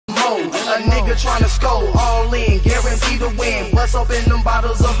mold. A nigga tryna score, all in, guarantee to win. Bust open them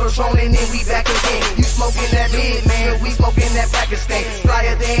bottles of Patron and then we back again. You smoking that mid, man, we smoking that Pakistan.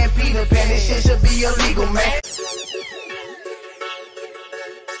 Flyer than Peter Pan, this shit should be illegal, man.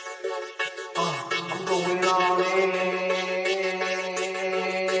 I'm going all in.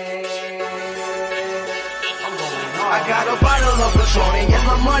 I got a bottle of Patron, and yes,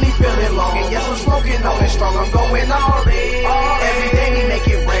 my money feeling long, and yes, I'm smoking on it strong. I'm going all in. Every day we make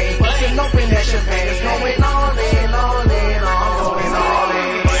it rain, busting open that champagne. It's going all in, all in, I'm going all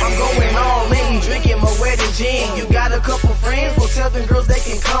in. I'm going all in, drinking my wedding gin. You got a couple friends, well tell them girls they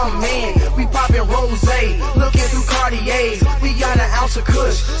can come in. We popping rosé, looking through Cartiers. We got an ounce of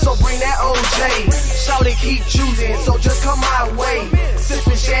Kush, so bring that OJ. Shout it, keep choosing, so just come my way.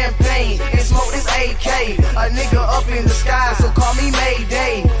 Sipping champagne and smoke this AK. A nigga up in the sky, so call me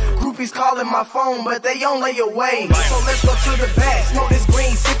Mayday. Groupies calling my phone, but they on layaway. So let's go to the back, smoke this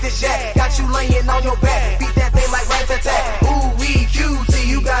green, sip this jack. Got you laying on your back, beat that thing like rat-tat-tat. Ooh, we cutie,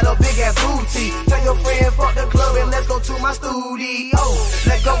 you got a big ass booty. Tell your friend fuck the club and let's go to my studio.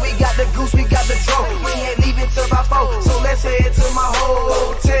 Let go, we got the goose, we got the drone. We ain't leaving till by 4, so let's head to my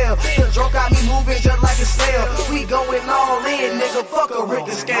hotel. The drone got me moving just like a snail. We going all in, nigga, fuck a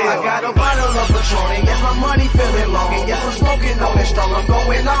Richter scale. I got a bottle of Patron, and yes, my money feeling long, and yes, I'm smoking on it strong. I'm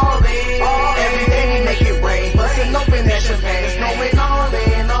going all in. Every day we make it rain, busting open that champagne. It's going all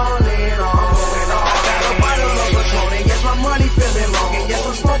in, all in, I'm going all in. I got a bottle of Patron, and yes, my money feeling long, and yes,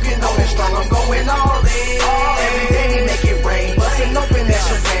 I'm smoking on it strong. I'm going all in. Every day we make it rain, busting open that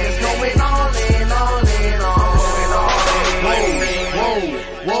champagne. It's going all in, all in, I'm going all in.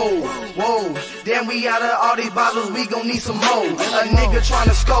 Whoa, whoa, damn, we out of all these bottles, we gon' need some more. A nigga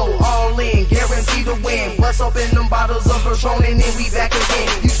tryna score, all in, guarantee to win. Bust open them bottles of Patron and then we back again.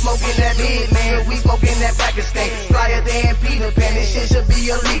 You smoking that mid, man, we smoking that Pakistan. Flyer than Peter Pan, this shit should be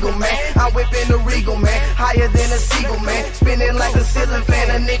illegal, man. I'm whipping the Regal, man, higher than a seagull, man. Spinning like a ceiling fan,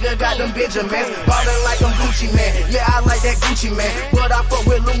 a nigga got them Benjamins. Ballin' like I'm Gucci, man, yeah, I like that Gucci, man. But I fuck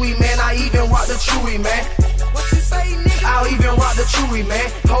with Louis, man, I even rock the Chewy, man. What you say, nigga? I'll even rock the Chewy,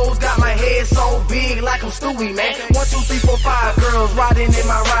 man. Hoes got my head so big like I'm Stewie, man. 1, 2, 3, 4, 5 girls riding in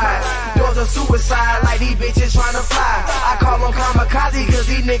my ride. Doors of suicide like these bitches tryna fly. I call them kamikaze cause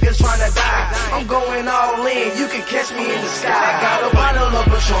these niggas tryna die. I'm going all in, you can catch me in the sky. I got a bottle of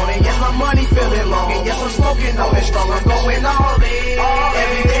Patron, and yes, my money feeling long, and yes, I'm smoking on it strong. I'm going all in.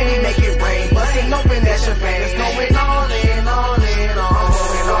 Every day we make it rain, busting open that champagne. It's going all in, all in, I'm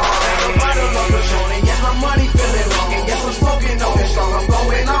going all in. I got a bottle of Patron, and yes, my money feeling long, and yes, I'm smoking on it strong. I'm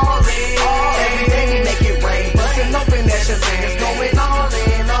going all in. Every day we make it rain, busting open that champagne. It's going all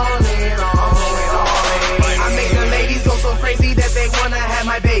in, all in, I'm going all in. I make the ladies go so crazy that they wanna have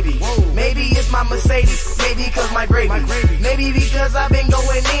my baby. Maybe it's my Mercedes, maybe cause my gravy. Maybe because I've been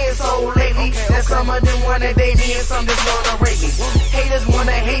going in so lately that some of them wanna date me and some just wanna rape me. Haters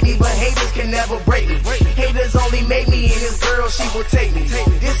wanna hate me, but haters can never break me. Haters only make me, and this girl, she will take me.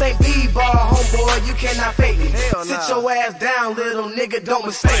 This ain't B-ball, homeboy, you cannot fake me. Sit your ass down, little nigga, don't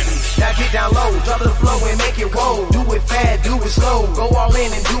mistake me. Now get down low, drop the flow and make it roll. Do it fast, do it slow, go all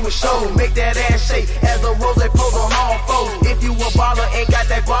in and do a show. Make that ass shake as the rose pose on all foes. If you a baller, ain't got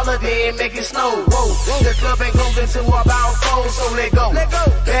that baller, then make it snow. Whoa, the club ain't closing till about 4, so let go.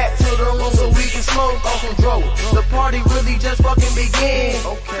 Back to the room so we can smoke on some dro. The party really just fucking begin.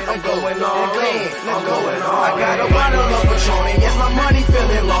 I'm going all in, I'm going all in. I got a bottle of Patron, and yes, my money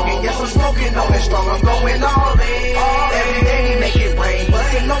feeling long, and yes, I'm smoking on it strong. I'm going all in. Every day we make it rain,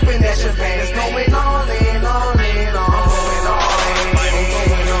 busting open that champagne. It's going all in, all in, I'm going all in. I'm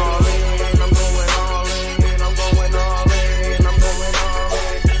going all in, I'm going all in, I'm going all in, I'm going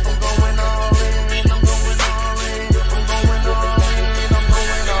all in, I'm going all in, I'm going all in, I'm going all in, I'm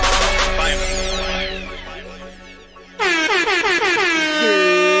going all in.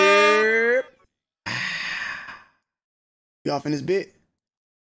 You off in this bit?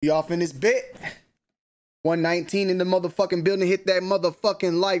 You off in this bit? 119 in the motherfucking building. Hit that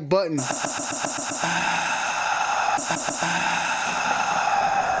motherfucking like button.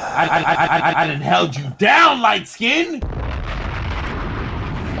 I done held you down, light skin.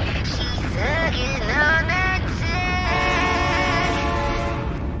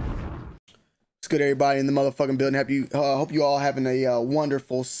 What's good, everybody in the motherfucking building? Hope you all having a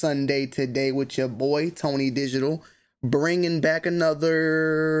wonderful Sunday today with your boy Tony Digital, bringing back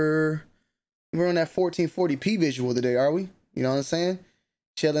another. We're on that 1440p visual today, are we? You know what I'm saying?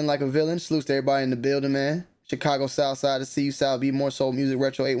 Chilling like a villain. Salutes to everybody in the building, man. Chicago South Side to see you, South B, More Soul Music,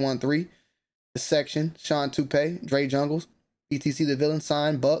 Retro 813. The Section, Sean Toupe, Dre Jungles, ETC the Villain,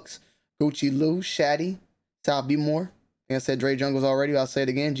 Sign, Bucks, Gucci Lou, Shaddy, South B More, I said Dre Jungles already. I'll say it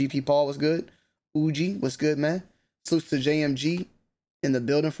again. GP Paul was good. Uji was good, man. Salutes to JMG in the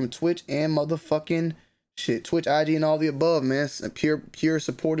building from Twitch and motherfucking shit. Twitch, IG, and all the above, man. A pure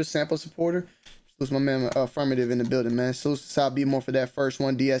supporter, sample supporter. Salutes my man Affirmative in the building, man. Salutes to South B more for that first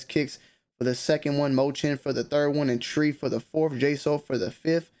one. DS Kicks for the second one. Mochin for the third one. And Tree for the fourth. JSO for the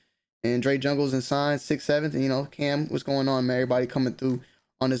fifth. And Dre Jungles and Signs 6th, 7th. And, you know, Cam, what's going on, man? Everybody coming through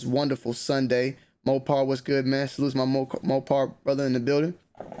on this wonderful Sunday. Mopar was good, man. Salutes my Mopar brother in the building.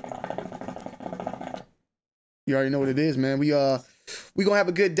 You already know what it is, man. We gonna have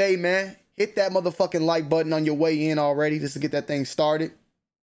a good day, man. Hit that motherfucking like button on your way in already just to get that thing started.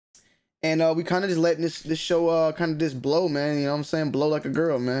 And we kind of just letting this show kind of just blow, man. You know what I'm saying? Blow like a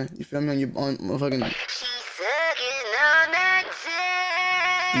girl, man. You feel me? On motherfucking.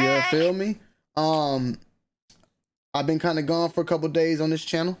 You feel me? I've been kind of gone for a couple days on this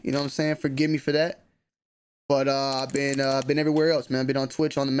channel. You know what I'm saying? Forgive me for that. But I've been everywhere else, man. I've been on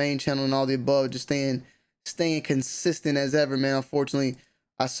Twitch, on the main channel, and all the above. Just staying consistent as ever, man. Unfortunately,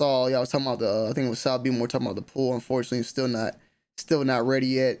 I saw y'all was talking about I think it was South Beam. We're talking about the pool. Unfortunately, still not ready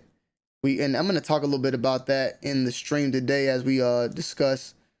yet. And I'm gonna talk a little bit about that in the stream today as we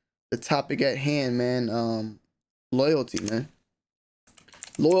discuss the topic at hand, man. Loyalty, man.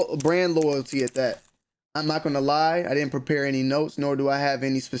 Brand loyalty at that. I'm not gonna lie, I didn't prepare any notes, nor do I have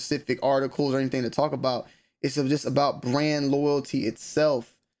any specific articles or anything to talk about. It's just about brand loyalty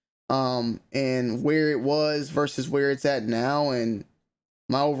itself, and where it was versus where it's at now, and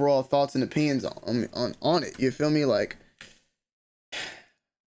my overall thoughts and opinions on it. You feel me? Like,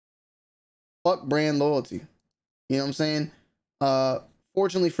 fuck brand loyalty. You know what I'm saying?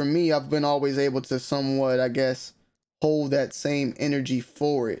 Fortunately for me, I've been always able to somewhat, I guess, hold that same energy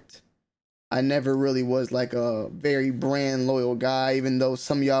for it. I never really was like a very brand loyal guy, even though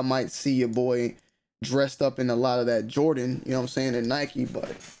some of y'all might see your boy dressed up in a lot of that Jordan, you know what I'm saying, and Nike,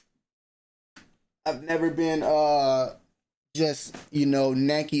 but I've never been just, you know,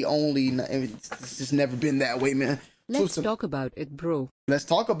 Nike only. It's just never been that way, man. Let's talk about it, bro. Let's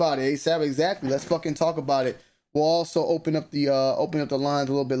talk about it, ASAP. Exactly. Let's fucking talk about it. We'll also open up the lines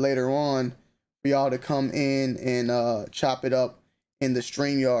a little bit later on for y'all to come in and chop it up in the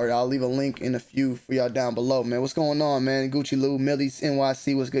StreamYard. I'll leave a link in a few for y'all down below, man. What's going on, man? Gucci Lou, Millie's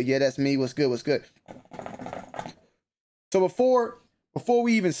NYC, what's good? Yeah, that's me. What's good? What's good? So before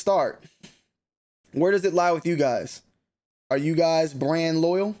we even start, where does it lie with you guys? Are you guys brand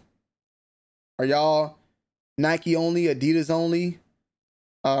loyal? Are y'all Nike only, Adidas only?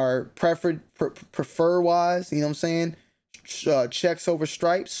 Are prefer wise? You know what I'm saying? Checks over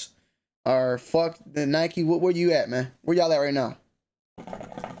stripes? Or fuck the Nike? Where you at, man? Where y'all at right now?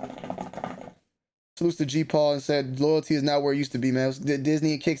 Salutes to G Paul and said loyalty is not where it used to be, man.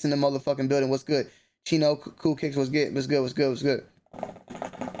 Disney and Kicks in the motherfucking building. What's good? Chino, Cool Kicks was good. What's good? What's good? What's good?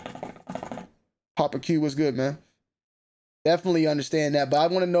 Papa Q was good, man. Definitely understand that, but I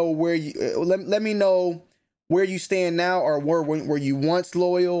want to know where you. Let me know where you stand now, or were you once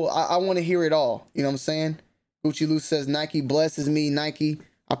loyal. I want to hear it all. You know what I'm saying? Gucci Lou says Nike blesses me. Nike.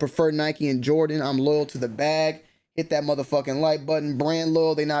 I prefer Nike and Jordan. I'm loyal to the bag. Hit that motherfucking like button. Brand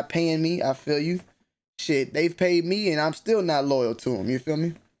loyal. They not paying me. I feel you. Shit, they've paid me and I'm still not loyal to them. You feel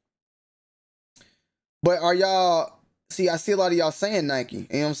me? But are y'all... See, I see a lot of y'all saying Nike. You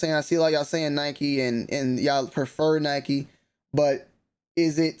know what I'm saying? I see a lot of y'all saying Nike and y'all prefer Nike. But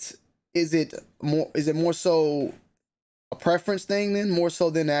is it more so a preference thing then? More so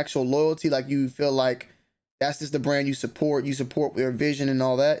than actual loyalty? Like you feel like that's just the brand you support their vision and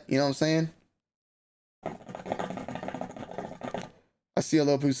all that. You know what I'm saying? I see a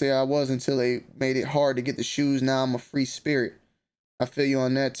lot of people say I was until they made it hard to get the shoes. Now I'm a free spirit. I feel you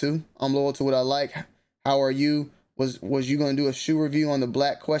on that too. I'm loyal to what I like. How are you? Was you going to do a shoe review on the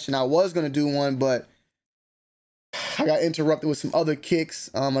black question? I was going to do one, but I got interrupted with some other kicks.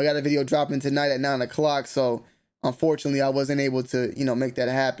 I got a video dropping tonight at 9 o'clock. So unfortunately I wasn't able to, you know, make that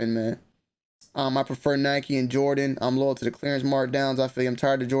happen, man. I prefer Nike and Jordan. I'm loyal to the clearance markdowns. I feel I'm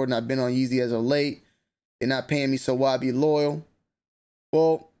tired of Jordan. I've been on Yeezy as of late. They're not paying me, so why be loyal?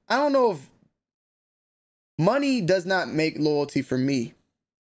 Well, I don't know if money does not make loyalty for me.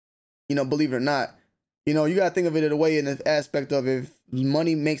 You know, believe it or not. You know, you got to think of it in a way, in the aspect of if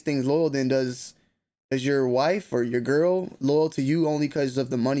money makes things loyal, then does your wife or your girl loyal to you only because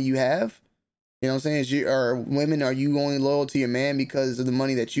of the money you have? You know what I'm saying? Are women, are you only loyal to your man because of the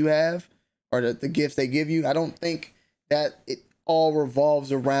money that you have or the gifts they give you? I don't think that it all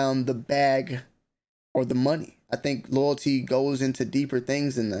revolves around the bag or the money. I think loyalty goes into deeper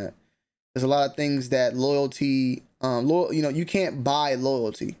things than that. There's a lot of things that loyalty, you know, you can't buy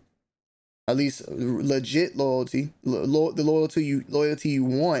loyalty. at least legit loyalty, the loyalty you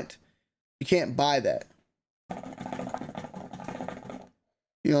want, you can't buy that.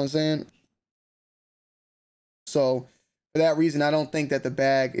 You know what I'm saying? So for that reason, I don't think that the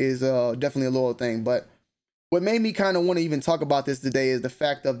bag is definitely a loyal thing. But what made me kind of want to even talk about this today is the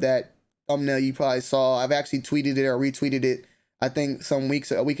fact of that thumbnail you probably saw. I've actually tweeted it or retweeted it, I think a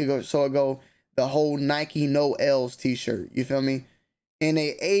week ago or so ago, the whole Nike No L's t-shirt. You feel me? In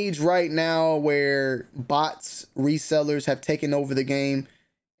a age right now where bots, resellers have taken over the game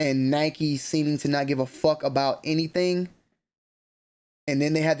and Nike seeming to not give a fuck about anything, and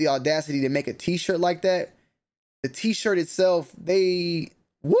then they had the audacity to make a t-shirt like that. The t-shirt itself, they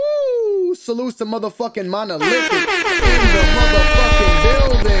salutes to motherfucking Monolithic in the motherfucking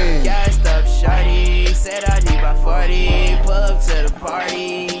building. Gassed up shawty, said I need my 40, pull up to the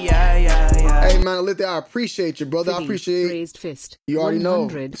party, yeah. Hey Monolithic, I appreciate you, brother. I appreciate Raised fist. you. Already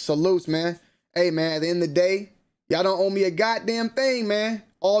 100. know. Salutes, man. Hey man, at the end of the day, y'all don't owe me a goddamn thing, man.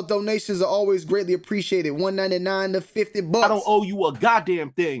 All donations are always greatly appreciated. $1.99 to $50. I don't owe you a goddamn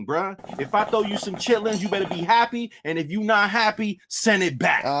thing, bruh. If I throw you some chitlins, you better be happy. And if you not happy, send it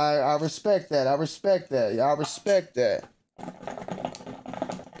back. I respect that. I respect that. I respect that.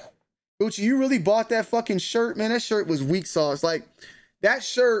 Gucci, you really bought that fucking shirt, man? That shirt was weak sauce. Like, that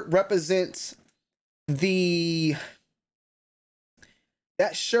shirt represents the...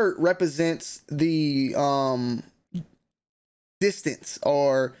 That shirt represents the distance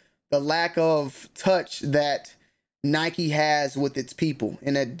or the lack of touch that Nike has with its people.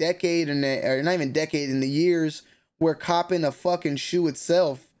 In a decade, or not even decade, in the years where copping a fucking shoe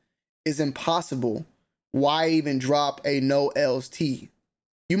itself is impossible, why even drop a no L's tee?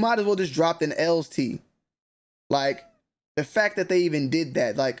 You might as well just drop an L's tee. Like, the fact that they even did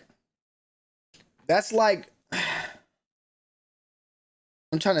that, like, that's like...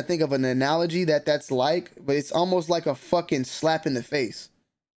 I'm trying to think of an analogy that's like, but it's almost like a fucking slap in the face.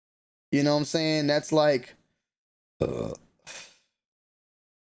 You know what I'm saying? That's like, I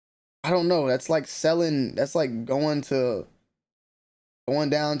don't know. That's like selling, that's like going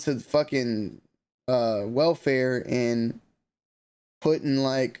down to fucking welfare and putting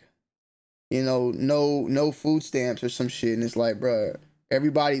like, you know, no food stamps or some shit. And it's like, bruh,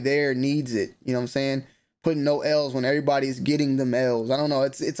 everybody there needs it. You know what I'm saying? Putting no L's when everybody's getting them L's. I don't know.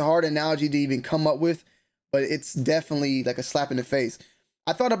 It's a hard analogy to even come up with, but it's definitely like a slap in the face.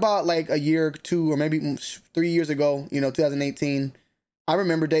 I thought about like a year or two or maybe 3 years ago, you know, 2018. I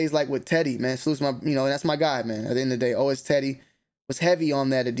remember days like with Teddy, man. Salutes my, you know, that's my guy, man. At the end of the day, always Teddy was heavy on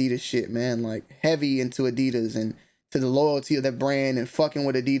that Adidas shit, man. Like heavy into Adidas and to the loyalty of that brand and fucking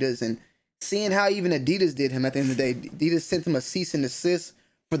with Adidas and seeing how even Adidas did him at the end of the day. Adidas sent him a cease and desist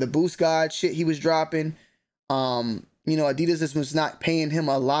for the Boost God shit he was dropping. You know, Adidas just was not paying him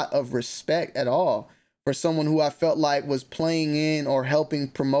a lot of respect at all for someone who I felt like was playing in or helping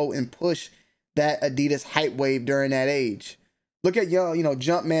promote and push that Adidas hype wave during that age. Look at y'all, you know,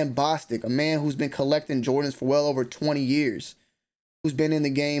 Jumpman Bostic, a man who's been collecting Jordans for well over 20 years, who's been in the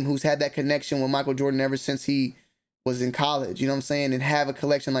game, who's had that connection with Michael Jordan ever since he was in college, you know what I'm saying? And have a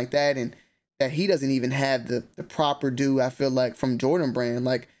collection like that, and that he doesn't even have the proper due, I feel like, from Jordan Brand.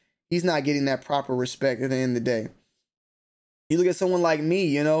 Like, he's not getting that proper respect at the end of the day. You look at someone like me,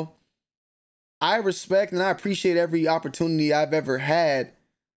 you know, I respect and I appreciate every opportunity I've ever had,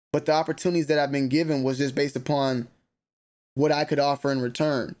 but the opportunities that I've been given was just based upon what I could offer in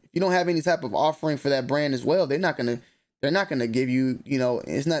return. If you don't have any type of offering for that brand as well, they're not gonna give you, you know,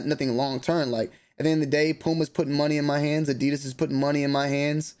 it's not nothing long term. Like at the end of the day, Puma's putting money in my hands, Adidas is putting money in my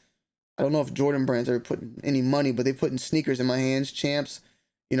hands. I don't know if Jordan Brand's ever putting any money, but they're putting sneakers in my hands, Champs.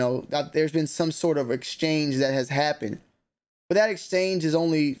 You know, there's been some sort of exchange that has happened. But that exchange is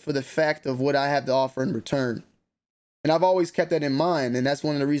only for the fact of what I have to offer in return. And I've always kept that in mind. And that's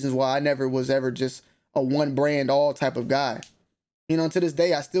one of the reasons why I never was ever just a one brand all type of guy. You know, to this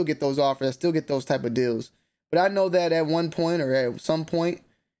day, I still get those offers. I still get those type of deals. But I know that at one point or at some point,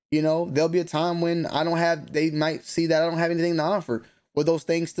 you know, there'll be a time when they might see that I don't have anything to offer. Will those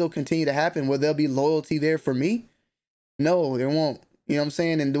things still continue to happen? Will there be loyalty there for me? No, there won't. You know what I'm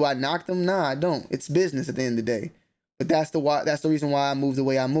saying? And do I knock them? Nah, I don't. It's business at the end of the day. But that's the reason why I move the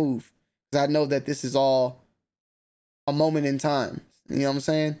way I move. Because I know that this is all a moment in time. You know what I'm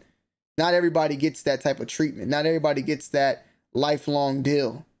saying? Not everybody gets that type of treatment. Not everybody gets that lifelong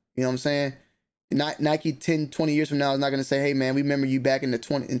deal. You know what I'm saying? Nike 10, 20 years from now is not going to say, hey, man, we remember you back in the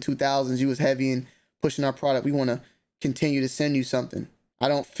 2000s. You was heavy in pushing our product. We want to continue to send you something. I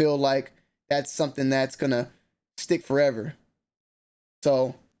don't feel like that's something that's going to stick forever.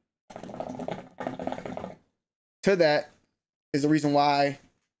 So, to that is the reason why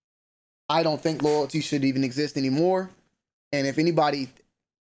I don't think loyalty should even exist anymore. And if anybody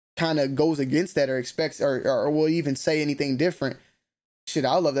kind of goes against that or expects or will even say anything different, shit,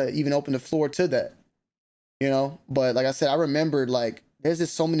 I love that even open the floor to that, you know. But like I said, I remembered, like, there's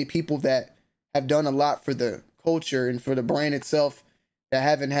just so many people that have done a lot for the culture and for the brand itself that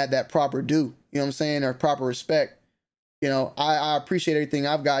haven't had that proper due, you know what I'm saying, or proper respect. You know, I appreciate everything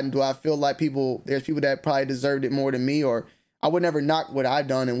I've gotten. Do I feel like there's people that probably deserved it more than me, or I would never knock what I've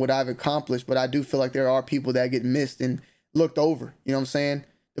done and what I've accomplished, but I do feel like there are people that get missed and looked over, you know what I'm saying?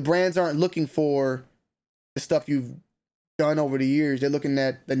 The brands aren't looking for the stuff you've done over the years. They're looking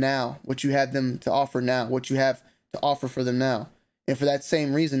at the now, what you have them to offer now, what you have to offer for them now. And for that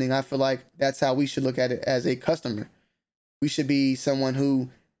same reasoning, I feel like that's how we should look at it as a customer. We should be someone who,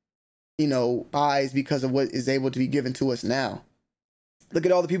 you know, buys because of what is able to be given to us now. Look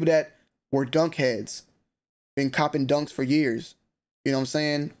at all the people that were dunk heads, been copping dunks for years. You know what I'm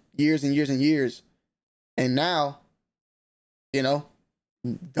saying? Years and years and years. And now, you know,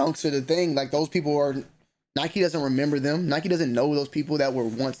 dunks are the thing. Like, those people are, Nike doesn't remember them. Nike doesn't know those people that were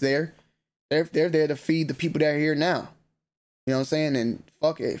once there. They're there to feed the people that are here now. You know what I'm saying? And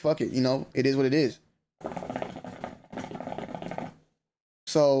fuck it. You know, it is what it is.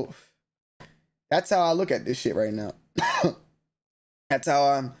 So that's how I look at this shit right now. That's how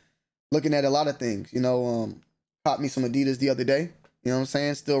I'm looking at a lot of things. You know, caught me some Adidas the other day. You know what I'm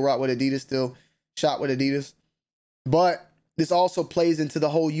saying? Still rock with Adidas, still shot with Adidas. But this also plays into the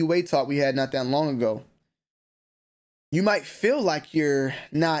whole UA talk we had not that long ago. You might feel like you're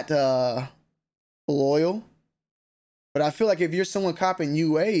not loyal, but I feel like if you're someone copping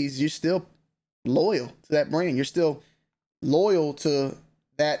UAs, you're still loyal to that brand. You're still loyal to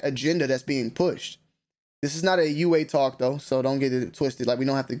that agenda that's being pushed. This is not a UA talk though, so don't get it twisted. Like, we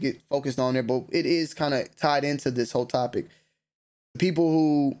don't have to get focused on there, but it is kind of tied into this whole topic. People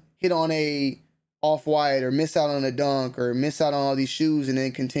who hit on a Off-White or miss out on a dunk or miss out on all these shoes and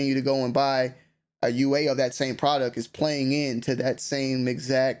then continue to go and buy a UA of that same product is playing into that same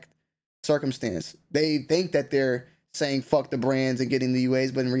exact circumstance. They think that they're saying fuck the brands and getting the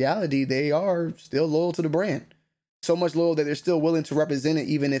UAs, but in reality, they are still loyal to the brand. So much loyal that they're still willing to represent it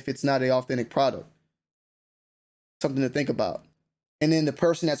even if it's not an authentic product. Something to think about. And then the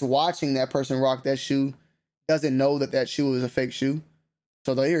person that's watching that person rock that shoe doesn't know that that shoe is a fake shoe.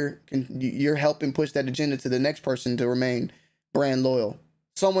 So you're helping push that agenda to the next person to remain brand loyal.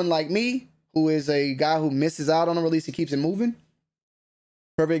 Someone like me, who is a guy who misses out on a release and keeps it moving.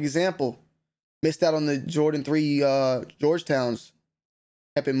 Perfect example. Missed out on the Jordan 3 Georgetowns.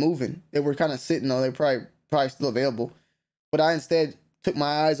 Kept it moving. They were kind of sitting, though. They're probably still available. But I instead took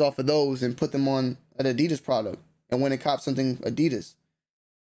my eyes off of those and put them on an Adidas product. And went and copped something Adidas.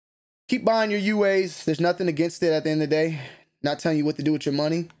 Keep buying your UAs. There's nothing against it at the end of the day. Not telling you what to do with your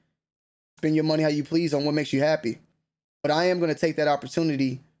money. Spend your money how you please on what makes you happy. But I am going to take that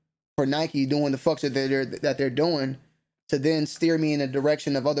opportunity for Nike doing the fucks that they're doing to then steer me in the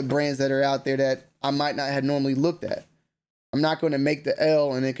direction of other brands that are out there that I might not have normally looked at. I'm not going to make the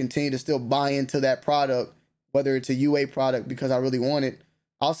L and then continue to still buy into that product, whether it's a UA product because I really want it.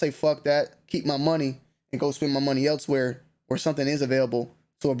 I'll say fuck that, keep my money, and go spend my money elsewhere where something is available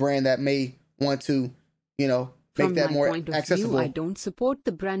to a brand that may want to, you know, make that more accessible. I don't support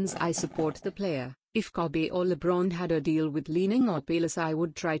the brands, I support the player. If Kobe or LeBron had a deal with Leaning or Payless, I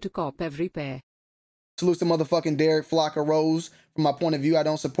would try to cop every pair. Salute to motherfucking Derek Flocker Rose. From my point of view, I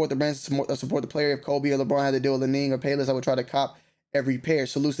don't support the brands, I support the player. If Kobe or LeBron had a deal with Leaning or Payless, I would try to cop every pair.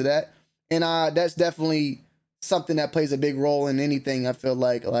 Salute to that. And that's definitely something that plays a big role in anything. I feel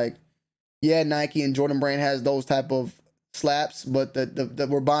like yeah, Nike and Jordan Brand has those type of slaps, but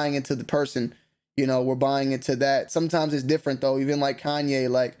we're buying into the person, you know, we're buying into that. Sometimes it's different though. Even like Kanye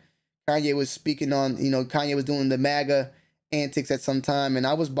was speaking on, you know, Kanye was doing the MAGA antics at some time, and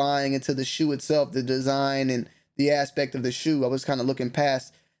I was buying into the shoe itself, the design and the aspect of the shoe. I was kind of looking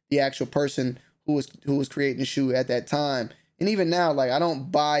past the actual person who was creating the shoe at that time. And even now, like, I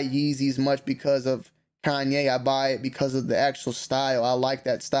don't buy Yeezys much because of Kanye. I buy it because of the actual style. I like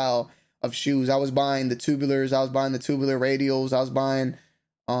that style of shoes. I was buying the tubulars. I was buying the tubular radials. I was buying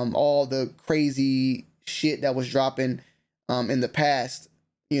all the crazy shit that was dropping in the past.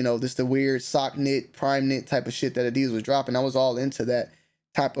 You know, this the weird sock knit, prime knit type of shit that Adidas was dropping. I was all into that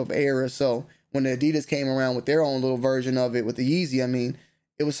type of era. So when the Adidas came around with their own little version of it with the Yeezy, I mean,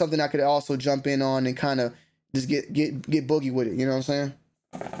 it was something I could also jump in on and kind of just get boogie with it. You know what I'm saying?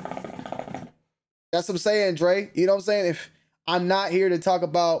 That's what I'm saying, Dre. You know what I'm saying? If I'm not here to talk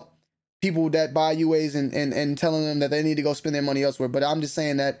about people that buy UAs and telling them that they need to go spend their money elsewhere, but I'm just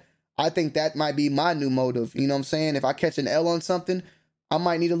saying that I think that might be my new motive. You know what I'm saying? If I catch an L on something, I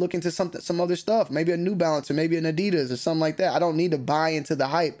might need to look into some other stuff, maybe a New Balance or maybe an Adidas or something like that. I don't need to buy into the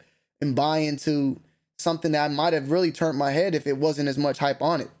hype and buy into something that I might have really turned my head if it wasn't as much hype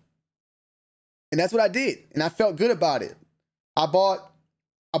on it. And that's what I did, and I felt good about it. I bought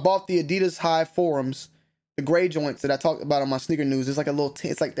the Adidas High Forums, the gray joints that I talked about on my sneaker news. It's like a little,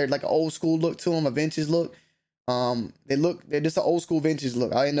 it's like they're like an old school look to them, a vintage look. They're just an old school vintage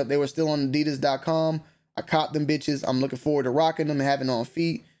look. They were still on Adidas.com. I copped them bitches. I'm looking forward to rocking them and having them on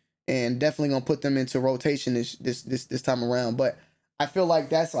feet, and definitely gonna put them into rotation this time around. But I feel like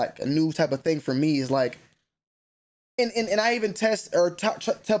that's like a new type of thing for me. Is like, and I even test or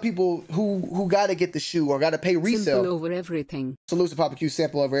tell people who got to get the shoe or got to pay resale. Simple over everything. Salute to Papa Q,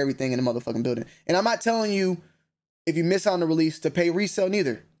 sample over everything in the motherfucking building. And I'm not telling you if you miss out on the release to pay resale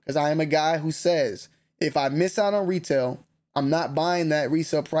neither, because I am a guy who says if I miss out on retail, I'm not buying that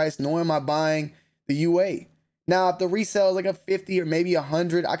resale price, nor am I buying the UA. Now, if the resale is like a 50 or maybe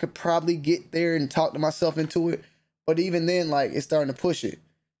 100, I could probably get there and talk to myself into it. But even then, like, it's starting to push it.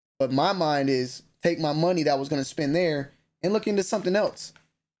 But my mind is take my money that I was going to spend there and look into something else.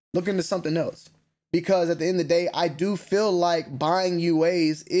 Look into something else. Because at the end of the day, I do feel like buying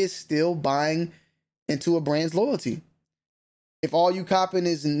UAs is still buying into a brand's loyalty. If all you copping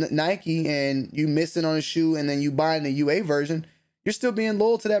is Nike and you missing on a shoe and then you buying the UA version, you're still being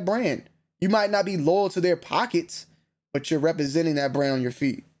loyal to that brand. You might not be loyal to their pockets, but you're representing that brand on your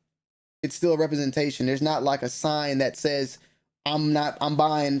feet. It's still a representation. There's not like a sign that says, I'm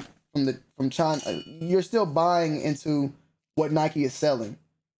buying from China. You're still buying into what Nike is selling.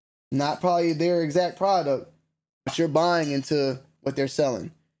 Not probably their exact product, but you're buying into what they're selling.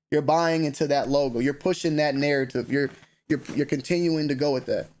 You're buying into that logo. You're pushing that narrative. You're continuing to go with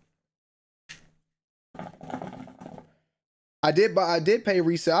that. I did pay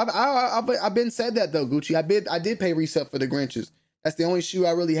resale. I've been said that though, Gucci. I did pay resale for the Grinches. That's the only shoe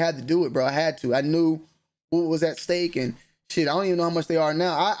I really had to do it, bro. I had to. I knew what was at stake and shit. I don't even know how much they are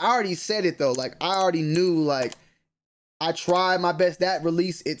now. I already said it though. Like I already knew. Like I tried my best. That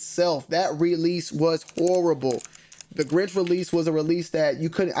release itself, that release was horrible. The Grinch release was a release that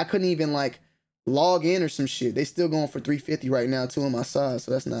I couldn't even like log in or some shit. They still going for $350 right now too on my size.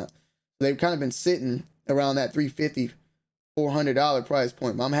 So that's not. They've kind of been sitting around that $350, $400 price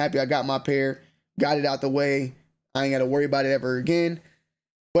point. But I'm happy I got my pair, got it out the way. I ain't got to worry about it ever again.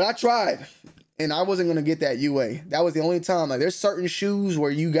 But I tried, and I wasn't gonna get that UA. That was the only time. Like there's certain shoes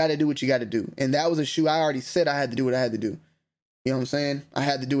where you got to do what you got to do, and that was a shoe I already said I had to do what I had to do. You know what I'm saying? I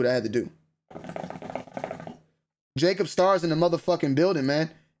had to do what I had to do. Jacob Star's in the motherfucking building, man.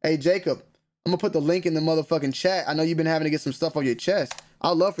 Hey Jacob, I'm gonna put the link in the motherfucking chat. I know you've been having to get some stuff off your chest.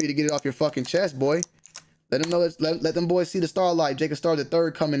 I'd love for you to get it off your fucking chest, boy. Let them know. Let them boys see the starlight. Jacob Star the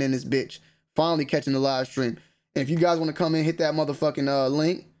third coming in this bitch. Finally catching the live stream. And if you guys want to come in, hit that motherfucking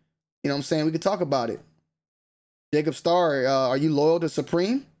link. You know what I'm saying? We could talk about it. Jacob Star, are you loyal to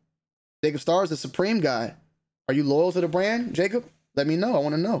Supreme? Jacob Star is the Supreme guy. Are you loyal to the brand, Jacob? Let me know. I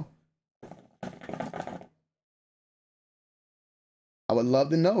want to know. I would love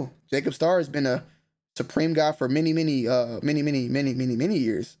to know. Jacob Star has been a Supreme guy for many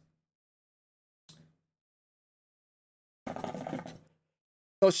years.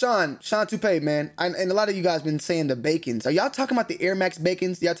 So Sean Toupee, man, and a lot of you guys been saying the bacons. Are y'all talking about the Air Max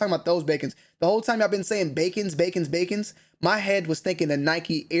bacons? Y'all talking about those bacons? The whole time y'all been saying bacons. My head was thinking the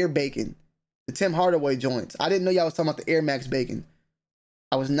Nike Air Bacon, the Tim Hardaway joints. I didn't know y'all was talking about the Air Max bacon.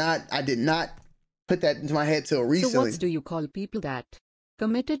 I did not put that into my head till recently. So what do you call people that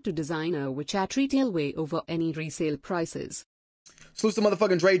committed to designer which at retail way over any resale prices? Salute to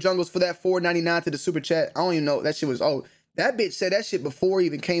motherfucking Dre Jungles for that $4.99 to the super chat. I don't even know. That shit was, oh, that bitch said that shit before it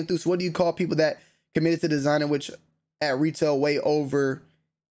even came through. So what do you call people that committed to designer which at retail way over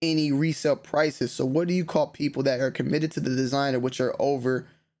any resale prices? So what do you call people that are committed to the designer which at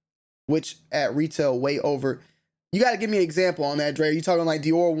retail way over? You got to give me an example on that, Dre. Are you talking like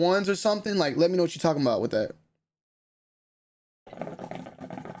Dior ones or something? Like, let me know what you're talking about with that.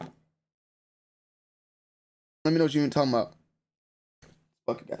 Let me know what you're talking about.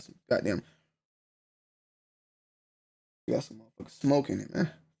 Fuck, got some goddamn. You got some motherfucking smoke in it, man.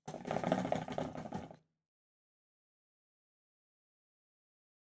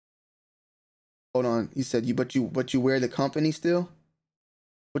 Hold on. He said but you wear the company still?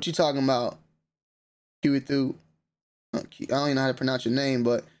 What you talking about? Q it through. I don't even know how to pronounce your name,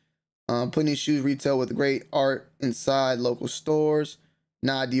 but putting these shoes retail with great art inside local stores.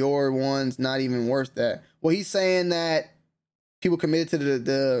 Nah, Dior ones, not even worth that. Well, he's saying that people committed to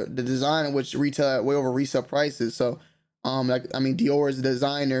the design, which retail at way over resale prices. So, like, I mean, Dior is a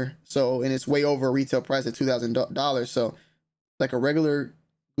designer, so, and it's way over retail price at $2,000. So like a regular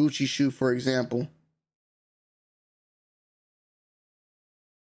Gucci shoe, for example.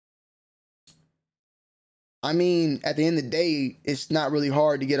 I mean, at the end of the day, it's not really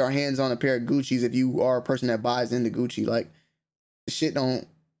hard to get our hands on a pair of Gucci's if you are a person that buys into Gucci. Like, shit don't,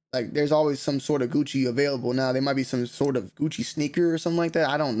 like, there's always some sort of Gucci available. Now, there might be some sort of Gucci sneaker or something like that.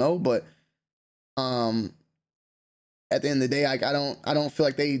 I don't know, but at the end of the day, like, I don't feel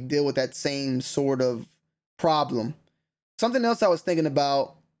like they deal with that same sort of problem. Something else I was thinking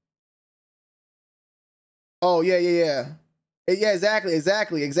about. Oh, yeah. Yeah,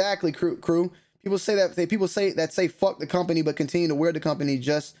 exactly, crew. People say fuck the company, but continue to wear the company.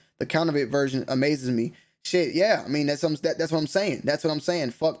 Just the counterfeit version amazes me. Shit, yeah. I mean, that's what I'm saying. That's what I'm saying.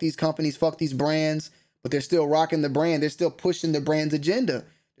 Fuck these companies, fuck these brands, but they're still rocking the brand. They're still pushing the brand's agenda.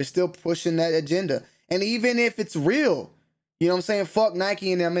 They're still pushing that agenda. And even if it's real, you know what I'm saying? Fuck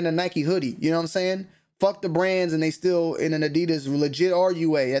Nike and I'm in a Nike hoodie. You know what I'm saying? Fuck the brands and they still in an Adidas legit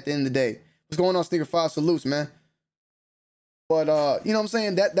RUA at the end of the day. What's going on, Sneaker File? Salutes, man. But you know what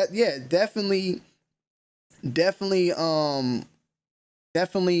I'm saying? Yeah, definitely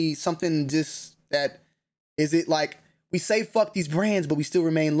something just that is it like we say fuck these brands, but we still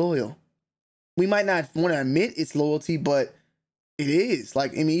remain loyal. We might not want to admit it's loyalty, but it is.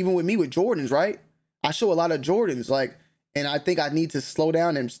 Like, I mean, even with me with Jordans, right? I show a lot of Jordans, like, and I think I need to slow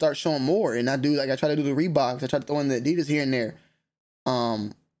down and start showing more. And I try to do the Reeboks, I try to throw in the Adidas here and there,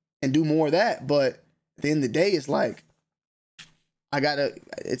 and do more of that. But at the end of the day, it's like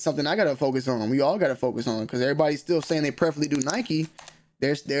it's something I gotta focus on. We all gotta focus on, because everybody's still saying they preferably do Nike.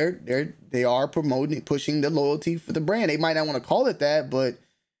 They are promoting, pushing the loyalty for the brand. They might not want to call it that, but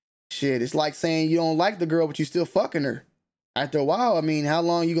shit, it's like saying you don't like the girl, but you still fucking her. After a while, I mean, how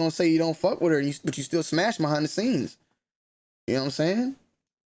long you gonna say you don't fuck with her, but you still smash behind the scenes? You know what I'm saying?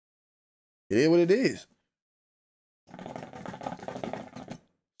 It is what it is.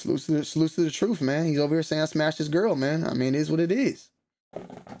 Salutes to the truth, man. He's over here saying I smashed this girl, man. I mean, it is what it is.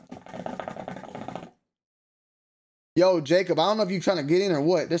 Yo, Jacob, I don't know if you're trying to get in or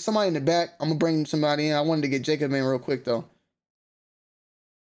what. There's somebody in the back. I'm gonna bring somebody in. I wanted to get Jacob in real quick though.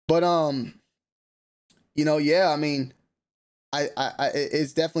 But you know, yeah, I mean,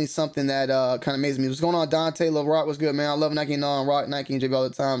 it's definitely something that kind of amazes me. What's going on, Dante? Love Rock, what's good, man? I love Nike and all, rock Nike and JB all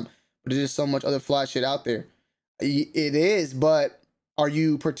the time, but there's just so much other fly shit out there. It is, but are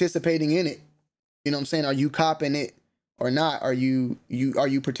you participating in it? You know what I'm saying? Are you copping it or not? Are you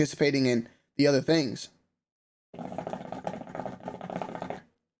participating in the other things?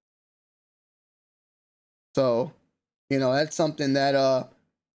 So, you know, that's something that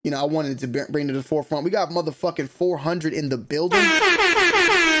you know, I wanted to bring to the forefront. We got motherfucking 400 in the building. Can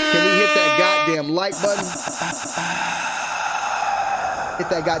we hit that goddamn like button? Hit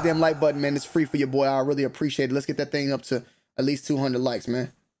that goddamn like button, man. It's free for your boy. I really appreciate it. Let's get that thing up to at least 200 likes,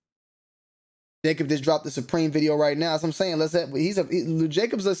 man. Jacob just dropped the Supreme video right now. That's what I'm saying.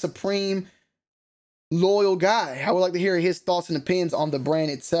 Jacob's a Supreme loyal guy. I would like to hear his thoughts and opinions on the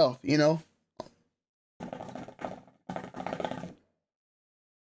brand itself, you know?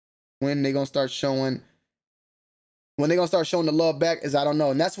 When they gonna start showing the love back is I don't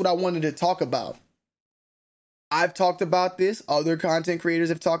know. And that's what I wanted to talk about. I've talked about this. Other content creators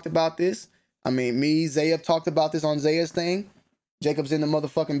have talked about this. I mean, me, Zay have talked about this on Zaya's thing. Jacob's in the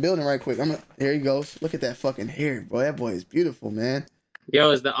motherfucking building right quick. There he goes. Look at that fucking hair, boy. That boy is beautiful, man. Yo,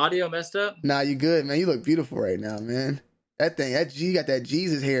 is the audio messed up? Nah, you good, man. You look beautiful right now, man. That G got that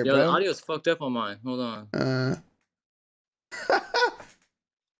Jesus hair, bro. Yo, the audio's fucked up on mine. Hold on.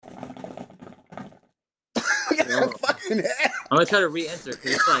 Fucking head. I'm gonna try to re-enter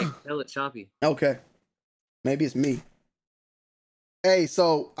because it's like hella choppy. Okay. Maybe it's me. Hey,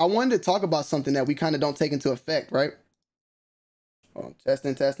 so I wanted to talk about something that we kind of don't take into effect, right? Oh,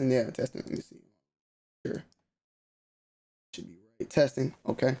 testing. Yeah, testing. Let me see. Sure. Should be right. Testing.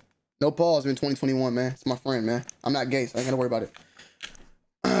 Okay. No pause in 2021, man. It's my friend, man. I'm not gay, so I ain't gotta worry about it.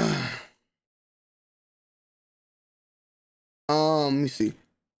 Let me see.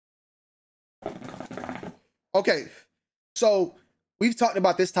 Okay, so we've talked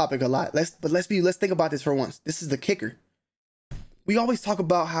about this topic a lot. Let's think about this for once. This is the kicker. We always talk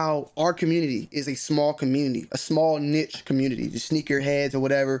about how our community is a small community, a small niche community, the sneakerheads or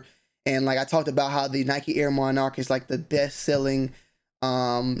whatever. And like I talked about how the Nike Air Monarch is like the best-selling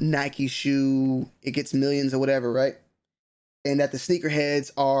Nike shoe. It gets millions or whatever, right? And that the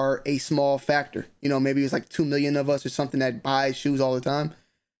sneakerheads are a small factor. You know, maybe it's like 2 million of us or something that buy shoes all the time.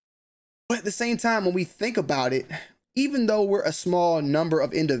 But at the same time, when we think about it, even though we're a small number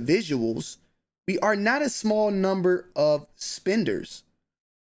of individuals, we are not a small number of spenders.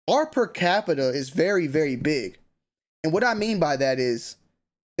 Our per capita is very, very big. And what I mean by that is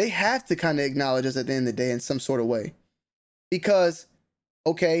they have to kind of acknowledge us at the end of the day in some sort of way. Because,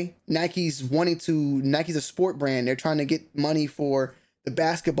 okay, Nike's a sport brand. They're trying to get money for the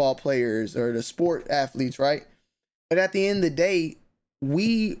basketball players or the sport athletes, right? But at the end of the day,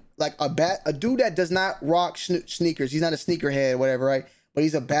 we, like a dude that does not rock sneakers, he's not a sneakerhead, whatever, right? But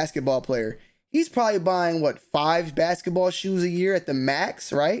he's a basketball player. He's probably buying, what, 5 basketball shoes a year at the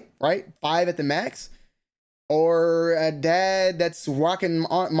max, right? 5 at the max. Or a dad that's rocking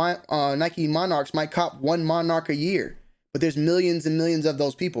Nike Monarchs might cop 1 Monarch a year. But there's millions and millions of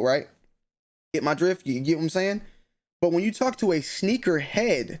those people, right? Get my drift? You get what I'm saying? But when you talk to a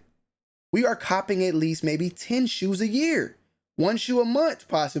sneakerhead, we are copping at least maybe 10 shoes a year. 1 shoe a month,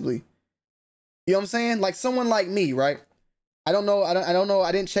 possibly. You know what I'm saying? Like someone like me, right? I don't know.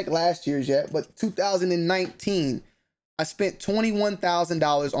 I didn't check last year's yet, but 2019, I spent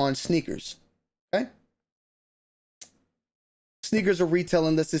 $21,000 on sneakers. Okay? Sneakers are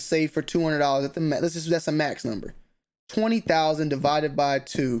retailing, let's just say, for $200 at the max. That's a max number. 20,000 divided by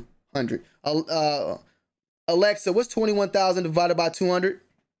 200. Alexa, what's 21,000 divided by 200?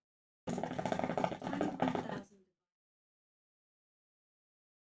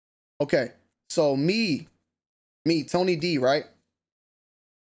 Okay, so me, Tony D, right?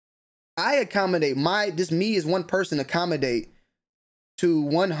 I accommodate me as one person accommodate to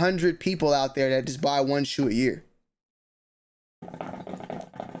 100 people out there that just buy 1 shoe a year.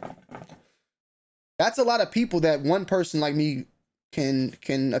 That's a lot of people that one person like me can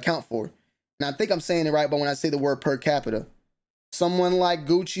account for. And I think I'm saying it right, but when I say the word per capita, someone like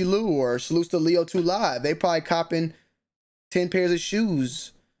Gucci Lou or Salutes to Leo 2 Live, they probably copping 10 pairs of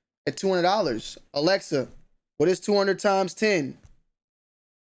shoes at $200. Alexa, what is 200 times 10?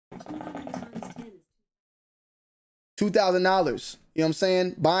 $2,000. You know what I'm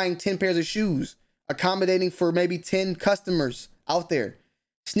saying? Buying 10 pairs of shoes, accommodating for maybe 10 customers out there.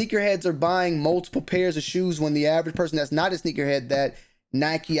 Sneakerheads are buying multiple pairs of shoes when the average person that's not a sneakerhead that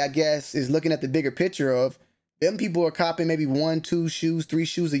Nike, I guess, is looking at the bigger picture of, them people are copping maybe 1, 2 shoes, 3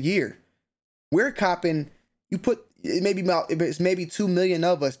 shoes a year. We're copping, it's maybe 2 million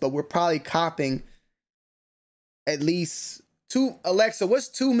of us, but we're probably copping at least Alexa, what's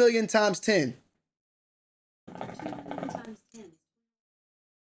 2 million times 10?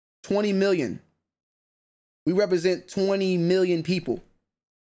 20 million. We represent 20 million people.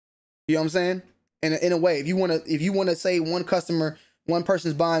 You know what I'm saying? And in a way, if you want to say one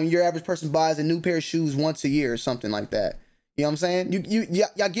person's buying, your average person buys a new pair of shoes once a year or something like that. You know what I'm saying?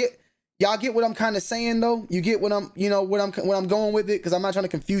 Y'all get what I'm kind of saying though? You get what I'm going with it, because I'm not trying to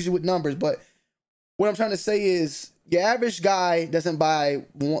confuse you with numbers, but what I'm trying to say is your average guy doesn't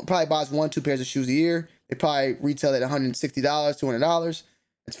probably buys 1, 2 pairs of shoes a year. They probably retail at $160, $200.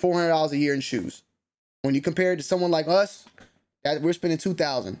 It's $400 a year in shoes. When you compare it to someone like us, we're spending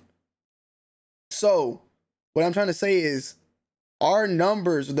 $2,000. So what I'm trying to say is our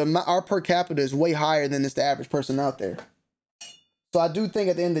numbers, our per capita is way higher than the average person out there. So I do think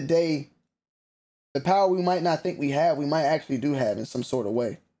at the end of the day, the power we might not think we have, we might actually do have in some sort of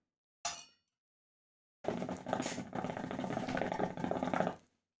way.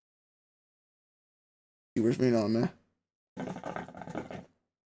 Where's me on, man?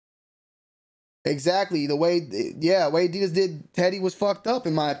 Exactly. The way Adidas did Teddy was fucked up,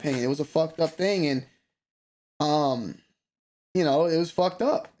 in my opinion. It was a fucked up thing, and it was fucked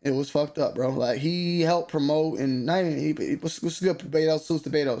up. It was fucked up, bro. Like, he helped promote, and not even it was good.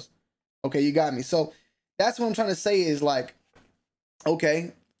 Betos. Okay, you got me. So that's what I'm trying to say is, like,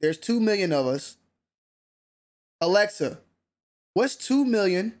 okay, there's 2 million of us. Alexa, what's 2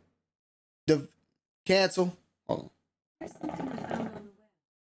 million? Cancel. Hold on.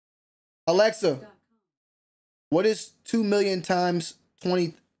 Alexa, what is 2 million times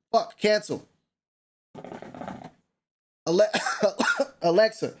 20? Fuck, cancel.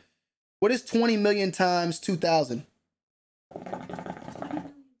 Alexa, what is 20 million times 2,000?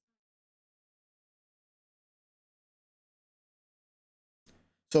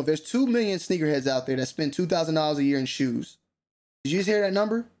 So if there's 2 million sneakerheads out there that spend $2,000 a year in shoes, did you just hear that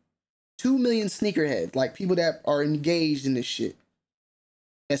number? 2 million sneakerheads, like people that are engaged in this shit,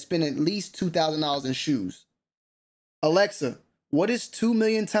 that spend at least $2,000 in shoes. Alexa, what is 2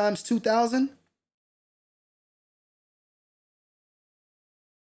 million times 2,000?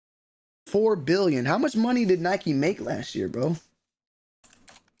 4 billion. How much money did Nike make last year, bro?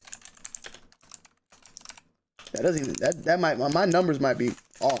 That doesn't even, that might, my numbers might be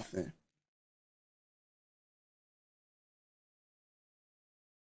off, man.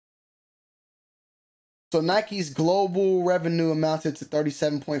 So Nike's global revenue amounted to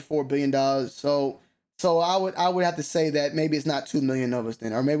 $37.4 billion. So So I would have to say that maybe it's not 2 million of us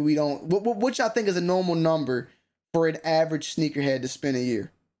then, or maybe we don't. What y'all think is a normal number for an average sneakerhead to spend a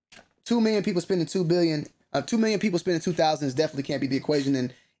year? 2 million people spending 2 billion. 2 million people spending 2,000 definitely can't be the equation.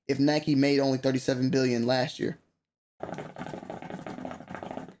 And if Nike made only 37 billion last year,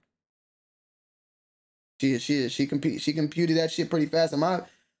 she computed that shit pretty fast.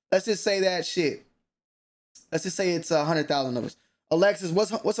 Let's just say that shit. Let's just say it's 100,000 of us. Alexis,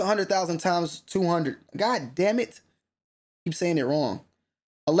 what's 100,000 times 200? God damn it. Keep saying it wrong.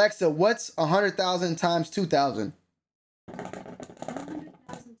 Alexa, what's 100,000 times 2,000?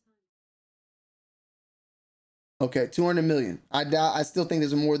 Okay, 200 million. I still think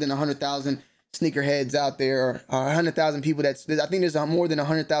there's more than 100,000 sneakerheads out there, or 100,000 people I think there's more than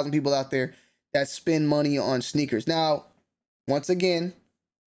 100,000 people out there that spend money on sneakers. Now, once again,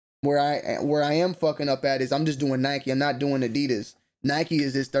 where I am fucking up at is I'm just doing Nike. I'm not doing Adidas. Nike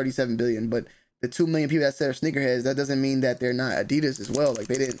is just 37 billion, but the 2 million people that said are sneakerheads, that doesn't mean that they're not Adidas as well. Like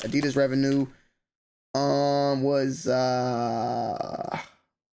Adidas revenue was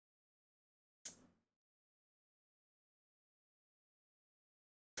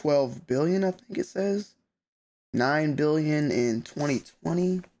 12 billion, I think it says. 9 billion in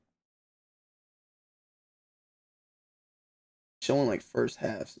 2020. Showing like first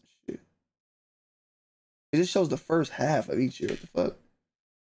halves and shit. It just shows the first half of each year. What the fuck?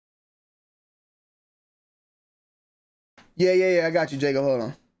 Yeah. I got you, Jacob. Hold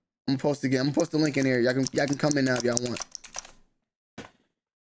on. I'm gonna post the link in here. Y'all can come in now if y'all want.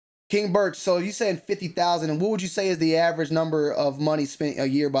 King Birch, so you said 50,000, and what would you say is the average number of money spent a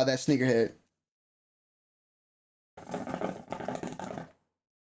year by that sneakerhead?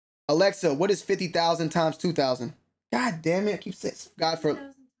 Alexa, what is 50,000 times 2,000? God damn it! I keep saying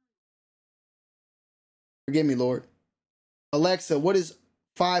forgive me, Lord. Alexa, what is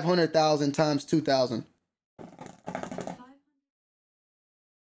 500,000 times 2,000?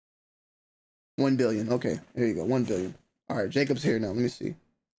 1 billion. Okay, there you go. 1 billion. All right, Jacob's here now. Let me see.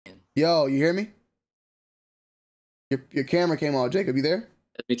 Yo, you hear me? Your camera came on. Jacob, you there?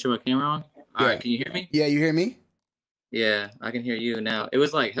 Let me turn my camera on. All right, can you hear me? Yeah, you hear me? Yeah, I can hear you now. It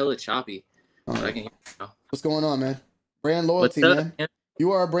was like hella choppy. But I can hear you now. What's going on, man? Brand loyalty, man.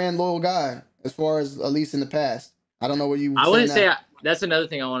 You are a brand loyal guy, as far as at least in the past. I don't know what you. I wouldn't say that's another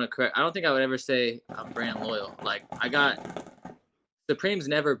thing I want to correct. I don't think I would ever say I'm brand loyal. Like Supreme's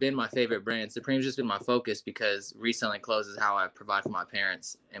never been my favorite brand. Supreme's just been my focus because reselling clothes is how I provide for my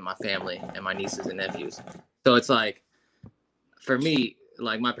parents and my family and my nieces and nephews. So it's like, for me,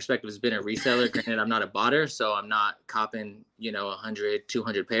 like my perspective has been a reseller. Granted, I'm not a botter, so I'm not copping, 100,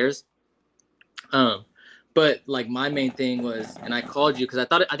 200 pairs. But like my main thing was, and I called you because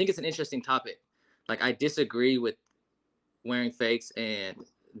I think it's an interesting topic. Like I disagree with wearing fakes and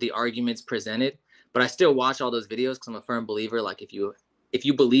the arguments presented, but I still watch all those videos because I'm a firm believer. Like if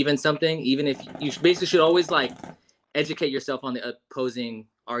you believe in something, even if you basically should always like educate yourself on the opposing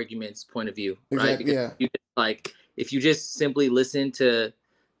argument's point of view, right? Exactly, because if you just simply listen to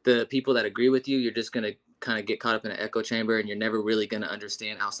the people that agree with you, you're just gonna kind of get caught up in an echo chamber, and you're never really gonna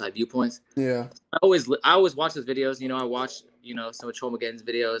understand outside viewpoints. Yeah. I always watch those videos. I watch some of Trollmageddon's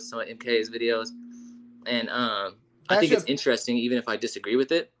videos, some of MK's videos, and I think it's interesting, even if I disagree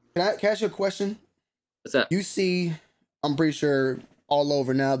with it. Can I ask you a question? What's that? You see, I'm pretty sure all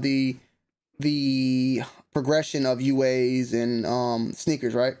over now the progression of UAs and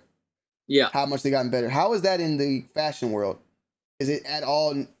sneakers, right? Yeah. How much they gotten better. How is that in the fashion world? Is it at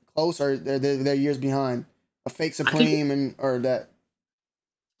all close, or they're years behind a fake Supreme or that?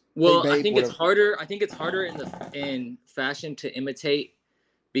 Well, I think it's harder. I think it's harder in fashion to imitate,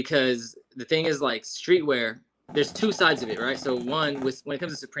 because the thing is, like, streetwear, there's two sides of it, right? So one, when it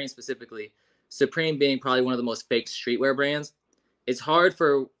comes to Supreme specifically, Supreme being probably one of the most fake streetwear brands, it's hard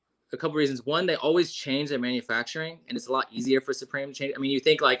for a couple reasons. One, they always change their manufacturing, and it's a lot easier for Supreme to change. I mean, you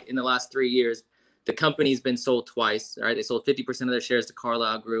think like in the last 3 years, the company's been sold twice, right? They sold 50% of their shares to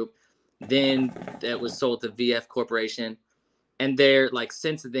Carlyle Group. Then that was sold to VF Corporation. And they're like,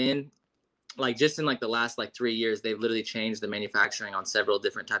 since then, like just in like the last like 3 years, they've literally changed the manufacturing on several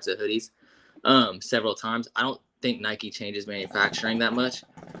different types of hoodies several times. I don't think Nike changes manufacturing that much.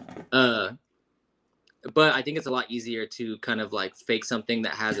 But I think it's a lot easier to kind of like fake something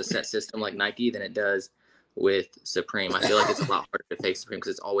that has a set system like Nike than it does with Supreme. I feel like it's a lot harder to fake Supreme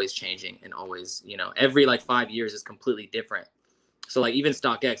because it's always changing and always, every like 5 years is completely different. So like even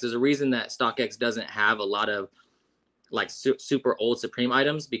StockX, there's a reason that StockX doesn't have a lot of like super old Supreme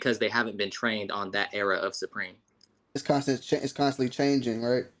items, because they haven't been trained on that era of Supreme. It's constantly changing,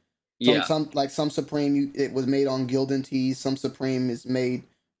 right? Yeah. Some Supreme, it was made on Gildan tees. Some Supreme is made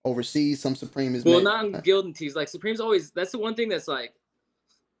overseas. Some Supreme is well, made. not in Gildan tees. Like Supreme's always, that's the one thing that's like.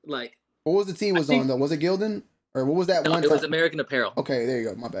 What was the team was on though? Was it Gildan or what was that one? It was American Apparel. Okay, there you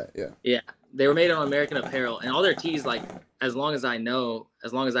go. My bad. Yeah. Yeah, they were made on American Apparel, and all their tees, like as long as I know,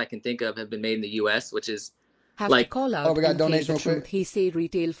 as long as I can think of, have been made in the U.S., which is. Have like, to call out we got donation real quick. He say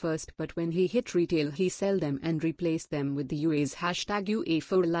retail first, but when he hit retail, he sell them and replace them with the UA's hashtag UA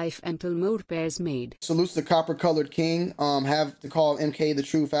for life until more pairs made. Salutes the Copper Colored King. Have to call MK the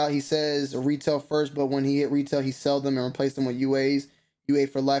truth out. He says retail first, but when he hit retail, he sell them and replace them with UA's. UA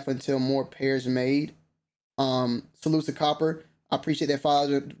for life until more pairs made. Salutes the Copper. I appreciate that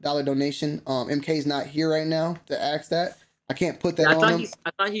 $5 donation. MK's not here right now to ask that. I can't put that on him.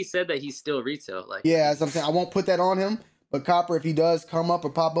 I thought he said that he's still retail. Like, yeah, as I'm saying, I won't put that on him. But Copper, if he does come up or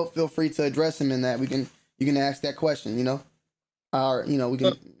pop up, feel free to address him in that. You can ask that question. You know, or we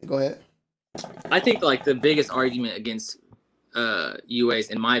can go ahead. I think like the biggest argument against UAs,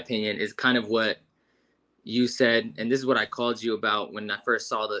 in my opinion, is kind of what you said, and this is what I called you about when I first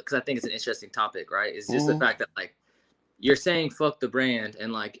saw because I think it's an interesting topic, right? It's just the fact that like. You're saying fuck the brand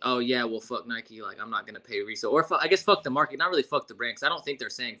and like, oh yeah, well fuck Nike, like I'm not gonna pay resale, or I guess fuck the market, not really fuck the brand, because I don't think they're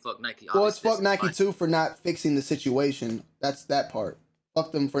saying fuck Nike. Well, it's fuck Nike too for not fixing the situation. That's that part.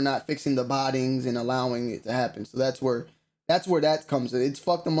 Fuck them for not fixing the bottings and allowing it to happen. So that's where that comes in. It's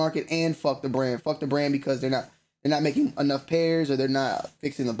fuck the market and fuck the brand. Fuck the brand because they're not making enough pairs or they're not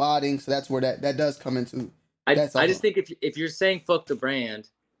fixing the botting. So that's where that does come into. I just think if you're saying fuck the brand,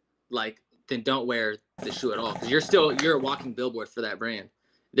 like. Then don't wear the shoe at all, because you're a walking billboard for that brand.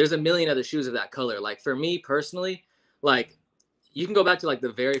 There's a million other shoes of that color. Like for me personally, like you can go back to like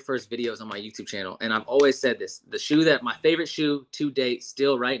the very first videos on my YouTube channel, and I've always said this: my favorite shoe to date,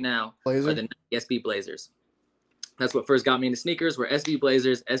 still right now, are the Nike SB Blazers. That's what first got me into sneakers. Were SB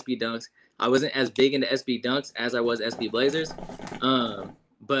Blazers, SB Dunks. I wasn't as big into SB Dunks as I was SB Blazers,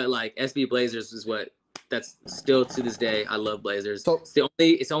 but like SB Blazers is what. That's still to this day. I love Blazers. So, it's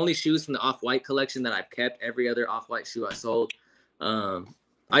the only shoes from the Off-White collection that I've kept. Every other Off-White shoe I sold. I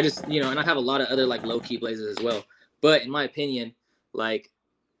just, and I have a lot of other like low-key Blazers as well. But in my opinion, like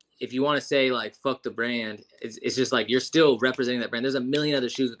if you want to say like fuck the brand, it's just like you're still representing that brand. There's a million other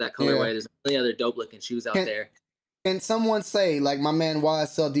shoes with that colorway. Yeah. There's a million other dope-looking shoes out there. Can someone say, like my man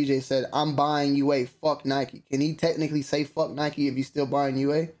YSL DJ said, I'm buying UA, fuck Nike. Can he technically say fuck Nike if he's still buying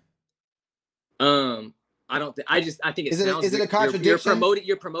UA? I don't think. I think it sounds. Is it a contradiction?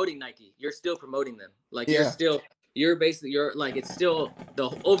 You're promoting Nike. You're still promoting them. Like you're basically like it's still the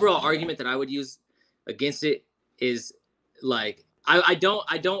overall argument that I would use against it is like I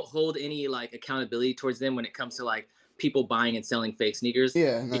don't hold any like accountability towards them when it comes to like people buying and selling fake sneakers.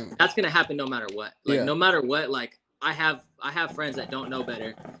 Yeah, no. That's gonna happen no matter what. Like no matter what. Like I have friends that don't know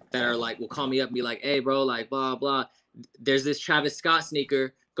better that are like will call me up and be like, hey bro, like blah blah. There's this Travis Scott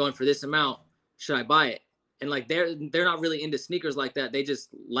sneaker going for this amount. Should I buy it? And like they're not really into sneakers like that. They just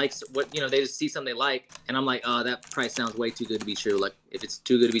like what they just see something they like, and I'm like, oh, that price sounds way too good to be true. Like if it's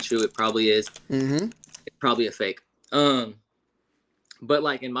too good to be true, it probably is. Mm-hmm. It's probably a fake. But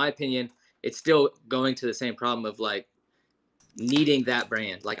like in my opinion, it's still going to the same problem of like needing that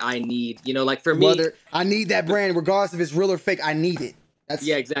brand. Like I need, like for me, I need that brand regardless if it's real or fake. I need it.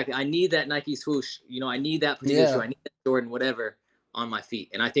 Yeah, exactly. I need that Nike swoosh. I need that particular shoe. I need that Jordan, whatever. On my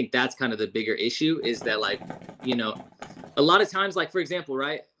feet. And I think that's kind of the bigger issue is that like, a lot of times, like for example,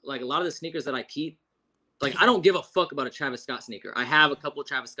 right? Like a lot of the sneakers that I keep, like I don't give a fuck about a Travis Scott sneaker. I have a couple of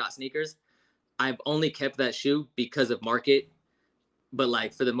Travis Scott sneakers. I've only kept that shoe because of market. But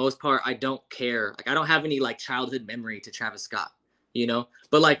like for the most part, I don't care. Like I don't have any like childhood memory to Travis Scott,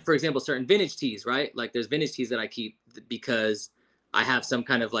 But like for example, certain vintage tees, right? Like there's vintage tees that I keep because I have some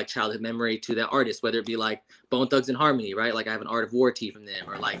kind of like childhood memory to that artist, whether it be like Bone Thugs and Harmony, right? Like I have an Art of War tee from them,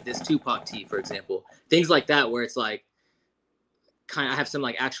 or like this Tupac tee, for example. Things like that, where it's like I have some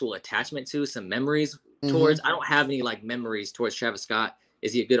like actual attachment to, some memories towards. I don't have any like memories towards Travis Scott.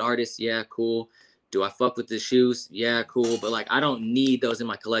 Is he a good artist? Yeah, cool. Do I fuck with the shoes? Yeah, cool. But like I don't need those in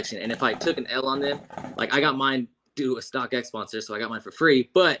my collection. And if I took an L on them, like I got mine due to a StockX sponsor, so I got mine for free.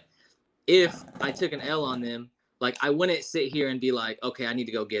 But if I took an L on them, like I wouldn't sit here and be like, okay, I need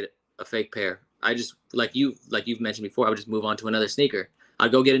to go get a fake pair. I just like you've mentioned before, I would just move on to another sneaker.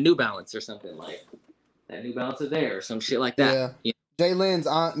 I'd go get a New Balance or something like that. New Balance is there or some shit like that. Yeah. Jay Lynn's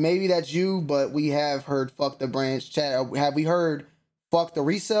maybe that's you, but we have heard fuck the brands. Chat. Have we heard fuck the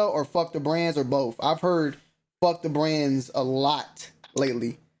resale or fuck the brands or both? I've heard fuck the brands a lot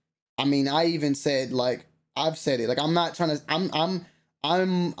lately. I mean, I even said like I've said it. Like I'm not trying to.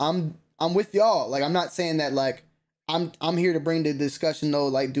 I'm with y'all. Like I'm not saying that like. I'm here to bring the discussion though,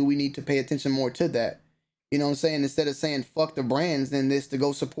 like, do we need to pay attention more to that? You know what I'm saying? Instead of saying fuck the brands, then this to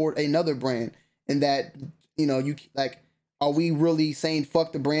go support another brand. And that, you know, you like, are we really saying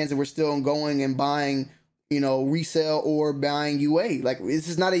fuck the brands and we're still going and buying, you know, resale or buying UA? Like, this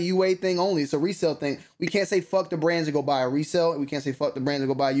is not a UA thing only. It's a resale thing. We can't say fuck the brands and go buy a resale. We can't say fuck the brands and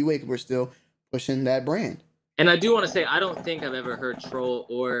go buy UA because we're still pushing that brand. And I do want to say, I don't think I've ever heard Troll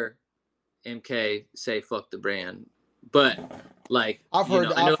or MK say fuck the brand. But like, I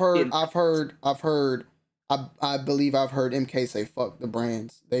believe I've heard MK say fuck the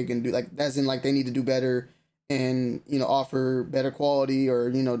brands. They can do, like, that's in like they need to do better and, you know, offer better quality or,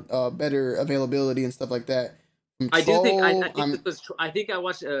 you know, better availability and stuff like that. I think I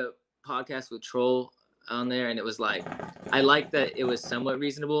watched a podcast with Troll on there, and it was like, I like that it was somewhat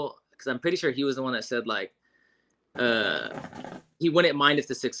reasonable, because I'm pretty sure he was the one that said like he wouldn't mind if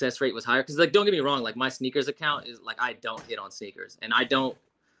the success rate was higher, because like, don't get me wrong, like my sneakers account is like, I don't hit on sneakers and I don't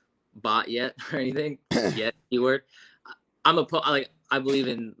bought yet or anything yet, keyword. I believe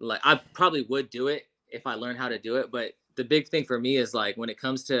in, like, I probably would do it if I learned how to do it, but the big thing for me is like when it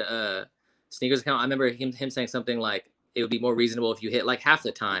comes to sneakers account, I remember him saying something like it would be more reasonable if you hit like half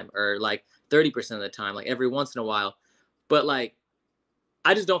the time or like 30% of the time, like every once in a while. But like,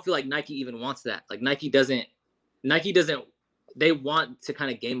 I just don't feel like Nike even wants that. Like Nike doesn't, they want to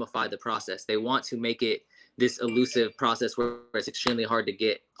kind of gamify the process. They want to make it this elusive process where it's extremely hard to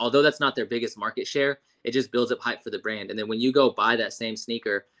get. Although that's not their biggest market share, it just builds up hype for the brand. And then when you go buy that same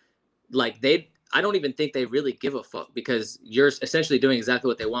sneaker, like I don't even think they really give a fuck, because you're essentially doing exactly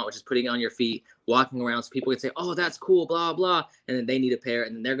what they want, which is putting it on your feet, walking around so people can say, oh, that's cool, blah, blah. And then they need a pair,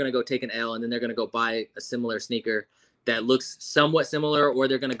 and then they're going to go take an L, and then they're going to go buy a similar sneaker that looks somewhat similar, or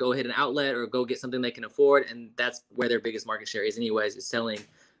they're going to go hit an outlet or go get something they can afford. And that's where their biggest market share is anyways, is selling,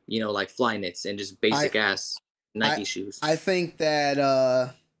 you know, like Flyknits and just basic ass Nike shoes. I think that,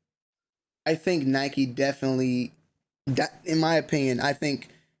 I think Nike definitely, in my opinion, I think,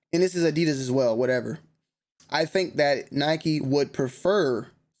 and this is Adidas as well, whatever, I think that Nike would prefer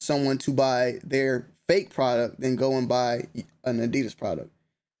someone to buy their fake product than go and buy an Adidas product.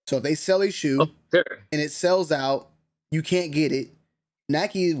 So if they sell a shoe and it sells out, you can't get it,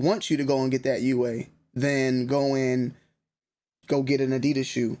 Nike wants you to go and get that UA, then go get an Adidas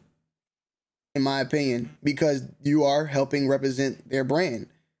shoe, in my opinion, because you are helping represent their brand.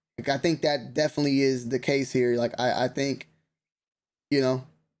 Like, I think that definitely is the case here. Like, I think, you know.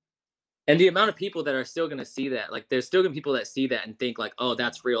 And the amount of people that are still going to see that, like, there's still going to be people that see that and think like, oh,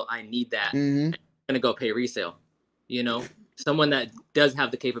 that's real, I need that. I'm going to go pay resale. You know, someone that does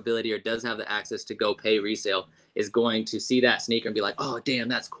have the capability or does have the access to go pay resale is going to see that sneaker and be like, oh, damn,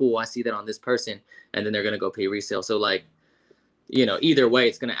 that's cool, I see that on this person. And then they're going to go pay resale. So like, you know, either way,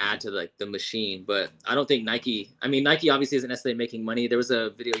 it's going to add to like the machine. But I don't think Nike obviously isn't necessarily making money. There was a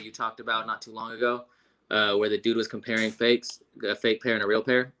video you talked about not too long ago where the dude was comparing fakes, a fake pair and a real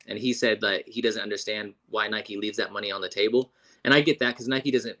pair. And he said that he doesn't understand why Nike leaves that money on the table. And I get that, because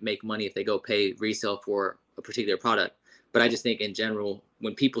Nike doesn't make money if they go pay resale for a particular product. But I just think in general,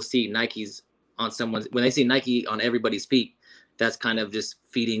 when people see Nikes on when they see Nike on everybody's feet, that's kind of just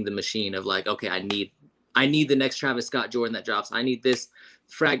feeding the machine of like, okay, I need the next Travis Scott Jordan that drops. I need this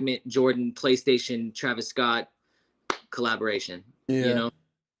Fragment Jordan PlayStation Travis Scott collaboration. Yeah. You know?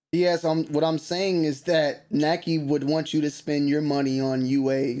 Yes, what I'm saying is that Nike would want you to spend your money on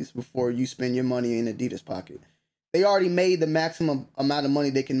UAs before you spend your money in Adidas pocket. They already made the maximum amount of money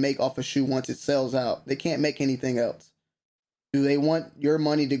they can make off a shoe once it sells out. They can't make anything else. Do they want your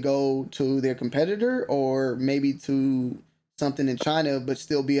money to go to their competitor or maybe to something in China but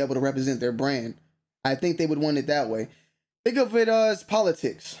still be able to represent their brand? I think they would want it that way. Think of it as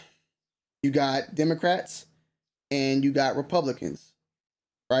politics. You got Democrats and you got Republicans,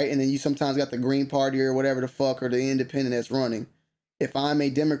 right? And then you sometimes got the Green Party or whatever the fuck, or the independent that's running. If I'm a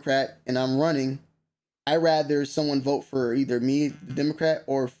Democrat and I'm running, I'd rather someone vote for either me, the Democrat,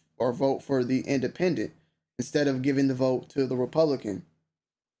 or vote for the independent instead of giving the vote to the Republican.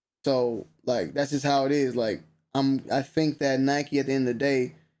 So, like, that's just how it is. Like, I think that Nike, at the end of the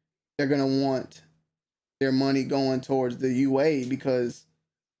day, they're gonna want their money going towards the UA, because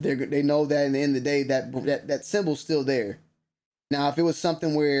they know that in the end of the day that symbol's still there. Now, if it was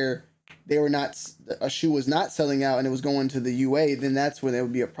something where a shoe was not selling out and it was going to the UA, then that's when there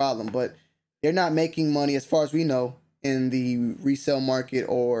would be a problem. But they're not making money, as far as we know, in the resale market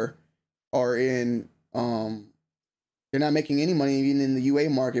or in they're not making any money even in the UA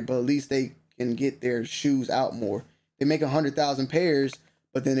market, but at least they can get their shoes out more. They make 100,000 pairs,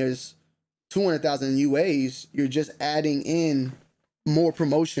 but then there's 200,000 UAs. You're just adding in more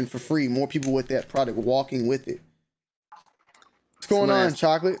promotion for free, more people with that product walking with it. What's going on,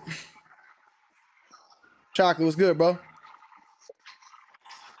 Chocolate? Chocolate, what's good, bro?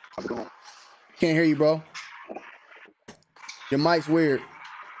 Can't hear you, bro. Your mic's weird.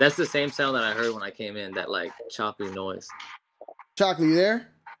 That's the same sound that I heard when I came in, that like choppy noise. Chocolate, you there?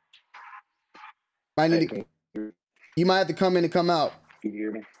 You might have to come in and come out. Can you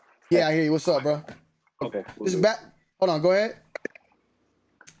hear me? Yeah, I hear you. What's up, bro? Okay. This is back. Hold on, go ahead.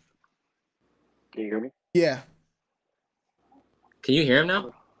 Can you hear me? Yeah. Can you hear him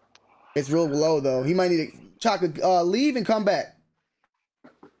now? It's real low though. He might need to Chocolate leave and come back.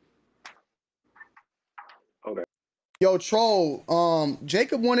 Okay. Yo, Troll,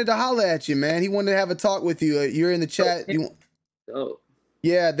 Jacob wanted to holler at you, man. He wanted to have a talk with you. You're in the chat.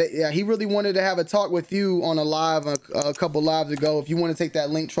 Yeah, he really wanted to have a talk with you on a live a couple lives ago. If you want to take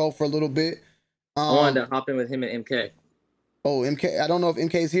that link, Troll, for a little bit. I wanted to hop in with him and MK. Oh, MK. I don't know if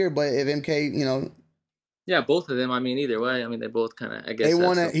MK's here, but if MK, you know. Yeah, both of them. I mean, either way. I mean, they both kind of, I guess.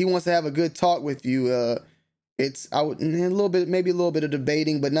 He wants to have a good talk with you. It's a little bit, maybe a little bit of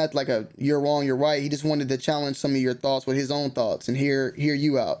debating, but not like a you're wrong, you're right. He just wanted to challenge some of your thoughts with his own thoughts and hear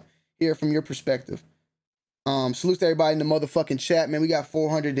you out, hear from your perspective. Salute to everybody in the motherfucking chat, man. We got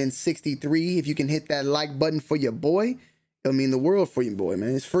 463. If you can hit that like button for your boy, it'll mean the world for you, boy,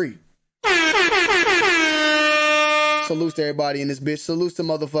 man. It's free. Salute to everybody in this bitch. Salute to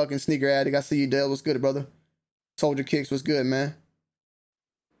motherfucking Sneaker Addict. I see you, Dale. What's good, brother? Soldier Kicks, what's good, man?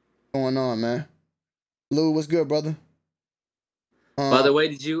 What's going on, man? Lou, what's good, brother? By the way,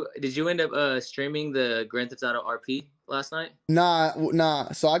 did you end up streaming the Grand Theft Auto RP last night? Nah.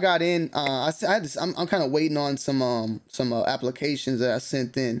 So I got in. I'm kind of waiting on some applications that I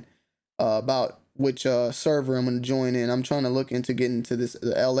sent in about which server I'm gonna join in. I'm trying to look into getting into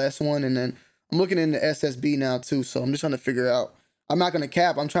the LS one, and then I'm looking into SSB now too. So I'm just trying to figure out. I'm not gonna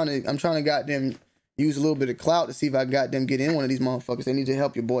cap. I'm trying to goddamn use a little bit of clout to see if I got them get in one of these motherfuckers. They need to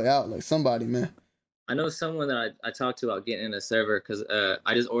help your boy out, like somebody, man. I know someone that I talked to about getting in a server because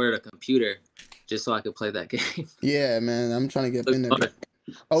I just ordered a computer just so I could play that game. Yeah, man, I'm trying to get in there.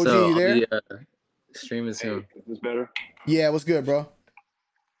 OG, so you there? I'll be, streaming soon. Hey, is this better? Yeah, what's good, bro?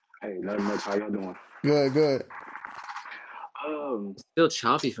 Hey, nothing much. How y'all doing? Good. It's still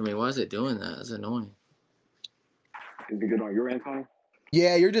choppy for me. Why is it doing that? That's annoying. Is it good on your end, Tony?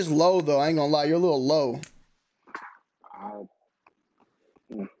 Yeah, you're just low though. I ain't gonna lie, you're a little low. I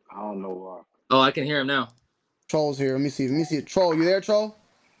don't know. Oh, I can hear him now. Troll's here. Let me see. Troll, you there, Troll?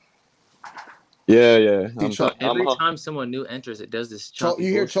 Yeah. Every time someone new enters, it does this choppy. Troll,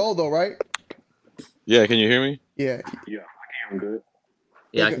 you hear Troll though, right? Yeah, can you hear me? Yeah. Yeah, I can hear him good.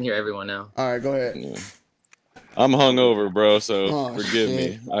 Yeah, I can hear everyone now. All right, go ahead. Yeah. I'm hungover, bro, so forgive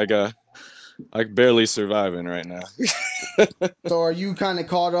me. I barely surviving right now. So are you kind of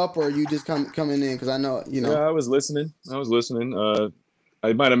caught up, or are you just coming in? Because I know, you know. Yeah, I was listening.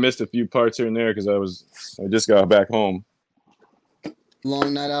 I might have missed a few parts here and there because I just got back home.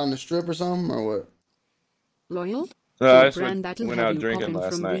 Long night out on the strip or something, or what? Loyal? I a brand that'll went have out you drinking popping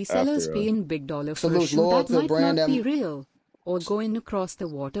last from night resellers after, paying big dollar for a Salute shoe loyal that to a might brand not that be real. Or going across the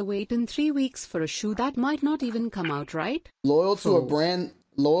water waiting 3 weeks for a shoe that might not even come out, right? Loyal to a brand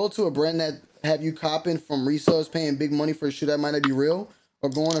that have you copping from resellers paying big money for a shoe that might not be real,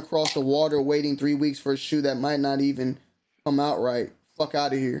 or going across the water waiting 3 weeks for a shoe that might not even come out right. Fuck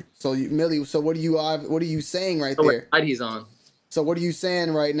out of here. So Millie, so what are you saying right there? What he's on. So what are you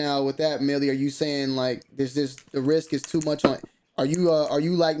saying right now with that, Millie? Are you saying like the risk is too much on? Are you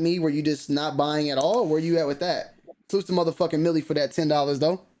like me where you just not buying at all? Where you at with that? Salute to motherfucking Millie for that $10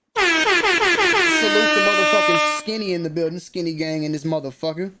 though. Salute to motherfucking Skinny in the building, Skinny gang in this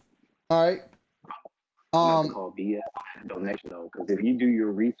motherfucker. All right. Not to call BS donation though, because if you do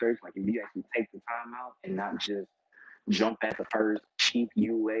your research, like if you actually take the time out and not just jump at the first cheap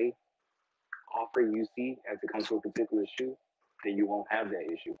UA offer you see as it comes to a particular shoe, then you won't have that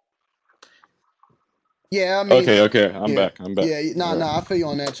issue. Yeah, I mean. Okay. I'm back. Yeah, nah, I feel you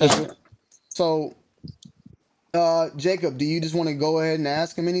on that, Chocolate. So, Jacob, do you just want to go ahead and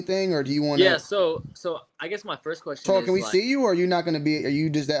ask him anything, or do you want to? Yeah, so I guess my first question Troll, is, can we see you, or are you not going to be? Are you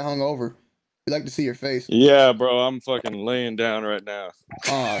just that hungover? We like to see your face. Yeah, bro, I'm fucking laying down right now.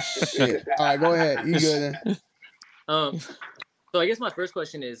 Oh shit! All right, go ahead. You good then? So I guess my first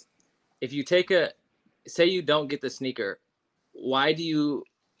question is, if you say you don't get the sneaker, why do you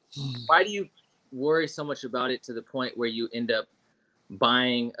worry so much about it to the point where you end up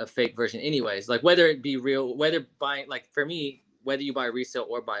buying a fake version anyways? Like whether it be real, whether buying, like for me, whether you buy resale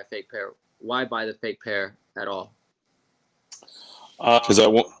or buy a fake pair, why buy the fake pair at all? Because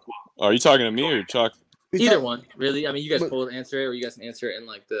are you talking to me or Chuck? Either one, really. I mean, you guys both answer it, or you guys can answer it in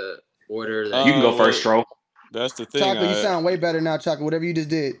like the order that you can go first, Troll. That's the thing. Chocolate, you sound way better now, Chocolate. Whatever you just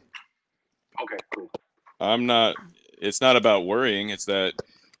did. Okay, cool. I'm not. It's not about worrying. It's that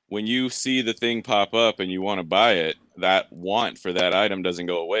when you see the thing pop up and you want to buy it, that want for that item doesn't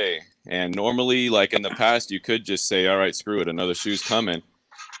go away. And normally, like in the past, you could just say, "All right, screw it, another shoe's coming."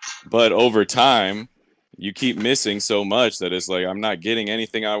 But over time, you keep missing so much that it's like I'm not getting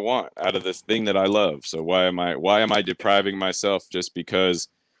anything I want out of this thing that I love. So why am I depriving myself just because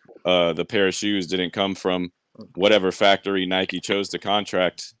the pair of shoes didn't come from whatever factory Nike chose to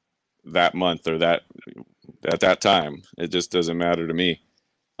contract that month or that at that time? It just doesn't matter to me.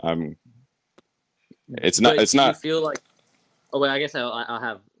 It's not. But It's do you not. feel like? Oh wait, I guess I'll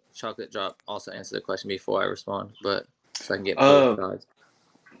have Chocolate Drop also answer the question before I respond, but so I can get both sides.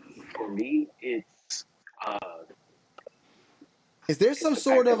 For me, it's is there some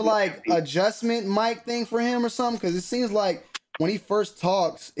sort of like adjustment mic thing for him or something? Because it seems like when he first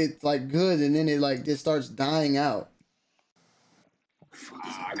talks, it's like good, and then it like just starts dying out.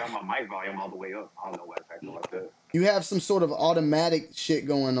 I got my mic volume all the way up. I don't know why it's acting like that. You have some sort of automatic shit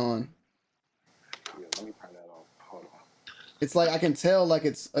going on. Yeah, let me turn that off. Hold on. It's like I can tell like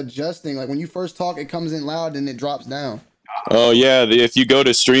it's adjusting. Like when you first talk, it comes in loud and it drops down. Oh yeah, if you go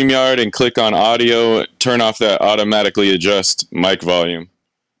to StreamYard and click on audio, turn off that automatically adjust mic volume,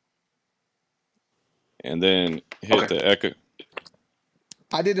 and then hit the echo.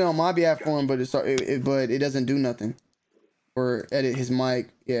 I did it on my behalf for him, but it doesn't do nothing. Or edit his mic.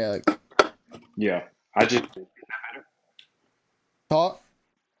 Yeah. Yeah. I just talk.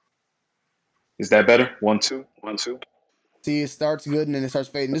 Is that better? 1 2 1 2. See, it starts good and then it starts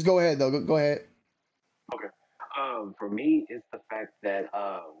fading. Just go ahead though. Go ahead. Okay. For me, it's the fact that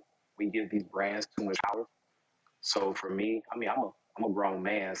we give these brands too much power. So for me, I mean, I'm a grown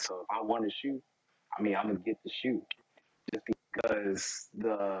man. So if I want a shoe, I mean, I'm gonna get the shoe. Just because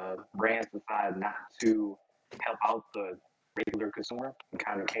the brands decide not to help out the regular consumer and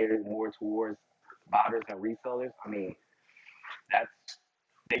kind of cater more towards buyers and resellers. I mean,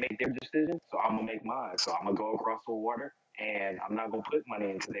 they make their decision, so I'm gonna make mine. So I'm gonna go across the water, and I'm not gonna put money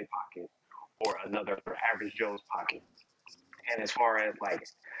into their pocket or another average Joe's pocket. And as far as like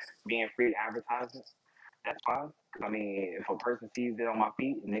being free advertising, that's fine. I mean, if a person sees it on my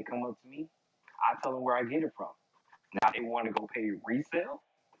feet and they come up to me, I tell them where I get it from. Now they want to go pay resale,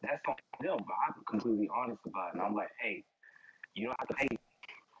 that's on them. But I'm completely honest about it. And I'm like, hey, you don't have to pay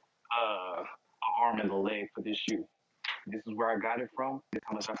an arm and a leg for this shoe. This is where I got it from. This is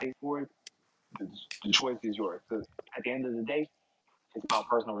how much I paid for it. The choice is yours. Because at the end of the day, it's about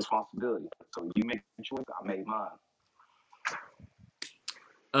personal responsibility. So if you make the choice, I made mine.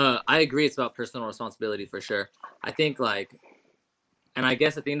 I agree. It's about personal responsibility for sure. I think like, and I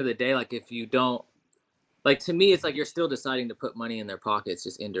guess at the end of the day, like if you don't, like to me, it's like you're still deciding to put money in their pockets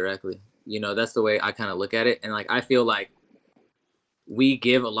just indirectly. You know, that's the way I kind of look at it. And like, I feel like we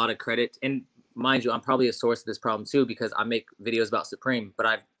give a lot of credit, and mind you, I'm probably a source of this problem too, because I make videos about Supreme, but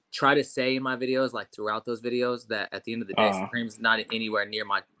I've tried to say in my videos, like throughout those videos, that at the end of the day, Supreme's not anywhere near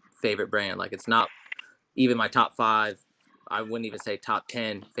my favorite brand. Like it's not even my top 5. I wouldn't even say top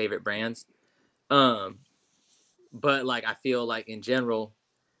 10 favorite brands. But like, I feel like in general,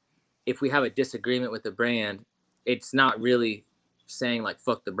 if we have a disagreement with the brand, it's not really saying like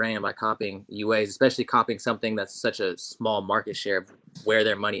fuck the brand by copying UAs, especially copying something that's such a small market share of where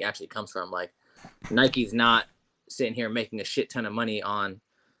their money actually comes from. Like Nike's not sitting here making a shit ton of money on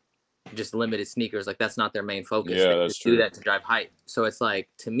just limited sneakers. Like that's not their main focus. Yeah, they that's true. Do that to drive hype. So it's like,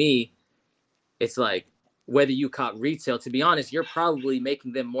 to me, it's like whether you cop retail, to be honest, you're probably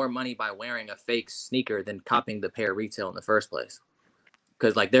making them more money by wearing a fake sneaker than copying the pair retail in the first place.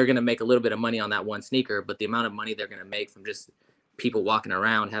 Because like they're going to make a little bit of money on that one sneaker, but the amount of money they're going to make from just people walking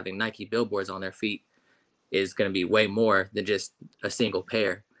around having Nike billboards on their feet is going to be way more than just a single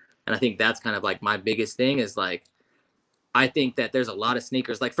pair. And I think that's kind of like my biggest thing is like, I think that there's a lot of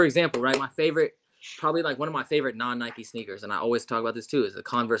sneakers. Like, for example, right, my favorite, probably like one of my favorite non-Nike sneakers, and I always talk about this too, is the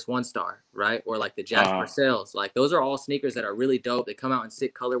Converse One Star, right? Or like the Jack Purcells. Like those are all sneakers that are really dope. They come out in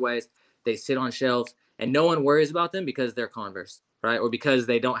sick colorways. They sit on shelves and no one worries about them because they're Converse, right? Or because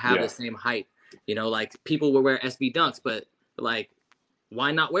they don't have the same hype. You know, like people will wear SB Dunks, but like,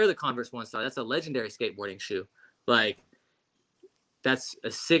 why not wear the Converse One Star? That's a legendary skateboarding shoe. Like, that's a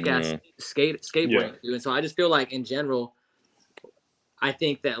sick ass skateboarding shoe. And so I just feel like in general, I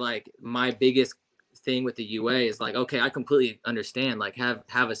think that like my biggest thing with the UA is like, okay, I completely understand, like have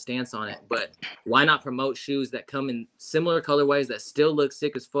a stance on it, but why not promote shoes that come in similar colorways that still look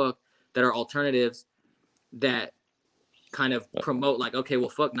sick as fuck, that are alternatives, that kind of promote like, okay, well,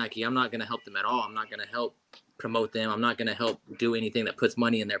 fuck Nike. I'm not going to help them at all. I'm not going to help promote them. I'm not going to help do anything that puts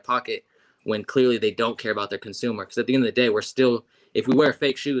money in their pocket when clearly they don't care about their consumer. Because at the end of the day, we're still, if we wear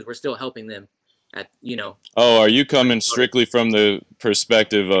fake shoes, we're still helping them at, you know. Oh, are you coming strictly from the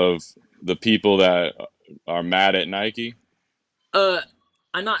perspective of the people that are mad at Nike?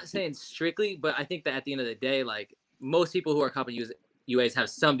 I'm not saying strictly, but I think that at the end of the day, like, most people who are copying UAs have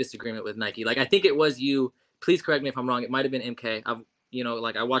some disagreement with Nike. Like, I think it was you. Please correct me if I'm wrong. It might have been MK. You know,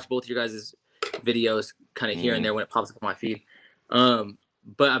 like, I watched both of your guys' videos kind of here and there when it pops up on my feed.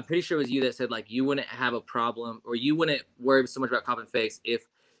 But I'm pretty sure it was you that said, like, you wouldn't have a problem, or you wouldn't worry so much about copying fakes if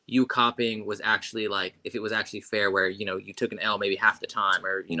you copying was actually, like, if it was actually fair, where, you know, you took an L maybe half the time,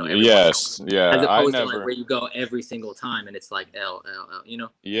 or, you know, every yes, yeah, as opposed to, like, where you go every single time and it's like L, you know.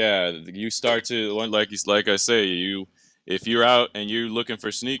 Yeah, you start to, like I say, if you're out and you're looking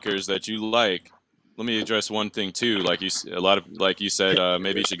for sneakers that you like. Let me address one thing too. Like you said,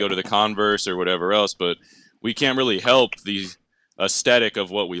 maybe you should go to the Converse or whatever else, but we can't really help the aesthetic of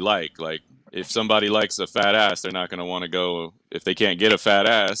what we like. Like, if somebody likes a fat ass, they're not going to want to go, if they can't get a fat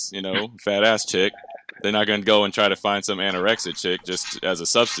ass, you know, fat ass chick, they're not going to go and try to find some anorexic chick just as a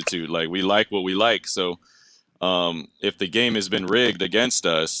substitute. Like, we like what we like. So if the game has been rigged against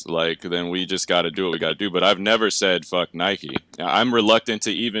us, like, then we just got to do what we got to do. But I've never said fuck Nike. I'm reluctant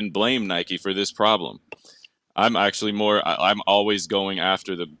to even blame Nike for this problem. I'm actually I'm always going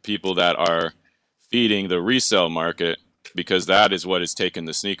after the people that are feeding the resale market, because that is what has taken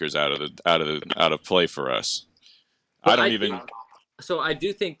the sneakers out of play for us. But I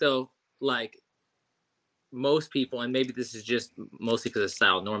do think though, like, most people, and maybe this is just mostly because of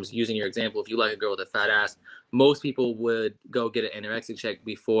style, Norm's using your example, if you like a girl with a fat ass, most people would go get an anorexic check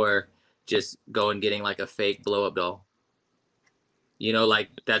before just going getting like a fake blow up doll. You know, like,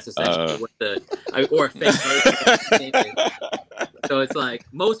 that's essentially what or a fake. So it's like,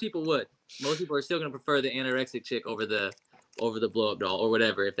 most people are still gonna prefer the anorexic chick over the blow up doll or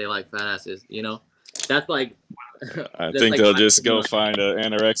whatever if they like fat asses, you know. That's like, I think they'll just go find an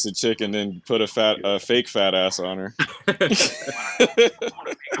anorexic chick and then put a fake fat ass on her.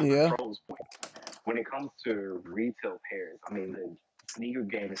 Yeah. When it comes to retail pairs, I mean, the sneaker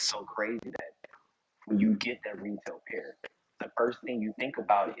game is so crazy that when you get that retail pair, the first thing you think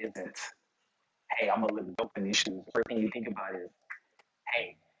about isn't, hey, I'm gonna look dope in these shoes. The first thing you think about is,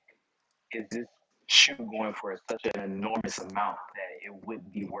 hey, is this shoe going for such an enormous amount that it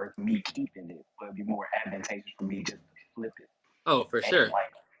wouldn't be worth me keeping it, but it'd be more advantageous for me just to flip it. Oh, for sure.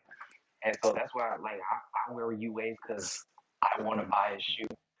 And so that's why, like, I wear UAs because I want to buy a shoe,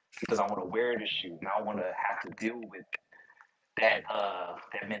 because I want to wear the shoe, and I want to have to deal with that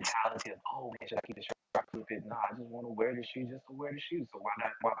mentality of, oh man, should I keep the shirt? I flip it? No, I just want to wear the shoe just to wear the shoe. So why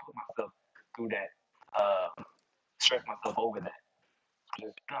put myself through that? Stress myself over that.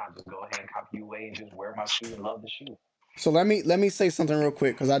 Just go ahead and copy UA and just wear my shoe and love the shoe. So let me say something real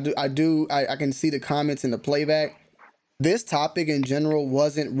quick, because I can see the comments in the playback. This topic in general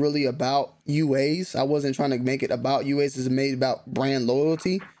wasn't really about UAs. I wasn't trying to make it about UAs. It's made about brand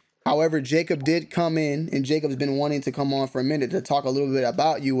loyalty. However, Jacob did come in, and Jacob's been wanting to come on for a minute to talk a little bit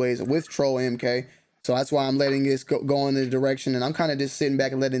about UAs with Troll MK. So that's why I'm letting this go in the direction, and I'm kind of just sitting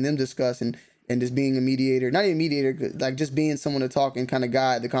back and letting them discuss and just being a mediator, not even a mediator, like just being someone to talk and kind of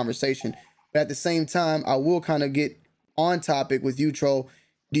guide the conversation. But at the same time, I will kind of get on topic with you, Troll.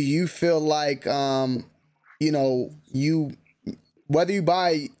 Do you feel like, you know, whether you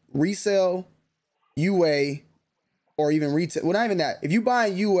buy resale, UA, or even retail, well, not even that, if you buy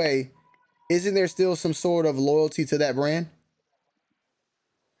UA, isn't there still some sort of loyalty to that brand?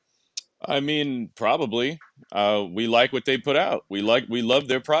 I mean, probably. We like what they put out. We love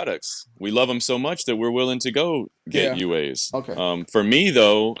their products. We love them so much that we're willing to go get UAs. Okay. For me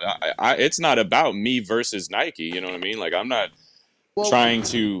though, it's not about me versus Nike. You know what I mean? Like, I'm not trying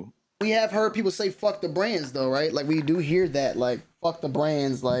to. We have heard people say fuck the brands though, right? Like, we do hear that, like, fuck the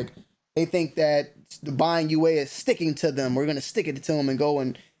brands. Like, they think that the buying UA is sticking to them. We're gonna stick it to them and go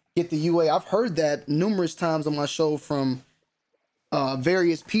and get the UA. I've heard that numerous times on my show from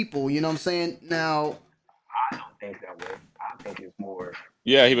various people. You know what I'm saying? Now, I don't think that way. I think it's more.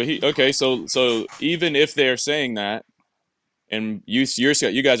 Yeah, okay. So even if they're saying that, and you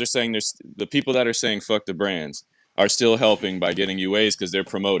guys are saying there's the people that are saying fuck the brands are still helping by getting UAs because they're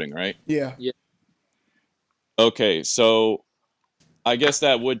promoting, right? Yeah. Yeah. Okay, so I guess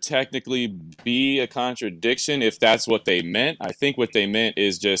that would technically be a contradiction if that's what they meant. I think what they meant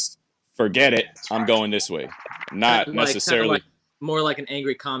is just forget it. I'm going this way, not like, necessarily. More like an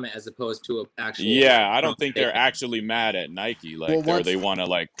angry comment as opposed to an actual. Yeah, I don't think they're actually mad at Nike, like, or they want to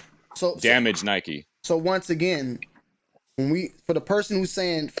like damage Nike. So once again, for the person who's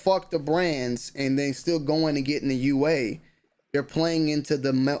saying fuck the brands and then still going and getting the UA, they're playing into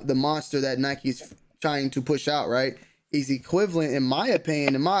the monster that Nike's trying to push out, right? is equivalent, in my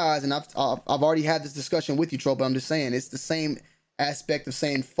opinion, in my eyes, and I've already had this discussion with you, Tro, but I'm just saying it's the same aspect of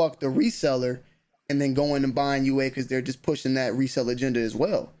saying fuck the reseller and then going and buying UA because they're just pushing that resale agenda as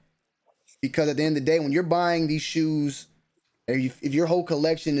well. Because at the end of the day, when you're buying these shoes, if your whole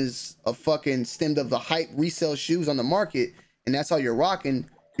collection is a fucking stemmed of the hype resale shoes on the market, and that's how you're rocking,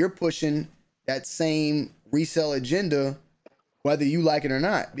 you're pushing that same resale agenda, whether you like it or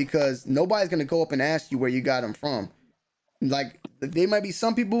not, because nobody's gonna go up and ask you where you got them from. Like, there might be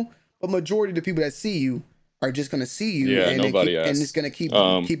some people, but majority of the people that see you are just gonna see you, Yeah, and nobody asks. and it's gonna keep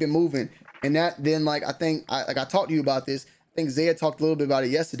it moving. And that then, like, I think I talked to you about this. I think Zaya talked a little bit about it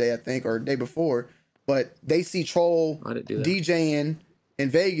yesterday, I think, or the day before. But they see Troll DJing in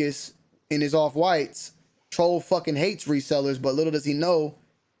Vegas in his off-whites. Troll fucking hates resellers, but little does he know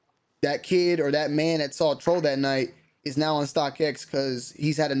that kid or that man that saw Troll that night is now on StockX because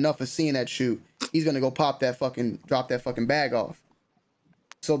he's had enough of seeing that shoe. He's gonna go drop that fucking bag off.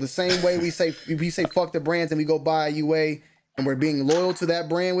 So the same way we say fuck the brands and we go buy a UA and we're being loyal to that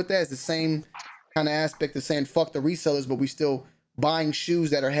brand with that, it's the same kind of aspect of saying fuck the resellers, but we still buying shoes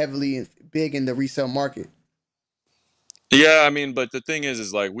that are heavily and big in the resale market. Yeah, I mean, but the thing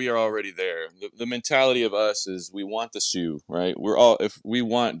is like we are already there. The mentality of us is we want the shoe, right? We're all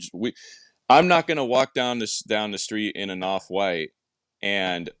I'm not gonna walk down the street in an off-white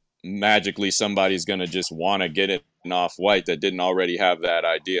and magically somebody's gonna just want to get it an off-white that didn't already have that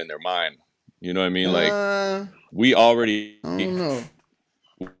idea in their mind. You know what I mean? Like we already, I don't know.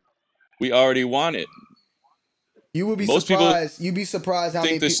 We already want it. You would be Most surprised. People you'd be surprised how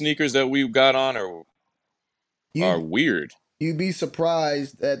think many the sneakers that we got on are weird. You'd be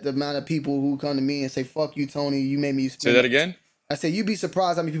surprised at the amount of people who come to me and say, "Fuck you, Tony. You made me." Say that again. I said, you'd be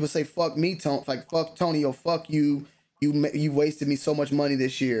surprised how many people say, "Fuck me, Tony." Like, "Fuck Tony," or "Fuck you. You wasted me so much money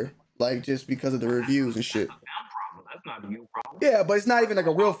this year." Like, just because of the reviews and shit. That's not a you problem. Yeah, but it's not even like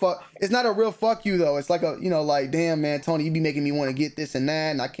a real fuck. It's not a real fuck you though. It's like a, like, damn man, Tony, you be making me want to get this and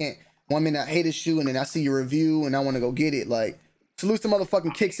that, and I can't. One minute I hate a shoe, and then I see your review, and I want to go get it. Like, salute to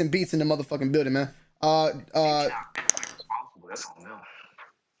motherfucking kicks and beats in the motherfucking building, man.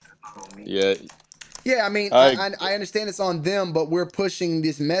 Yeah. Yeah, I mean, I understand it's on them, but we're pushing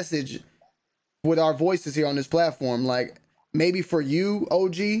this message with our voices here on this platform. Like, maybe for you,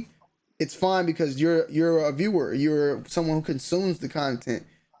 OG, it's fine because you're a viewer, you're someone who consumes the content,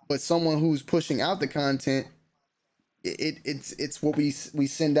 but someone who's pushing out the content, it's what we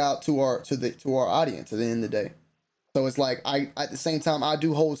send out to our audience at the end of the day. So it's like at the same time I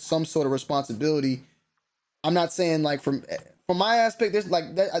do hold some sort of responsibility. I'm not saying like from my aspect, there's like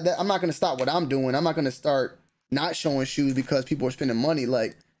I'm not gonna stop what I'm doing. I'm not gonna start not showing shoes because people are spending money.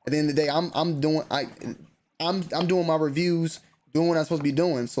 Like at the end of the day, I'm doing my reviews, doing what I'm supposed to be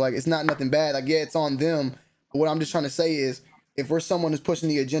doing. So like it's not nothing bad. Like yeah, it's on them. But what I'm just trying to say is, if we're someone who's pushing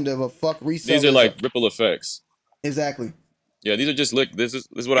the agenda of a fuck resale, these are like ripple effects. Exactly. Yeah, these are just this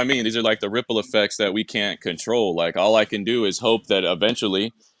is what I mean. These are like the ripple effects that we can't control. Like all I can do is hope that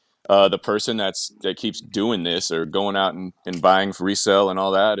eventually the person that keeps doing this or going out and buying for resale and all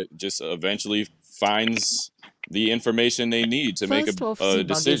that, it just eventually finds the information they need to make a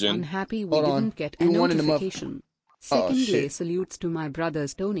decision. Unhappy we didn't get a notification. Secondly, salutes to my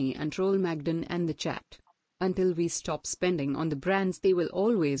brothers Tony and Troll Magden and the chat. Until we stop spending on the brands, they will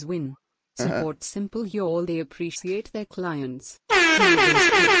always win. Support simple y'all, they appreciate their clients. Salutes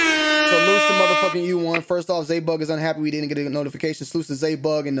to motherfucking U1. First off, Zaybug is unhappy we didn't get a notification. Salutes to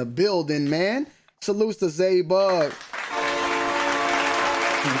Zaybug in the building, man. Salutes to Zaybug.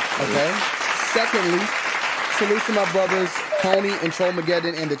 Okay. Secondly, salutes to my brothers Tony and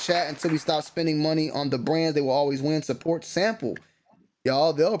Trollmageddon in the chat. Until we stop spending money on the brands, they will always win. Support sample.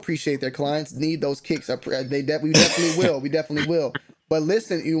 Y'all, they'll appreciate their clients. Need those kicks. We definitely will. We definitely will. But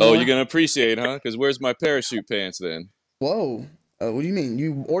listen, you. Oh, you're gonna appreciate, huh? Because where's my parachute pants then? Whoa. What do you mean?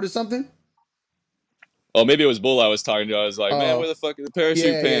 You ordered something? Oh, maybe it was Bull I was talking to. I was like, man, where the fuck are the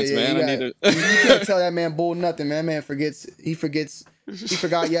parachute pants, man? I need to. You can't tell that man Bull nothing, man. Man forgets. He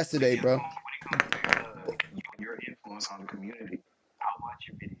forgot yesterday, bro. Your influence on the community. I'll watch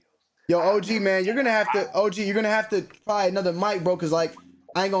your videos. Yo, OG, man, you're gonna have to try another mic, bro. Cause like,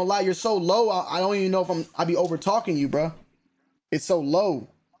 I ain't gonna lie, you're so low. I don't even know if I be over talking you, bro. It's so low.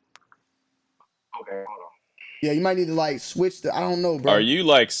 Okay, hold on. Yeah, you might need to like switch I don't know, bro. Are you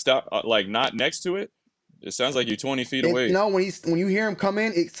like like not next to it? It sounds like you're 20 feet away. No, when you hear him come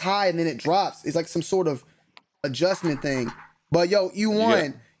in, it's high and then it drops. It's like some sort of adjustment thing. But yo,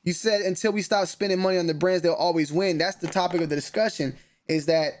 U1, you said until we stop spending money on the brands, they'll always win. That's the topic of the discussion, is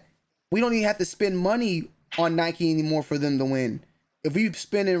that we don't even have to spend money on Nike anymore for them to win. If we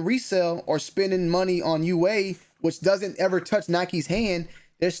spend in resale or spending money on UA, which doesn't ever touch Nike's hand,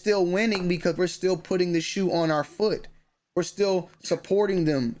 they're still winning because we're still putting the shoe on our foot. We're still supporting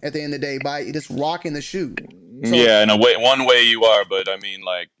them at the end of the day by just rocking the shoe. So, yeah, in a way, one way you are, but I mean,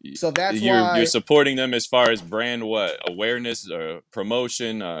 like, so that's you're supporting them as far as brand awareness or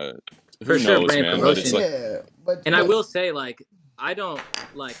promotion. For sure, brand man? promotion. But it's but I will say, like, I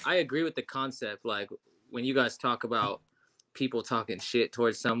agree with the concept. Like, when you guys talk about people talking shit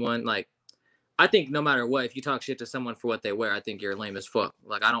towards someone, like, I think no matter what, if you talk shit to someone for what they wear, I think you're lame as fuck.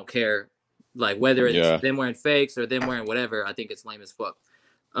 Like, I don't care, like, whether it's them wearing fakes or them wearing whatever. I think it's lame as fuck.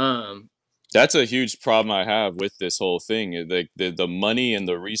 That's a huge problem I have with this whole thing. The money and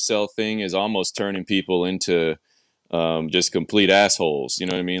the resale thing is almost turning people into just complete assholes. You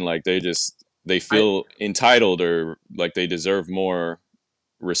know what I mean? Like, they feel entitled or like they deserve more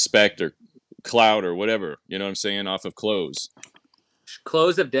respect or clout or whatever. You know what I'm saying? Off of clothes.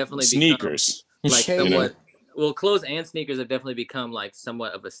 Clothes have definitely sneakers. Become, like, somewhat. Well, clothes and sneakers have definitely become like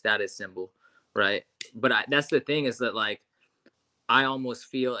somewhat of a status symbol, right? But that's the thing, is that, like, I almost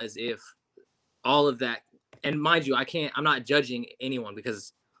feel as if all of that, and mind you, I'm not judging anyone,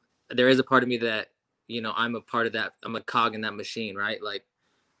 because there is a part of me that, you know, I'm a part of that. I'm a cog in that machine, right? Like,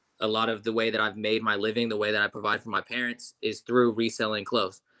 a lot of the way that I've made my living, the way that I provide for my parents, is through reselling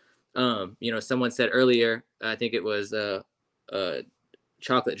clothes. You know, someone said earlier, I think it was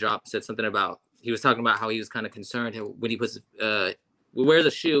Chocolate Drop, said something about, he was talking about how he was kind of concerned when he wears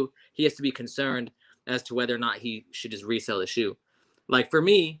a shoe, he has to be concerned as to whether or not he should just resell the shoe. Like, for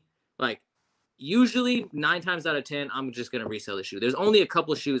me, like, usually 9 times out of 10, I'm just going to resell the shoe. There's only a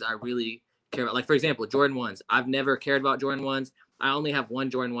couple of shoes I really care about. Like, for example, Jordan 1s. I've never cared about Jordan 1s. I only have one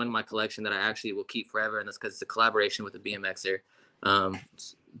Jordan 1 in my collection that I actually will keep forever, and that's because it's a collaboration with a BMXer.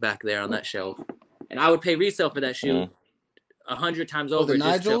 It's back there on that shelf. And I would pay resale for that shoe 100 times over. The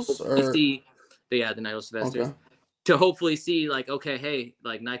Nigels? See, the Nigel Sylvesters. Okay. To hopefully see, like, okay, hey,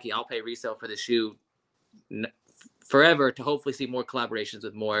 like, Nike, I'll pay resale for the shoe forever, to hopefully see more collaborations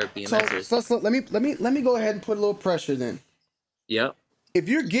with more BMXers. So let me go ahead and put a little pressure then. Yep. If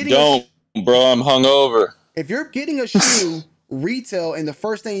you're getting bro, I'm hungover. If you're getting a shoe retail and the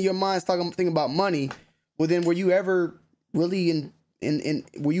first thing in your mind is thinking about money, well, then were you ever really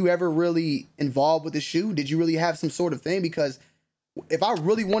were you ever really involved with the shoe? Did you really have some sort of thing? Because if I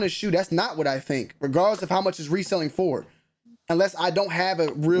really want a shoe, that's not what I think, regardless of how much it's reselling for, unless I don't have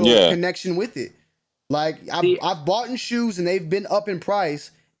a real connection with it. Like, I've bought in shoes and they've been up in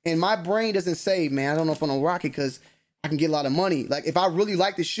price, and my brain doesn't say, man, I don't know if I'm gonna rock it because I can get a lot of money. Like, if I really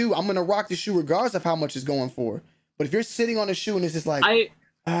like the shoe, I'm gonna rock the shoe regardless of how much it's going for. But if you're sitting on a shoe and it's just like, I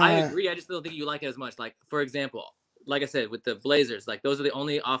agree. I just don't think you like it as much. Like, for example, like I said, with the Blazers, like, those are the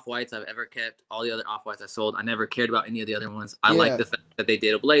only off-whites I've ever kept. All the other off-whites I sold. I never cared about any of the other ones. I like the fact that they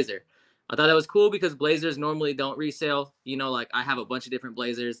did a Blazer. I thought that was cool because Blazers normally don't resell. You know, like, I have a bunch of different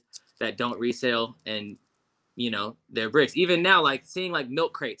Blazers that don't resell, and, you know, they're bricks. Even now, like, seeing, like,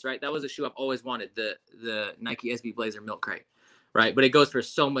 milk crates, right? That was a shoe I've always wanted, the Nike SB Blazer milk crate, right? But it goes for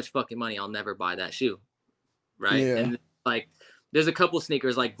so much fucking money, I'll never buy that shoe, right? Yeah. And, like, there's a couple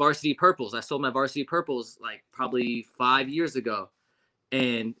sneakers, like Varsity Purples. I sold my Varsity Purples, like, probably 5 years ago,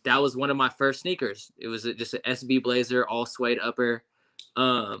 and that was one of my first sneakers. It was just an SB Blazer, all suede upper,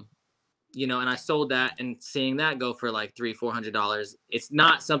 you know, and I sold that, and seeing that go for like $300-400, it's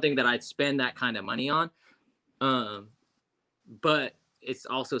not something that I'd spend that kind of money on. But it's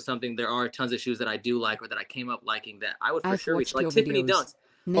also something, there are tons of shoes that I do like, or that I came up liking, that I would for sure reach, like Tiffany Dunks.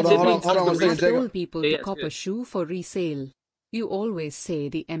 Hold on. I told people to cop a shoe for resale. You always say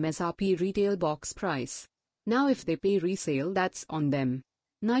the MSRP retail box price. Now if they pay resale, that's on them.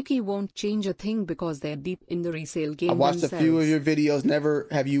 Nike won't change a thing because they're deep in the resale game. I watched a few of your videos. Never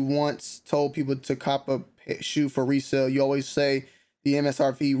have you once told people to cop a shoe for resale. You always say the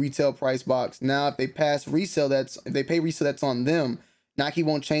MSRP retail price box. Now, if they pass resale, if they pay resale, that's on them. Nike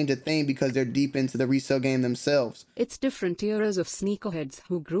won't change a thing because they're deep into the resale game themselves. It's different eras of sneakerheads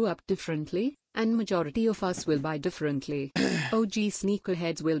who grew up differently, and majority of us will buy differently. OG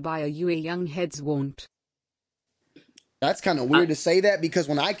sneakerheads will buy a UA, young heads won't. That's kind of weird to say that, because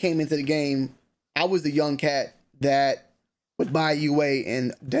when I came into the game, I was the young cat that would buy UA,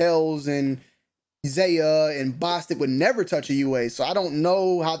 and Dells and Zaya and Bostic would never touch a UA. So I don't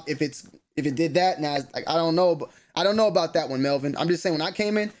know how if it did that now. Like, I don't know, but I don't know about that one, Melvin. I'm just saying, when I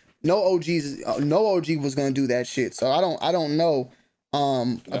came in, no OG was gonna do that shit. So I don't know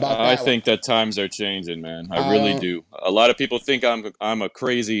about that. I think that times are changing, man. I really do. A lot of people think I'm a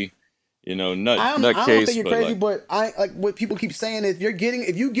crazy, you know, nut case. I don't think you're crazy, but I like what people keep saying. If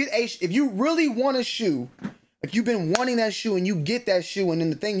you really want a shoe, like, you've been wanting that shoe and you get that shoe, and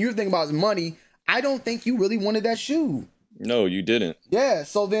then the thing you're thinking about is money. I don't think you really wanted that shoe. No, you didn't. Yeah,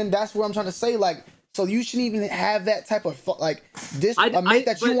 so then that's what I'm trying to say. Like, so you shouldn't even have that type of admit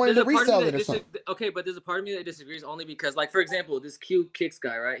that you wanted to resell it or something. Okay, but there's a part of me that disagrees only because, like, for example, this Q Kicks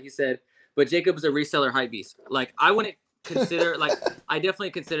guy, right? He said, but Jacob's a reseller hype beast. Like, I wouldn't consider, like, I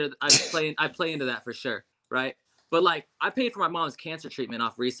definitely consider, I play into that for sure, right? But like, I paid for my mom's cancer treatment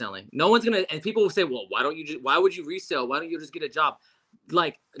off reselling. No one's gonna, and people will say, well, why would you resell? Why don't you just get a job?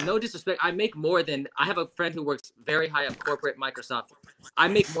 Like, no disrespect, I make more than, I have a friend who works very high up corporate Microsoft. I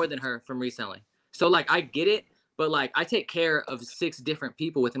make more than her from reselling. So like, I get it, but like, I take care of 6 different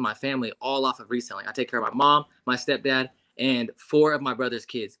people within my family, all off of reselling. I take care of my mom, my stepdad, and 4 of my brother's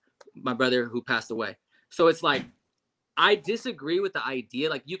kids, my brother who passed away. So it's like, I disagree with the idea.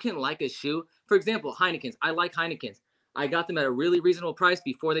 Like, you can like a shoe. For example, Heineken's. I like Heineken's. I got them at a really reasonable price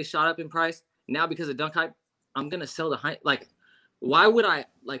before they shot up in price. Now, because of Dunk Hype, I'm going to sell the Heineken. Like, why would I,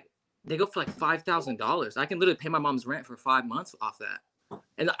 like, they go for like $5,000. I can literally pay my mom's rent for 5 months off that.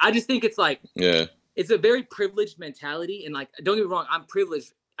 And I just think it's like, yeah, it's a very privileged mentality. And like, don't get me wrong, I'm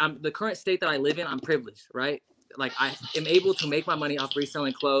privileged. I'm the current state that I live in, I'm privileged, right? Like, I am able to make my money off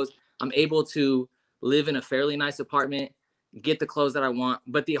reselling clothes. I'm able to live in a fairly nice apartment, get the clothes that I want.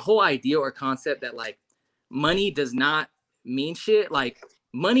 But the whole idea or concept that like money does not mean shit, like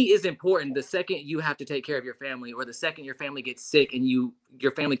money is important the second you have to take care of your family or the second your family gets sick and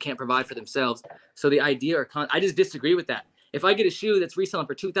your family can't provide for themselves. So the idea or I just disagree with that. If I get a shoe that's reselling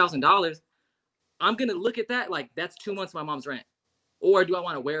for $2,000, I'm going to look at that like that's 2 months of my mom's rent. Or do I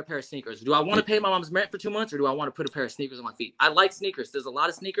want to wear a pair of sneakers? Do I want to pay my mom's rent for 2 months, or do I want to put a pair of sneakers on my feet? I like sneakers. There's a lot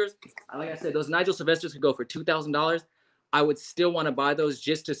of sneakers. Like I said, those Nigel Sylvesters could go for $2,000. I would still want to buy those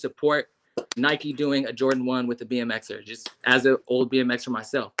just to support Nike doing a Jordan 1 with the BMXer, just as an old BMXer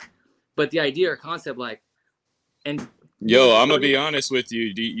myself. But the idea or concept, like, and yo, I'm gonna be honest with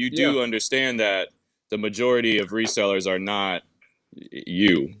you. You do understand that the majority of resellers are not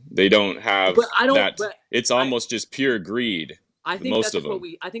you. They don't have that. It's almost just pure greed. I think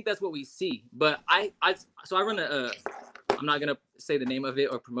that's what we see. But so I run I'm not gonna say the name of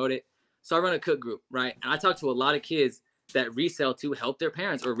it or promote it. So I run a cook group, right? And I talk to a lot of kids that resell to help their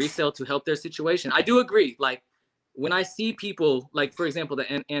parents or resell to help their situation. I do agree. Like, when I see people, like, for example,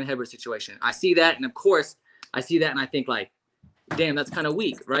 the Ann Hebert situation, I see that, and of course I see that and I think like, damn, that's kind of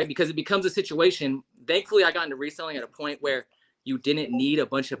weak, right? Because it becomes a situation. Thankfully, I got into reselling at a point where you didn't need a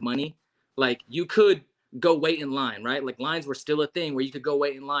bunch of money. Like, you could go wait in line, right? Like, lines were still a thing where you could go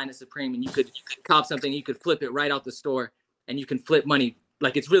wait in line at Supreme and you could cop something, you could flip it right out the store and you can flip money.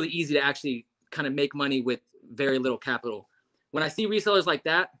 Like, it's really easy to actually kind of make money with very little capital. When I see resellers like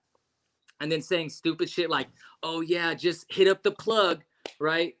that and then saying stupid shit like, oh yeah, just hit up the plug,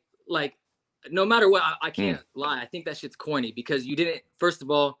 right? Like, no matter what, I can't lie. I think that shit's corny because you didn't, first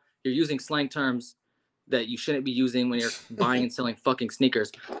of all, you're using slang terms that you shouldn't be using when you're buying and selling fucking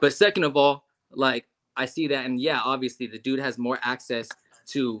sneakers. But second of all, like, I see that, and yeah, obviously the dude has more access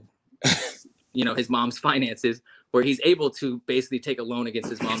to, you know, his mom's finances, where he's able to basically take a loan against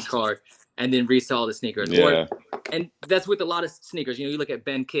his mom's card and then resell the sneakers. Yeah. And that's with a lot of sneakers. You know, you look at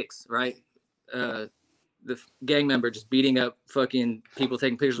Ben Kicks, right? The gang member just beating up fucking people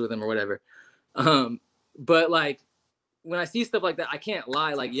taking pictures with him or whatever. But like, when I see stuff like that, I can't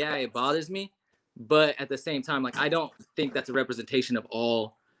lie. Like, yeah, it bothers me. But at the same time, like, I don't think that's a representation of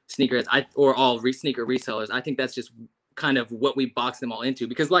all sneakers or all sneaker resellers. I think that's just kind of what we box them all into.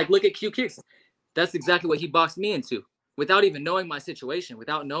 Because like, look at Q Kicks. That's exactly what he boxed me into without even knowing my situation,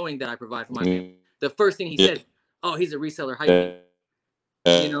 without knowing that I provide for my family. The first thing he said, oh, he's a reseller hype.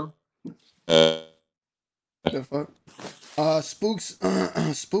 You know? The fuck?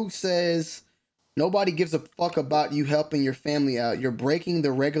 Spook says, nobody gives a fuck about you helping your family out. You're breaking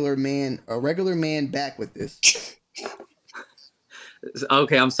a regular man back with this.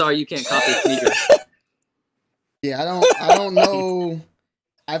 Okay, I'm sorry you can't copy sneakers. Yeah, I don't know.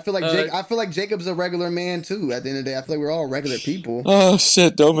 I feel like Jacob's a regular man too. At the end of the day, I feel like we're all regular people. Oh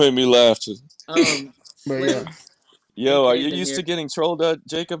shit! Don't make me laugh. But yeah. Yo, are you used to getting trolled,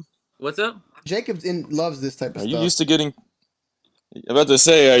 Jacob? What's up? Jacob loves this type of stuff. Are you used to getting? I'm about to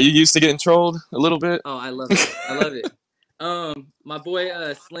say, are you used to getting trolled a little bit? Oh, I love it. I love it. My boy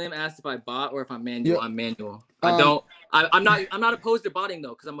Slim asked if I bot or if I'm manual. I'm manual. I'm not opposed to botting though,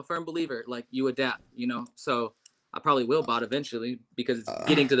 because I'm a firm believer. Like, you adapt, you know. So I probably will bot eventually because it's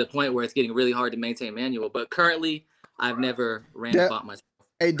getting to the point where it's getting really hard to maintain manual. But currently, I've never ran a bot myself.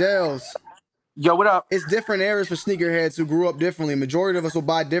 Hey, Dales. Yo, what up? It's different eras for sneakerheads who grew up differently. Majority of us will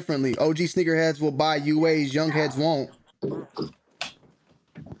buy differently. OG sneakerheads will buy UAs. Young heads won't.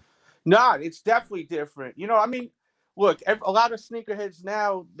 Nah, it's definitely different. You know, I mean, look, a lot of sneakerheads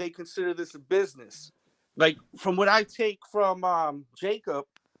now, they consider this a business. Like from what I take from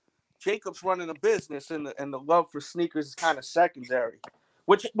Jacob's running a business, and the love for sneakers is kind of secondary.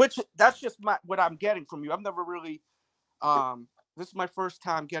 Which that's just what I'm getting from you. I've never really this is my first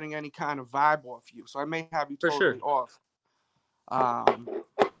time getting any kind of vibe off you, so I may have you totally off.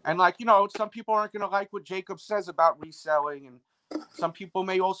 And like, you know, some people aren't gonna like what Jacob says about reselling, and some people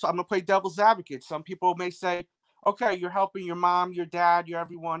may also, I'm gonna play devil's advocate. Some people may say, okay, you're helping your mom, your dad, your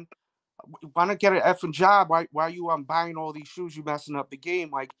everyone. Why not get an effing job? Why are you buying all these shoes? You messing up the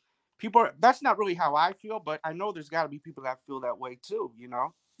game. Like people that's not really how I feel, but I know there's got to be people that feel that way too, you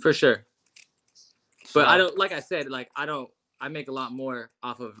know? For sure. But I don't, like I said, like I make a lot more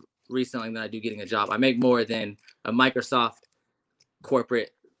off of reselling than I do getting a job. I make more than a Microsoft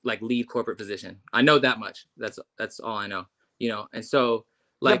corporate, like lead corporate position. I know that much. That's all I know, you know? And so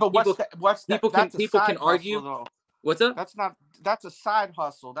like, yeah, but people can argue. Hustle, what's up? That's a side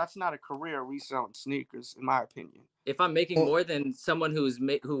hustle. That's not a career, reselling sneakers, in my opinion. If I'm making more than someone who's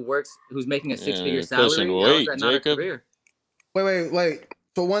making a 6-figure salary, that's not a career. Wait.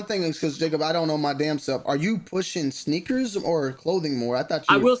 So one thing is, because Jacob, I don't know my damn self. Are you pushing sneakers or clothing more? I thought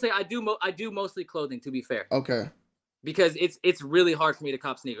you. I will say I do mostly clothing, to be fair. Okay. Because it's really hard for me to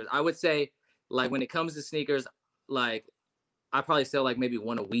cop sneakers. I would say, like, when it comes to sneakers, like I probably sell like maybe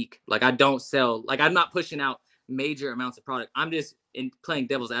one a week. Like I don't sell, like I'm not pushing out major amounts of product. I'm just playing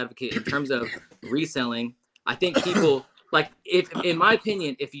devil's advocate in terms of reselling. I think people like, if in my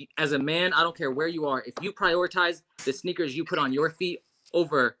opinion, if you, as a man, I don't care where you are, if you prioritize the sneakers you put on your feet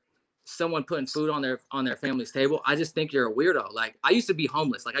over someone putting food on their family's table, I just think you're a weirdo. Like I used to be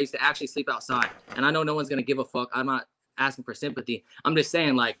homeless. Like I used to actually sleep outside, and I know no one's gonna give a fuck. I'm not asking for sympathy. I'm just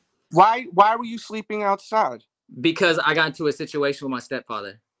saying, like, why were you sleeping outside? Because I got into a situation with my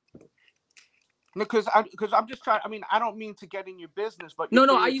stepfather. Because I'm just trying. I mean, I don't mean to get in your business, but no.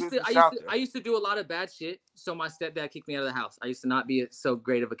 I used to do a lot of bad shit. So my stepdad kicked me out of the house. I used to not be so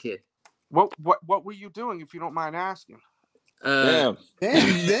great of a kid. What were you doing, if you don't mind asking? Damn.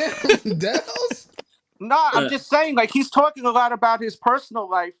 No, I'm just saying, like, he's talking a lot about his personal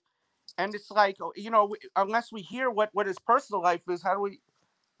life, and it's like, you know, unless we hear what his personal life is, how do we,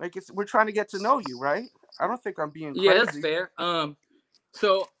 like, we're trying to get to know you, right? I don't think I'm being crazy. Yeah, that's fair.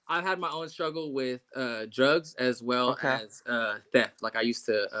 So I've had my own struggle with drugs as well as theft. Like I used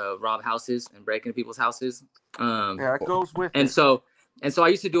to rob houses and break into people's houses. Yeah, it goes with and it. So I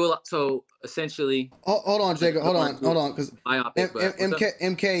used to do a lot. So essentially, hold on, Jacob, hold on, because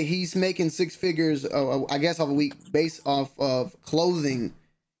MK, he's making 6 figures, I guess, off a week based off of clothing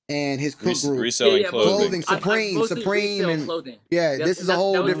and his cook group. Reselling clothing. Supreme, and clothing. Yeah, this is a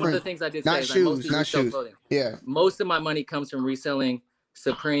whole different. One of the things I did not say, shoes, not shoes. Clothing. Yeah, most of my money comes from reselling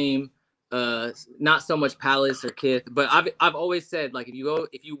Supreme. Not so much Palace or Kith, but I've always said, like, if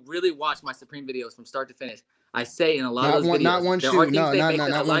you really watch my Supreme videos from start to finish, I say in a lot of those videos, not one shoe,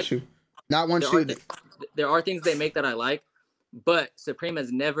 not one shoe. There are things they make that I like, but Supreme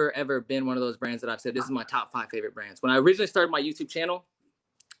has never ever been one of those brands that I've said this is my top 5 favorite brands. When I originally started my YouTube channel,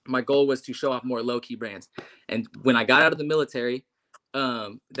 my goal was to show off more low-key brands, and when I got out of the military,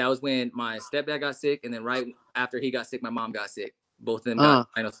 that was when my stepdad got sick, and then right after he got sick, my mom got sick. Both of them got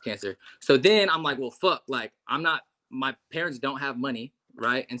diagnosed with cancer. So then I'm like, well, fuck, like my parents don't have money,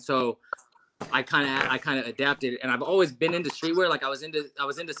 right? And so I kind of adapted, and I've always been into streetwear. Like I was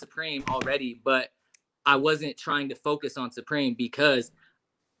into Supreme already, but I wasn't trying to focus on Supreme because,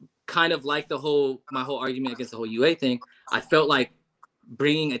 kind of like my whole argument against the whole UA thing, I felt like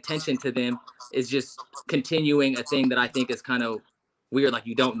bringing attention to them is just continuing a thing that I think is kind of weird. Like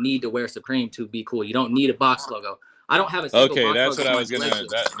you don't need to wear Supreme to be cool. You don't need a box logo. I don't have a single box that's logo what I was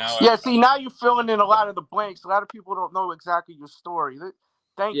gonna. See, now you're filling in a lot of the blanks. A lot of people don't know exactly your story.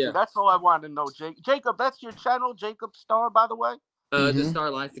 Thank you. That's all I wanted to know, Jacob. That's your channel, Jacob Star, by the way. The Star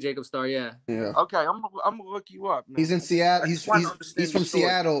Line for Jacob Star, yeah. Okay, I'm gonna look you up, man. He's in Seattle. He's from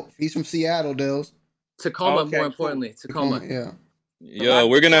Seattle. He's from Seattle, Dills. Tacoma, more importantly, Tacoma. Yeah. Yeah,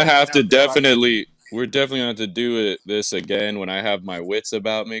 we're gonna have to definitely. We're definitely going to have to do this again when I have my wits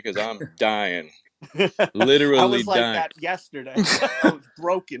about me, because I'm dying. Literally I was like dying. that yesterday. I was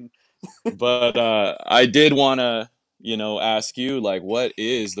broken. But I did want to, ask you, like, what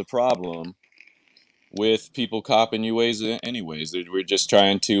is the problem with people copping UAs anyways? We're just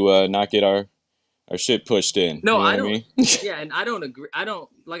trying to not get our shit pushed in. No, you know I don't. I mean? Yeah, and I don't agree.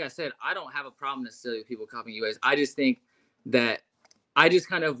 Like I said, I don't have a problem necessarily with people copying UAs. I just think that I just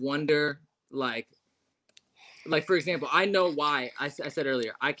kind of wonder, like, like for example, I know why I said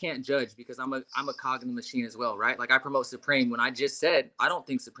earlier I can't judge because I'm a cog in the machine as well, right? Like I promote Supreme when I just said I don't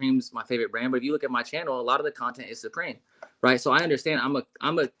think Supreme's my favorite brand, but if you look at my channel, a lot of the content is Supreme, right? So I understand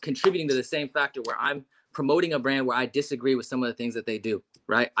I'm a contributing to the same factor where I'm promoting a brand where I disagree with some of the things that they do,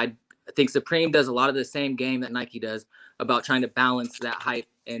 right? I think Supreme does a lot of the same game that Nike does about trying to balance that hype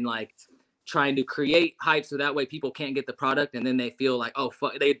and like trying to create hype so that way people can't get the product and then they feel like, oh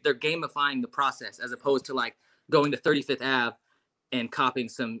fuck, they're gamifying the process as opposed to like going to 35th Ave and copying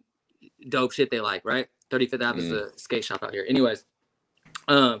some dope shit they like, right? 35th Ave is a skate shop out here. Anyways,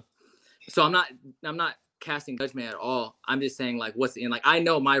 so I'm not casting judgment at all. I'm just saying like what's in, like I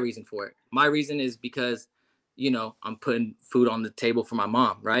know my reason for it. My reason is because, you know, I'm putting food on the table for my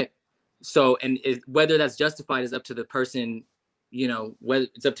mom, right? So, and whether that's justified is up to the person, you know, whether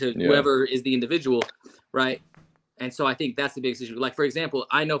it's up to whoever is the individual, right? And so I think that's the biggest issue. Like, for example,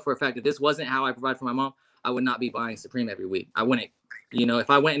 I know for a fact that this wasn't how I provide for my mom, I would not be buying Supreme every week. I wouldn't, you know, if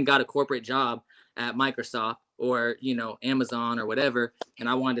I went and got a corporate job at Microsoft or, you know, Amazon or whatever, and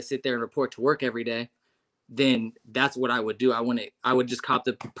I wanted to sit there and report to work every day, then that's what I would do. I would just cop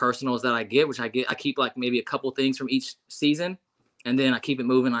the personals that I get, which I keep like maybe a couple things from each season, and then I keep it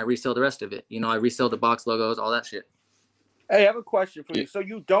moving. I resell the rest of it. You know, I resell the box logos, all that shit. Hey, I have a question for you. So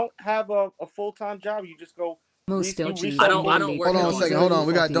you don't have a full-time job? You just go... Most I don't work. Hold on a second. Hold on.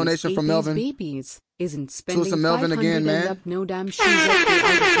 We got a donation from Melvin. Babies isn't spending some Melvin again, man. Up no damn shoes up the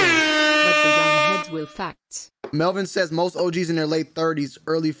but the young heads will facts. Melvin says most OGs in their late 30s,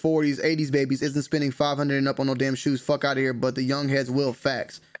 early 40s, 80s babies isn't spending 500 and up on no damn shoes. Fuck out of here. But the young heads will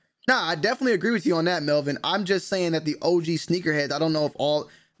facts. Nah, I definitely agree with you on that, Melvin. I'm just saying that the OG sneakerheads, I don't know if all...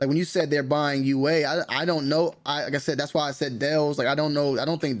 Like when you said they're buying UA, I don't know. Like I said, that's why I said Dells. Like I don't know. I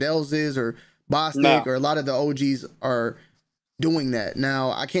don't think Dells is or Bostic or a lot of the OGs are doing that. Now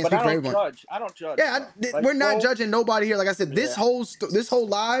I can't speak for everyone. I don't judge. Yeah, we're not judging nobody here. Like I said, this whole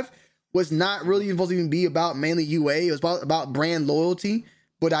live was not really supposed to even be about mainly UA. It was about brand loyalty.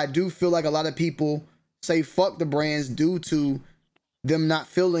 But I do feel like a lot of people say fuck the brands due to them not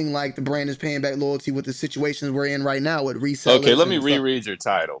feeling like the brand is paying back loyalty with the situations we're in right now with resellers. Okay, let me reread your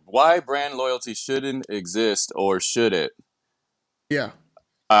title. Why brand loyalty shouldn't exist, or should it? Yeah.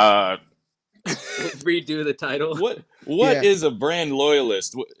 Redo the title. What is a brand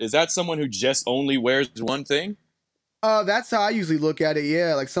loyalist? Is that someone who just only wears one thing? That's how I usually look at it.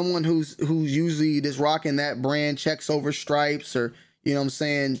 Yeah, like someone who's usually just rocking that brand, checks over stripes, or you know what I'm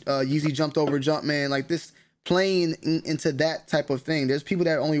saying, Yeezy jumped over Jumpman, like this. Playing into that type of thing. There's people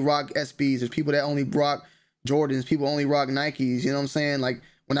that only rock SBs. There's people that only rock Jordans. People only rock Nikes. You know what I'm saying? Like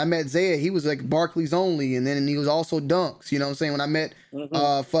when I met Zaya, he was like Barclays only, and then he was also Dunks. You know what I'm saying? When I met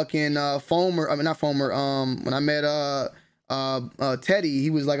Foamer, I mean not Foamer. When I met Teddy,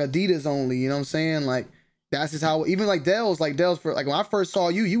 he was like Adidas only. You know what I'm saying? Like that's just how. Even like Dells for like when I first saw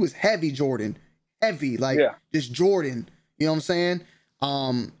you was heavy Jordan, heavy like just Jordan. You know what I'm saying?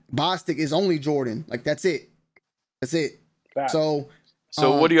 Bostic is only Jordan. Like that's it. That's it. So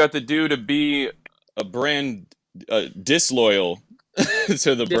what do you have to do to be a brand disloyal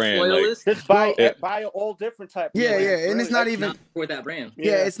to the brand? Like, just buy all different type. Yeah, and it's not even for that brand.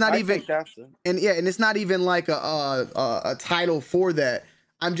 Yeah, it's not even. And it's not even like a title for that.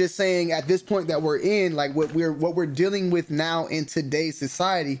 I'm just saying at this point that we're in, like what we're dealing with now in today's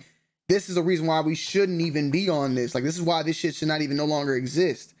society. This is a reason why we shouldn't even be on this. Like this is why this shit should not even no longer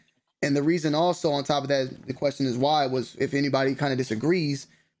exist. And the reason also on top of that, the question is why was if anybody kind of disagrees,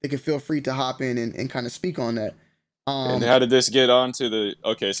 they can feel free to hop in and kind of speak on that. And how did this get onto the?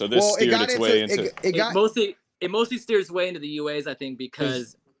 Okay, so this steered its way into. It mostly steered its way into the UAs, I think,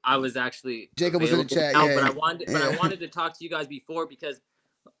 because I was actually Jacob was in the chat, but I wanted to talk to you guys before because,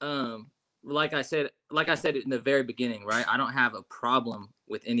 like I said in the very beginning, right? I don't have a problem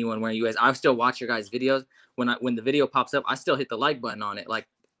with anyone wearing UAs. I still watch your guys' videos. When the video pops up, I still hit the like button on it. Like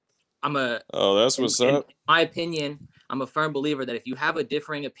that's what's up. In my opinion, I'm a firm believer that if you have a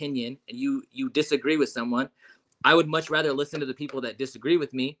differing opinion and you disagree with someone, I would much rather listen to the people that disagree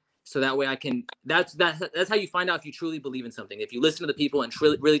with me. So that way I can, that's how you find out if you truly believe in something. If you listen to the people and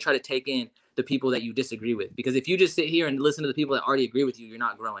really try to take in the people that you disagree with, because if you just sit here and listen to the people that already agree with you, you're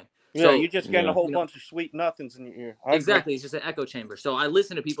not growing. Yeah, so, you're just getting a whole bunch of sweet nothings in your ear. Exactly. It's just an echo chamber. So I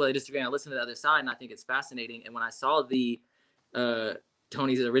listen to people that disagree and I listen to the other side, and I think it's fascinating. And when I saw the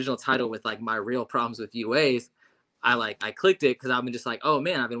Tony's original title with like my real problems with UAs, I clicked it because I've been just like, oh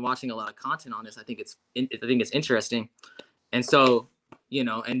man, I've been watching a lot of content on this. I think it's interesting. And so, you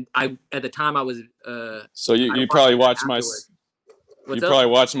know, and at the time I was so you probably watch probably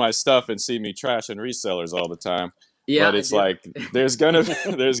watch my stuff and see me trashing resellers all the time. Yeah, but it's like there's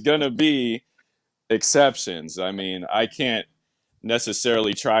gonna be exceptions. I mean, I can't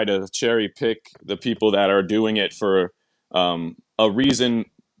necessarily try to cherry pick the people that are doing it for a reason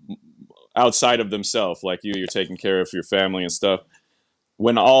outside of themselves. Like you're taking care of your family and stuff.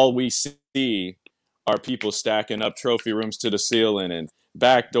 When all we see are people stacking up trophy rooms to the ceiling and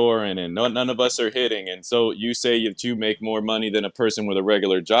backdooring, and none of us are hitting. And so you say that you make more money than a person with a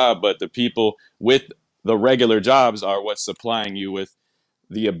regular job, but the people with the regular jobs are what's supplying you with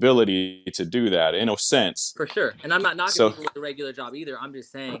the ability to do that, in a sense. For sure. And I'm not knocking people with a regular job either. I'm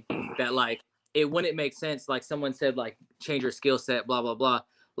just saying that, like, it wouldn't make sense. Like someone said, like, change your skill set, blah, blah, blah.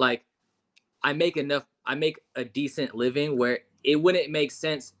 Like, I make a decent living where it wouldn't make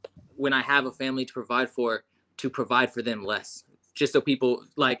sense when I have a family to provide for them less. Just so people,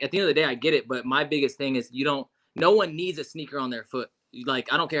 like, at the end of the day, I get it. But my biggest thing is no one needs a sneaker on their foot.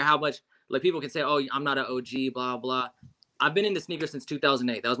 Like, I don't care how much, like, people can say, oh, I'm not an OG, blah, blah. I've been into sneakers since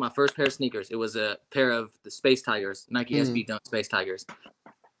 2008. That was my first pair of sneakers. It was a pair of the Space Tigers, Nike SB Dunk Space Tigers.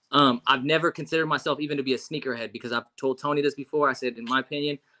 I've never considered myself even to be a sneakerhead because I've told Tony this before. I said, in my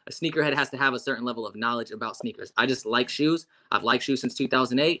opinion, a sneakerhead has to have a certain level of knowledge about sneakers. I just like shoes. I've liked shoes since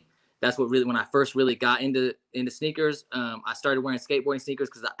 2008. That's what really, when I first really got into sneakers, I started wearing skateboarding sneakers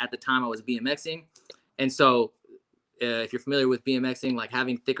because at the time I was BMXing. And so if you're familiar with BMXing, like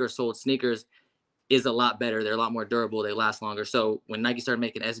having thicker soled sneakers is a lot better. They're a lot more durable. They last longer. So when Nike started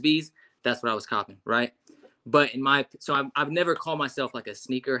making SBs, that's what I was copping, right? But I've never called myself like a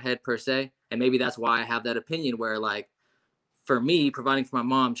sneakerhead per se. And maybe that's why I have that opinion where, like, for me, providing for my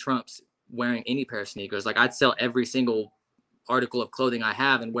mom trumps wearing any pair of sneakers. Like, I'd sell every single article of clothing I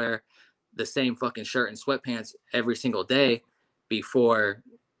have and wear the same fucking shirt and sweatpants every single day before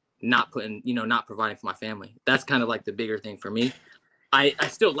not providing for my family. That's kind of like the bigger thing for me. I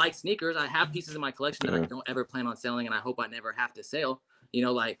still like sneakers. I have pieces in my collection that I don't ever plan on selling, and I hope I never have to sell.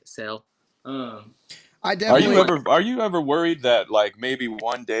 I definitely. Are you ever worried that, like, maybe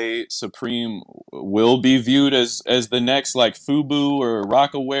one day Supreme will be viewed as the next, like, FUBU or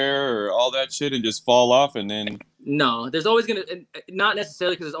Rockaware or all that shit and just fall off, and then? No, there's always not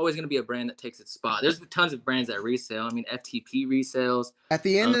necessarily, because there's always gonna be a brand that takes its spot. There's tons of brands that resell. I mean, FTP resells. At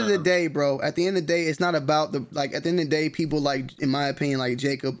the end of the day, bro. At the end of the day, it's not about the, like. At the end of the day, people, like, in my opinion, like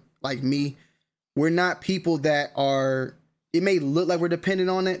Jacob, like me, we're not people that are. It may look like we're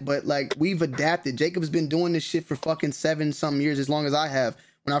dependent on it, but, like, we've adapted. Jacob's been doing this shit for fucking 7-something years, as long as I have.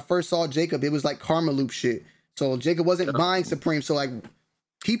 When I first saw Jacob, it was like Karmaloop shit. So Jacob wasn't buying Supreme. So, like,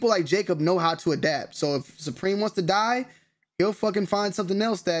 people like Jacob know how to adapt. So if Supreme wants to die, he'll fucking find something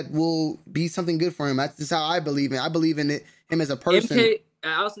else that will be something good for him. That's just how I believe in it. I believe in it, him as a person.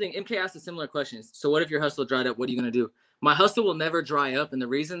 I also think MK asked a similar question. So what if your hustle dried up? What are you going to do? My hustle will never dry up. And the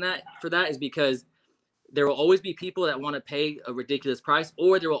reason for that is because there will always be people that want to pay a ridiculous price,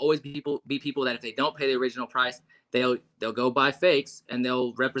 or there will always be people that if they don't pay the original price, they'll go buy fakes and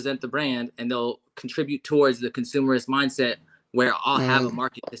they'll represent the brand and they'll contribute towards the consumerist mindset where I'll have a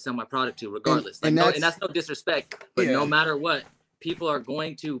market to sell my product to regardless. And that's no disrespect, but no matter what, people are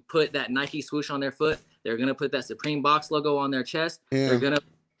going to put that Nike swoosh on their foot. They're going to put that Supreme box logo on their chest. Yeah.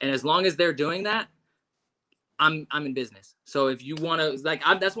 And as long as they're doing that, I'm in business. So if you want to, like,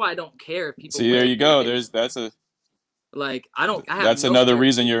 that's why I don't care if people. See, there you go. That's another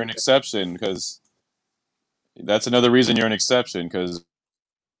reason you're an exception, because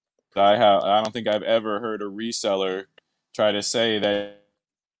I don't think I've ever heard a reseller try to say that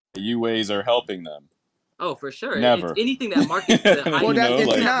UAs are helping them. Oh, for sure. Never. It's anything that markets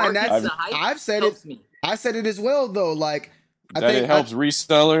the hype. I've said it. I said it as well, though. Like, I think it helps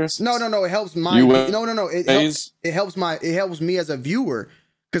resellers. No. It helps my. No. It helps me as a viewer,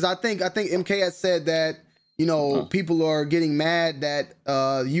 because I think MK has said that, people are getting mad that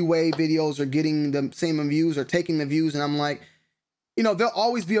UA videos are getting the same views or taking the views, and I'm like, there'll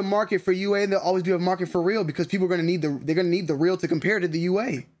always be a market for UA and there'll always be a market for real, because people are going to need the real to compare to the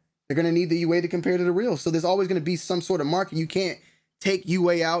UA. They're going to need the UA to compare to the real. So there's always going to be some sort of market. You can't take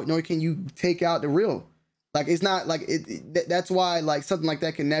UA out, nor can you take out the real. Like, it's not like it. That's why, like, something like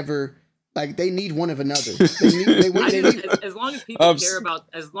that can never, like, they need one of another. As long as people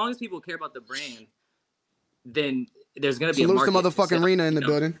care about the brand, then there's going to be a market. Salute to motherfucking Rena in the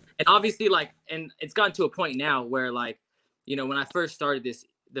building. And obviously, like, and it's gotten to a point now where, like, when I first started this,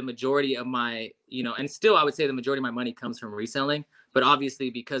 the majority of my, and still I would say the majority of my money comes from reselling. But obviously,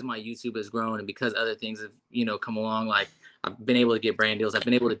 because my YouTube has grown and because other things have, come along, like, I've been able to get brand deals. I've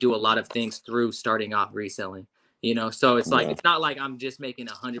been able to do a lot of things through starting off reselling, So it's like, it's not like I'm just making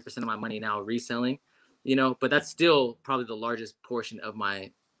 100% of my money now reselling, but that's still probably the largest portion of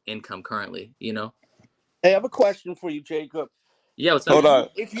my income currently, Hey, I have a question for you, Jacob. Yeah, what's up? Hold on.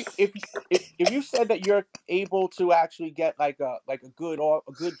 If you said that you're able to actually get like a good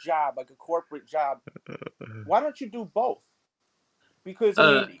job, like a corporate job, why don't you do both? Because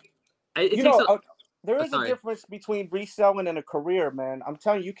I mean, there is a difference between reselling and a career, man. I'm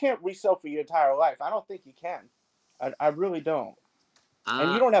telling you, you can't resell for your entire life. I don't think you can. I really don't.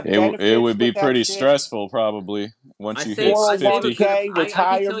 And you don't have benefits. It would be with that pretty shit. stressful probably once you hit 50. 401k, retirement.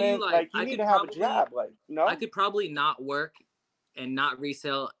 I can tell you, like you need to have a job, like, you know. I could probably not work and not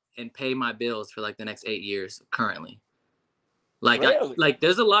resell and pay my bills for like the next 8 years currently. Like, really?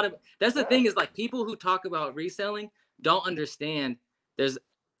 There's a lot of, that's the thing is like people who talk about reselling don't understand there's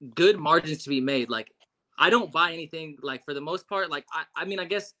good margins to be made. Like, I don't buy anything, like, for the most part. Like, I mean, I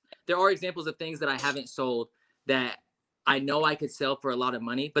guess there are examples of things that I haven't sold that I know I could sell for a lot of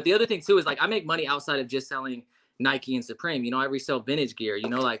money. But the other thing too is like I make money outside of just selling Nike and Supreme. You know, I resell vintage gear. You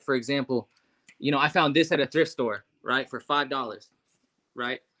know, like for example, you know, I found this at a thrift store, right, for $5,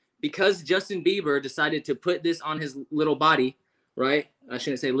 right? Because Justin Bieber decided to put this on his little body, right? I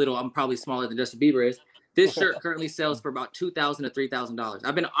shouldn't say little. I'm probably smaller than Justin Bieber is. This shirt currently sells for about $2,000 to $3,000.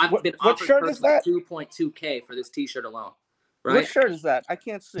 I've been what shirt is that? 2.2K for this T-shirt alone. Right? What shirt is that? I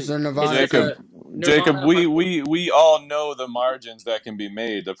can't see. Jacob, we all know the margins that can be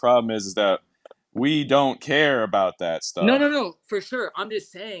made. The problem is that we don't care about that stuff. No, for sure. I'm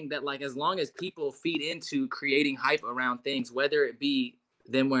just saying that, like, as long as people feed into creating hype around things, whether it be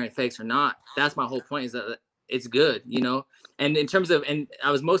them wearing fakes or not, that's my whole point, is that it's good, you know? And in terms of, and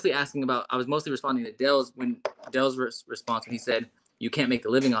I was mostly responding to Dell's response when he said, you can't make a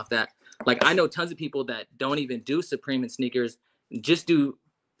living off that. Like, I know tons of people that don't even do Supreme and sneakers, just do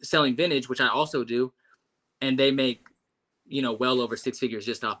selling vintage, which I also do, and they make, you know, well over 6 figures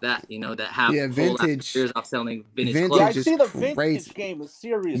just off that, you know, that have vintage years off selling vintage clothes. Yeah, I see the vintage game is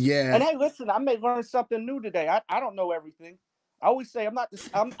serious. Yeah. And hey, listen, I may learn something new today. I don't know everything. I always say I'm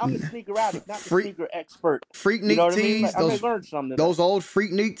the sneaker addict, not the sneaker expert. Freaknik tees, I may learn something. Those old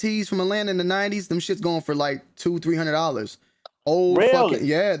Freaknik tees from Atlanta in the 90s, them shit's going for like $200-$300. Old fucking,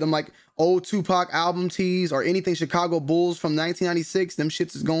 yeah, them like old Tupac album tees or anything Chicago Bulls from 1996, them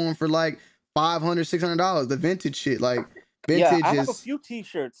shits is going for like $500-$600. The vintage shit, like vintage. Yeah, I have a few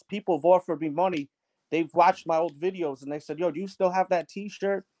t-shirts. People have offered me money. They've watched my old videos and they said, "Yo, do you still have that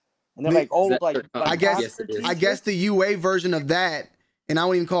t-shirt?" And they're like old, I guess the UA version of that, and I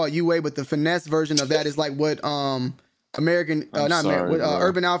won't even call it UA, but the finesse version of that is like what Urban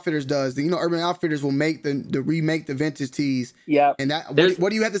Outfitters does. You know, Urban Outfitters will make remake the vintage tees. Yeah. And that what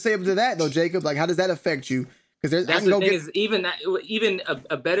do you have to say to that though, Jacob? Like, how does that affect you? Because that's the thing is even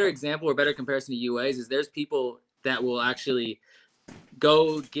a better example or better comparison to UAs is there's people that will actually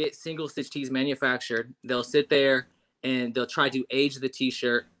go get single stitch tees manufactured. They'll sit there and they'll try to age the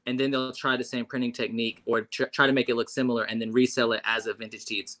t-shirt, and then they'll try the same printing technique or try to make it look similar and then resell it as a vintage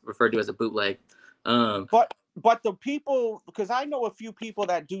tee. It's referred to as a bootleg. But the people, because I know a few people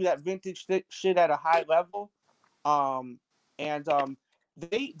that do that vintage shit at a high level,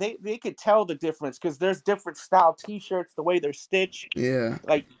 they could tell the difference because there's different style t-shirts, the way they're stitched. Yeah.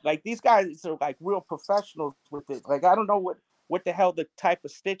 Like these guys are like real professionals with it. Like, I don't know what the hell the type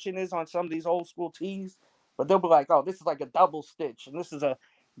of stitching is on some of these old school tees, but they'll be like, "Oh, this is like a double stitch, and this is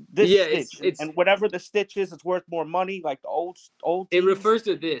stitch, and whatever the stitch is, it's worth more money." Like the old tees. It refers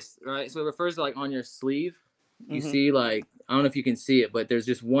to this, right? So it refers to like on your sleeve. You see, like, I don't know if you can see it, but there's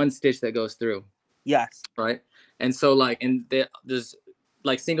just one stitch that goes through. Yes. Right. And so like, and there's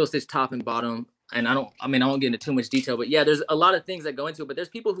like single stitch top and bottom. And I won't get into too much detail, but yeah, there's a lot of things that go into it, but there's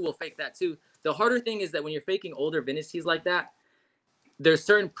people who will fake that too. The harder thing is that when you're faking older vintage tees like that, there's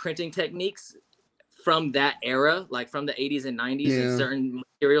certain printing techniques from that era, like from the 80s and 90s, and certain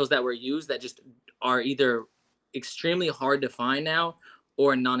materials that were used that just are either extremely hard to find now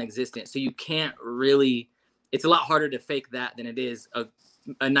or non-existent. So you can't really, it's a lot harder to fake that than it is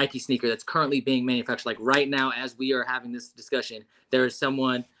a Nike sneaker that's currently being manufactured. Like right now, as we are having this discussion, there is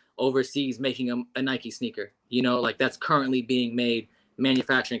someone overseas making a Nike sneaker, you know, like that's currently being made,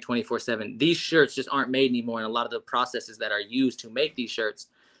 manufacturing 24/7. These shirts just aren't made anymore. And a lot of the processes that are used to make these shirts,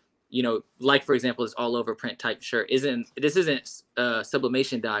 you know, like for example, this all over print type shirt isn't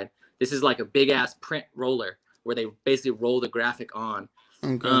sublimation dyed. This is like a big ass print roller where they basically roll the graphic on.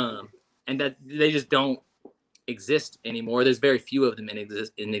 Okay. And that they just don't exist anymore. There's very few of them in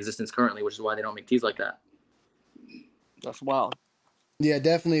existence currently, which is why they don't make tees like that. That's wild. Yeah,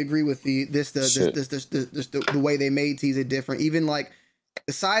 definitely agree with the way they made tees are different. Even like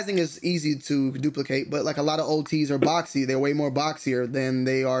the sizing is easy to duplicate, but like a lot of old tees are boxy. They're way more boxier than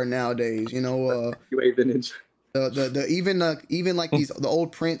they are nowadays. You know, UA vintage. Even like these the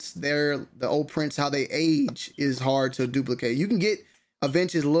old prints, how they age is hard to duplicate. You can get a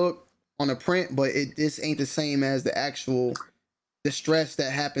vintage look on a print, but it just ain't the same as the stress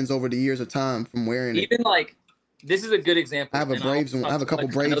that happens over the years of time from wearing it. Even like this is a good example. I have a couple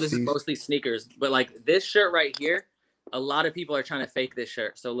Braves. I know this is mostly sneakers, but like this shirt right here, a lot of people are trying to fake this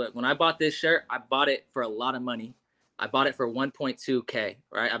shirt. So look, when I bought this shirt, I bought it for a lot of money. I bought it for 1.2K,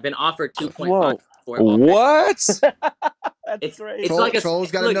 right? I've been offered 2.5 for it. What? It's great. like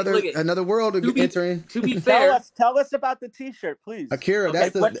Troll's got another world to enter in. To be fair, tell us about the T-shirt, please. Akira, okay,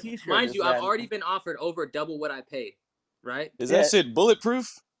 that's what T-shirt? Mind you, I've already been offered over double what I paid, right? Is that shit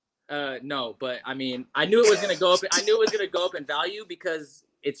bulletproof? No, but I mean, I knew it was gonna go up. I knew it was gonna go up in value because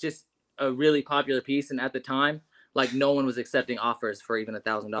it's just a really popular piece, and at the time, like no one was accepting offers for even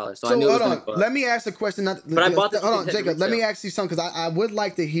 $1,000. So I knew it was gonna go up. Let me ask a question. But I bought this. Hold on, Jacob. Let me ask you something because I would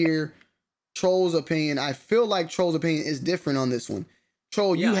like to hear Troll's opinion. I feel like Troll's opinion is different on this one.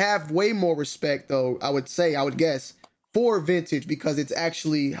 Troll, you have way more respect, though. I would guess, for vintage because it's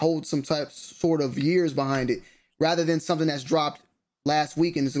actually holds some sort of years behind it, rather than something that's dropped last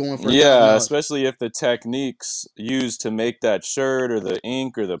week and is going for especially if the techniques used to make that shirt or the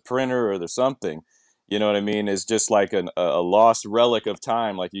ink or the printer or the something, you know what I mean, is just like a lost relic of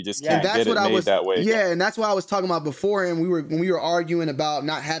time. Like you just can't get it made that way. Yeah, and that's what I was talking about before. And when we were arguing about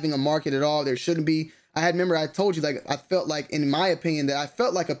not having a market at all, there shouldn't be. I told you, like, I felt like, in my opinion, that I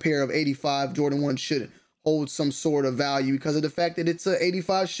felt like a pair of 85 Jordan 1 should hold some sort of value because of the fact that it's an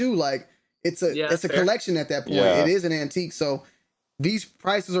 85 shoe. Like, it's a collection at that point. Yeah. It is an antique. So these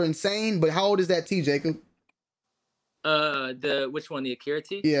prices are insane. But how old is that T, Jacob? Which one? The Akira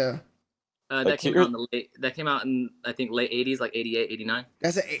T? Yeah. That came out in I think late 80s, like 88, 89.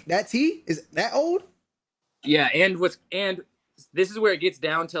 That T is that old? Yeah, and this is where it gets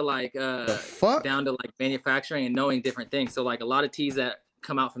down to like manufacturing and knowing different things. So like a lot of tees that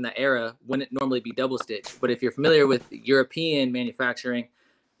come out from that era wouldn't normally be double stitch. But if you're familiar with European manufacturing,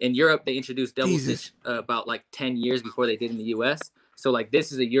 in Europe they introduced double stitch about like 10 years before they did in the US. So like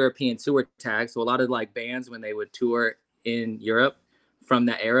this is a European tour tag. So a lot of like bands when they would tour in Europe from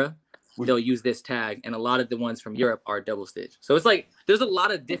that era, they'll use this tag, and a lot of the ones from Europe are double stitch. So it's like there's a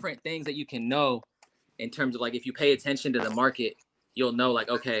lot of different things that you can know in terms of like if you pay attention to the market, you'll know like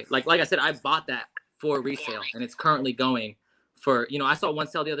okay, like I said, I bought that for resale, and it's currently going for I saw one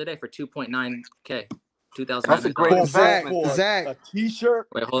sale the other day for 2.9K, 2,000. That's a great investment. Zach, a T-shirt.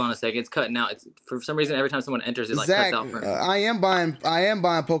 Wait, hold on a second. It's cutting out. It's for some reason every time someone enters, it like Zach, cuts out. I am buying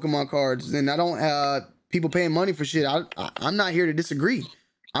Pokemon cards, and I don't people paying money for shit. I'm not here to disagree.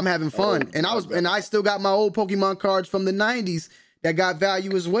 I'm having fun, and I still got my old Pokemon cards from the 90s that got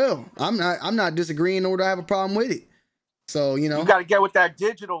value as well. I'm not disagreeing, nor do I have a problem with it. So you got to get with that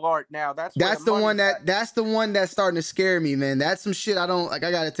digital art now. That's the one that's starting to scare me, man. That's some shit I don't like.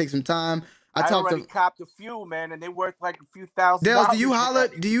 I got to take some time. I already copped a few, man, and they worth like a few $1,000. Dels,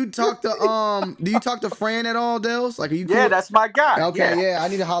 do you talk to Fran at all, Dels? Like, are you cool? Yeah, that's my guy. Okay, yeah, I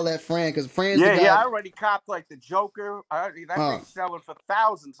need to holler at Fran because Fran's the guy. Yeah, I already copped like the Joker. That thing's selling for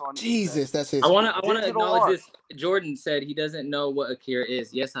thousands on Jesus, that's his. I want to acknowledge this. Jordan said he doesn't know what Akira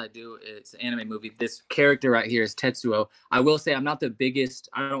is. Yes, I do. It's an anime movie. This character right here is Tetsuo. I will say I'm not the biggest.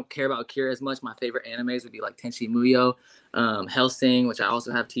 I don't care about Akira as much. My favorite animes would be like Tenchi Muyo, Hellsing, which I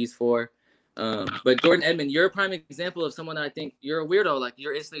also have tees for. But Jordan Edmond, you're a prime example of someone that I think you're a weirdo. Like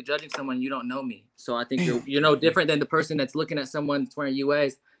you're instantly judging someone you don't know me. So I think you're no different than the person that's looking at someone that's wearing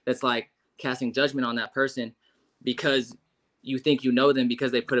UAs that's like casting judgment on that person because you think you know them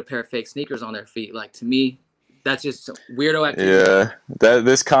because they put a pair of fake sneakers on their feet. Like to me, that's just weirdo activity. Yeah,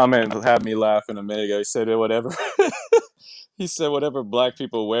 this comment had me laughing a minute ago. He said whatever. He said whatever black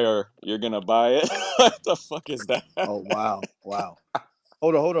people wear, you're gonna buy it. What the fuck is that? Oh wow.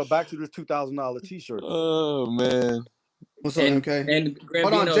 Hold on. Back to this $2,000 T-shirt. Oh man. What's up, MK? And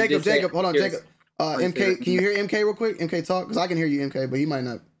hold on, Jacob. Hold on, Jacob. MK, can you hear MK real quick? MK talk, because I can hear you, MK, but he might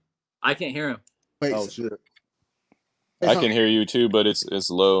not. I can't hear him. Wait. Oh shit. I can hear you too, but it's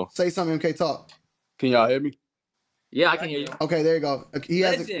low. Say something, MK talk. Can y'all hear me? Yeah, I can hear you. Okay, there you go. He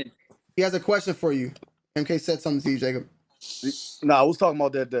has a question for you. MK said something to you, Jacob. No, I was talking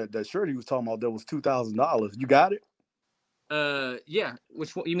about that shirt he was talking about. That was $2,000. You got it? Yeah.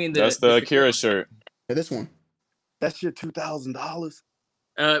 Which one? You mean That's the Akira shirt? Yeah, this one. That shit $2,000.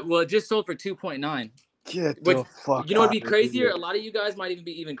 Well, it just sold for 2.9. Get the fuck. You know what'd be crazier? A lot of you guys might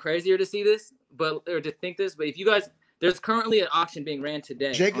be even crazier to see this, or to think this. But if you guys, there's currently an auction being ran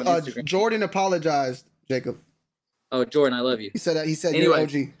today. Jordan apologized, Jacob. Oh, Jordan, I love you. He said that. He said anyway,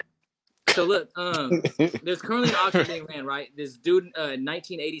 you're OG. So look, there's currently an auction being ran, right? This dude,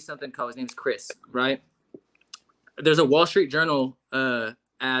 1980 something, his name's Chris, right? there's a Wall Street Journal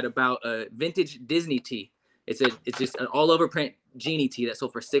ad about a vintage Disney tee. It's just an all over print genie tee that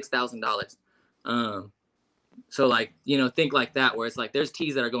sold for $6,000. So like, you know, think like that, where it's like there's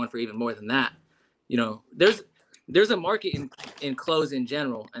tees that are going for even more than that. You know, there's a market in clothes in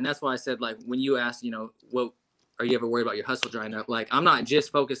general, and that's why I said, like, when you asked, you know, what are you ever worried about your hustle drying up? Like, I'm not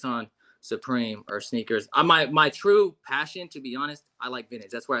just focused on Supreme or sneakers. My true passion, to be honest, I like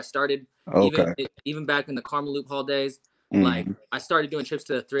vintage. That's where I started. Okay. Even back in the Karmaloop Hall days, like I started doing trips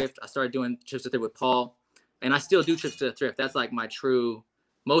to the thrift. I started doing trips to the thrift with Paul, and I still do trips to the thrift. That's like my true.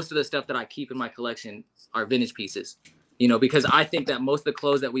 Most of the stuff that I keep in my collection are vintage pieces, you know, because I think that most of the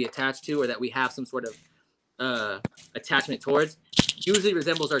clothes that we attach to or that we have some sort of attachment towards usually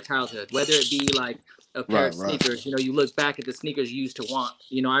resembles our childhood, whether it be like a pair of sneakers. You know, you look back at the sneakers you used to want.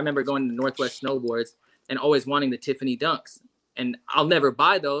 You know, I remember going to Northwest Snowboards and always wanting the Tiffany Dunks, and I'll never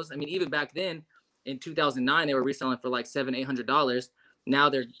buy those. I mean, even back then in 2009, they were reselling for like $700-800. Now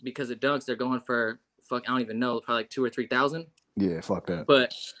they're, because of Dunks, they're going for I don't even know, probably like $2,000 or $3,000. Yeah, fuck that.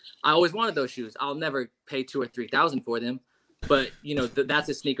 But I always wanted those shoes. I'll never pay $2,000 or $3,000 for them. But you know, that's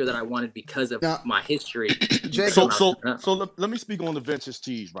a sneaker that I wanted because of my history. So let me speak on the vintage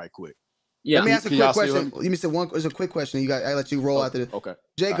tees right quick. Yeah. Let me ask a quick question. You said it's a quick question. I let you roll after this. Okay.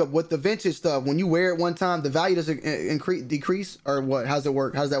 Jacob, with the vintage stuff, when you wear it one time, the value does it decrease, or what? How's it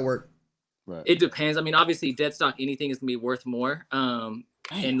work? How's that work? Right. It depends. I mean, obviously, dead stock, anything is gonna be worth more.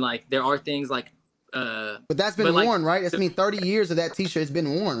 And like there are things like. But that's been worn, right? That's 30 years of that T-shirt has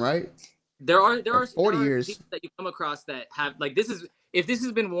been worn, right? There are 40 years that you come across that have like if this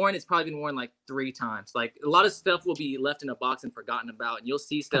has been worn, it's probably been worn like 3 times. Like a lot of stuff will be left in a box and forgotten about, and you'll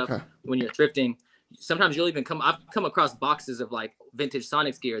see stuff when you're thrifting. Sometimes you'll even I've come across boxes of like vintage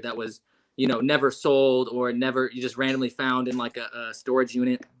Sonics gear that was, you know, never sold or you just randomly found in like a storage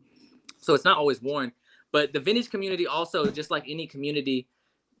unit. So it's not always worn. But the vintage community also, just like any community,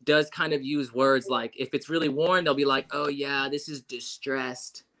 does kind of use words like, if it's really worn, they'll be like, oh yeah, this is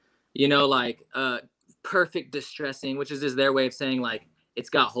distressed, you know, like perfect distressing, which is just their way of saying like it's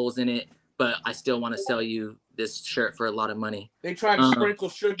got holes in it, but I still want to sell you this shirt for a lot of money. They try to sprinkle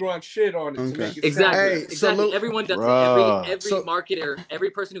sugar on shit on it to make it exactly. Everyone does it. Every marketer, every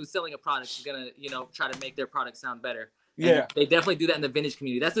person who's selling a product is gonna, you know, try to make their product sound better. And they definitely do that in the vintage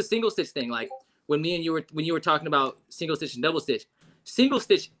community. That's the single stitch thing. Like when you were talking about single stitch and double stitch. Single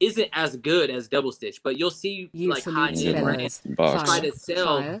stitch isn't as good as double stitch, but you'll see like high-end brands try to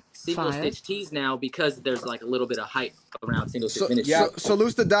sell single stitch tees now because there's like a little bit of hype around single stitch vintage.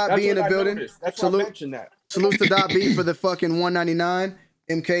 Salute to Dot B in the building. That's why I mentioned that. Salute to Dot B for the fucking $199.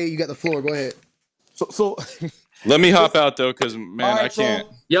 MK, you got the floor. Go ahead. So let me hop out though, because man, I can't.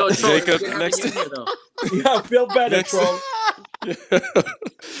 Yo, Jacob, next time. Yeah, I feel better, Troll.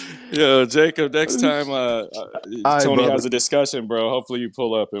 Yo, Jacob, next time Tony has a discussion, bro, hopefully you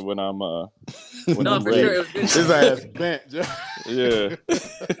pull up and when I'm for ready. sure. It was good. His ass bent. Yeah.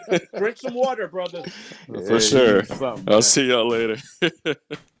 Drink some water, brother. For sure. I'll see y'all later.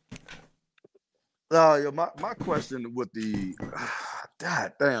 My question with the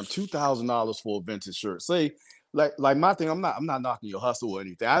God damn $2,000 for a vintage shirt. Say like my thing, I'm not knocking your hustle or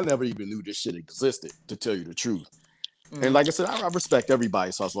anything. I never even knew this shit existed, to tell you the truth. And like I said, I respect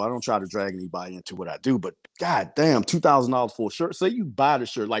everybody's hustle. I don't try to drag anybody into what I do, but god damn, $2,000 for a shirt. Say you buy the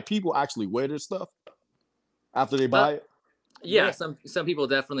shirt, like people actually wear this stuff after they buy it. Yeah, some people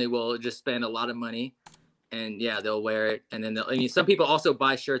definitely will just spend a lot of money, and yeah, they'll wear it. And then some people also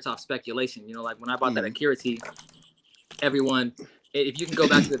buy shirts off speculation. You know, like when I bought that Akira tee, everyone, if you can go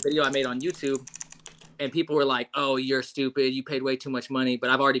back to the video I made on YouTube. And people were like, "Oh, you're stupid. You paid way too much money." But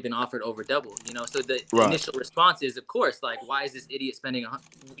I've already been offered over double. You know, so the initial response is, of course, like, why is this idiot spending,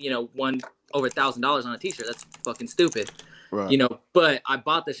 over $1,000 on a T-shirt? That's fucking stupid. Right. You know, but I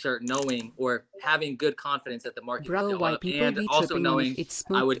bought the shirt knowing or having good confidence that the market would go up, and also knowing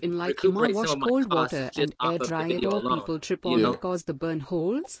I would recuperate some of my cold costs water just and off air of the dry it, video or alone. people trip on it cause the burn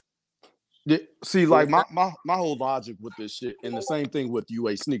holes. Yeah, see, like my whole logic with this shit, and the same thing with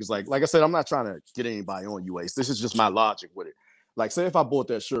UA sneakers. Like I said, I'm not trying to get anybody on UA. This is just my logic with it. Like, say if I bought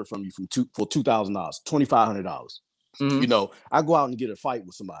that shirt from you for $2,000, $2,500. You know, I go out and get a fight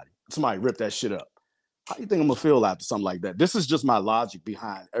with somebody rip that shit up. How do you think I'm gonna feel after something like that? This is just my logic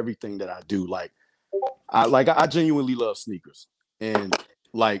behind everything that I do. Like I genuinely love sneakers, and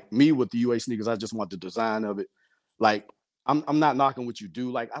like me with the UA sneakers, I just want the design of it. Like. I'm not knocking what you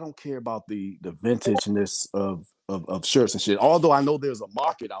do. Like, I don't care about the vintageness of shirts and shit. Although I know there's a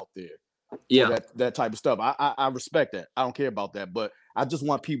market out there for that type of stuff. I respect that. I don't care about that. But I just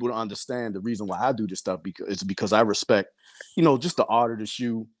want people to understand the reason why I do this stuff because I respect, just the art of the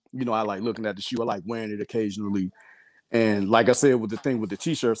shoe. I like looking at the shoe. I like wearing it occasionally. And like I said, with the thing with the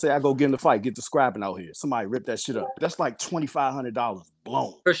t-shirt, say I go get in the fight, get the scrapping out here. Somebody rip that shit up. That's like $2,500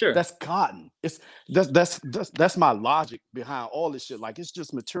 blown. For sure. That's cotton. That's my logic behind all this shit. Like, it's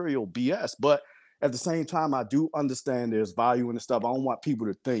just material BS. But at the same time, I do understand there's value in the stuff. I don't want people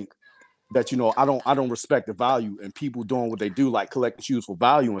to think that, you know, I don't respect the value in people doing what they do, like collecting shoes for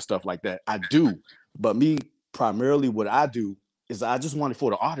value and stuff like that. I do. But me, primarily what I do is I just want it for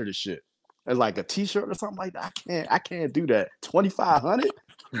the art of the shit. And like a t-shirt or something like that, I can't do that. 2,500?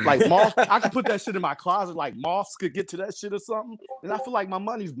 Like moths, I could put that shit in my closet, like moths could get to that shit or something. And I feel like my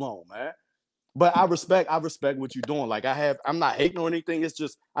money's blown, man. But I respect what you're doing. Like I'm not hating or anything. It's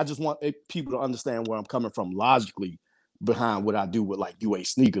just I just want people to understand where I'm coming from logically behind what I do with like UA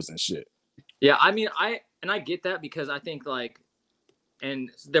sneakers and shit. Yeah, I mean, I get that, because I think like,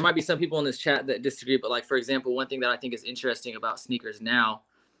 and there might be some people in this chat that disagree, but like, for example, one thing that I think is interesting about sneakers now,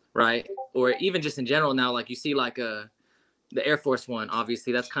 right, or even just in general now, like you see like the Air Force One,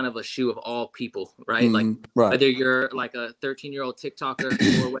 obviously that's kind of a shoe of all people, right? Like whether you're like a 13-year-old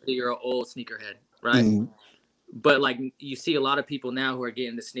TikToker or whether you're an old sneakerhead, right? But like you see a lot of people now who are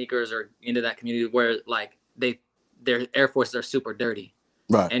getting the sneakers or into that community where like their Air Forces are super dirty,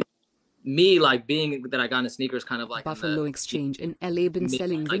 right? And me, like being that I got into sneakers kind of like Buffalo Exchange in LA been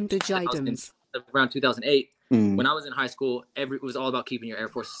selling vintage items around 2008. When I was in high school, it was all about keeping your Air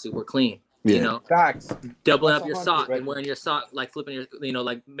Forces super clean. Yeah. You know, facts. Doubling up your sock and wearing your sock, like flipping your, you know,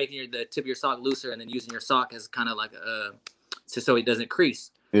 like making the tip of your sock looser and then using your sock as kind of like so it doesn't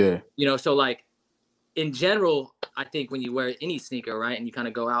crease. Yeah. You know, so like in general, I think when you wear any sneaker, right, and you kind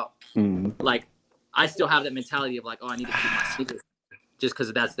of go out, like I still have that mentality of like, oh, I need to keep my sneakers just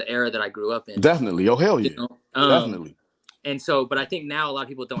because that's the era that I grew up in. Definitely. Oh, hell yeah. You know? Definitely. And so, but I think now a lot of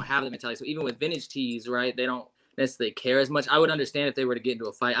people don't have that mentality. So even with vintage tees, right, they don't necessarily care as much. I would understand if they were to get into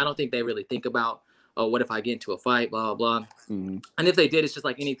a fight. I don't think they really think about, oh, what if I get into a fight, blah, blah, blah. And if they did, it's just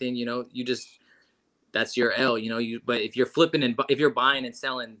like anything, you know, you just, that's your L, you know, but if you're flipping and if you're buying and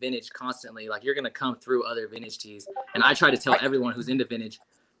selling vintage constantly, like you're going to come through other vintage tees. And I try to tell everyone who's into vintage,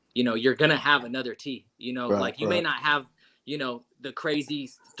 you know, you're going to have another tee, you know, like you may not have, you know, the crazy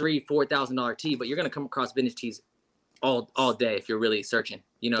 $3,000-$4,000 tee, but you're going to come across vintage tees all day if you're really searching,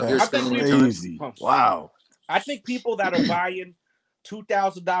 you know, if you're spending your time. Wow. I think people that are buying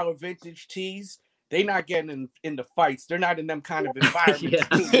 $2,000 vintage tees, they're not getting into fights. They're not in them kind of environments.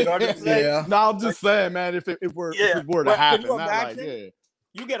 You know what I'm saying? Yeah. No, I'm just saying, man, if it were to happen, not like,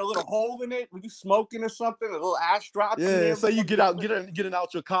 you get a little hole in it when you smoking or something, a little ash drops. Yeah, in there, so you getting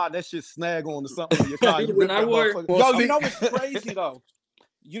out your car, that shit snag on to something in your car. When I wore, you know what's crazy though?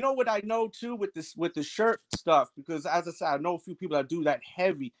 You know what I know too with the shirt stuff, because as I said, I know a few people that do that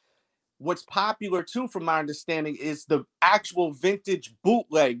heavy. What's popular too, from my understanding, is the actual vintage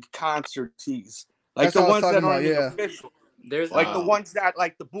bootleg concert tees, like the ones that aren't official. There's like the ones that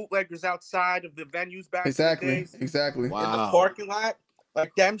like the bootleggers outside of the venues back in the days. Exactly. In the parking lot.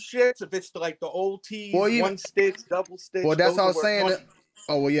 Like them shits, if it's like the old tees, one stitch, double stitch. Well, that's what I was saying.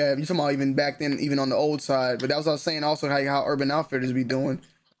 Oh, well, yeah, you're talking about even back then, even on the old side. But that was what I was saying also how Urban Outfitters be doing.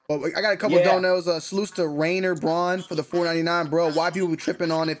 But I got a couple of donuts. Salutes to Rainer Braun for the $4.99, bro. Why people be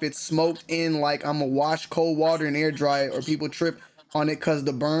tripping on if it's smoked in, like I'm gonna wash cold water and air dry it, or people trip on it because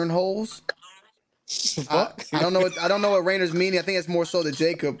the burn holes? I don't know. I don't know what Rainer's meaning. I think it's more so to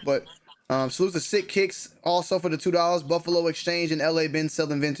Jacob, but. Salute to Sick Kicks also for the $2. Buffalo Exchange in LA been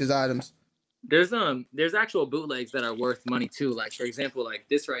selling vintage items. There's actual bootlegs that are worth money too. Like for example, like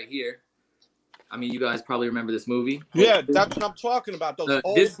this right here. I mean, you guys probably remember this movie. Yeah, that's what I'm talking about. Those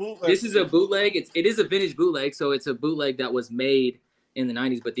old bootlegs. This is a bootleg. It is a vintage bootleg, so it's a bootleg that was made in the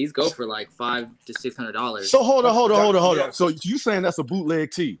 90s. But these go for like $500 to $600. So hold on. So you saying that's a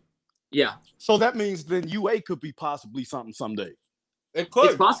bootleg tee? Yeah. So that means then UA could be possibly something someday. It could.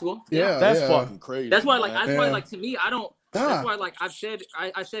 It's possible. Yeah, that's fucking crazy. That's why, like, to me, I don't. That's why, like, I said,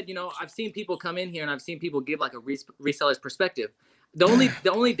 you know, I've seen people come in here and I've seen people give like a reseller's perspective. The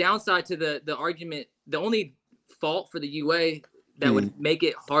only downside to the argument, the only fault for the UA that would make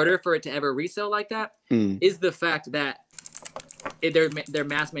it harder for it to ever resell like that is the fact that they're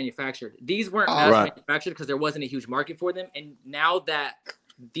mass manufactured. These weren't mass manufactured because there wasn't a huge market for them, and now that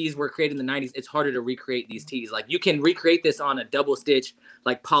these were created in the 90s, it's harder to recreate these tees. Like you can recreate this on a double stitch,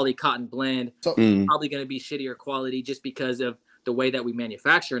 like poly cotton blend. So probably going to be shittier quality just because of the way that we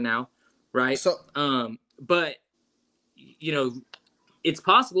manufacture now, right? So, but you know, it's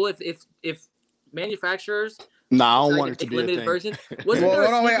possible if manufacturers. I don't want it to be limited a thing. Version.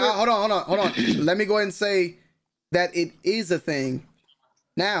 Hold on. Let me go ahead and say that it is a thing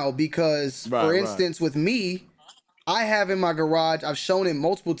now because, for instance, with me. I have in my garage, I've shown it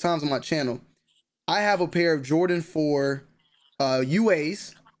multiple times on my channel, I have a pair of Jordan 4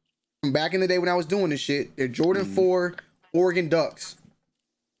 UAs from back in the day when I was doing this shit. They're Jordan 4 Oregon Ducks.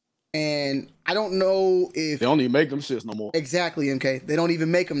 And I don't know if... They don't even make them shits no more. Exactly, MK. They don't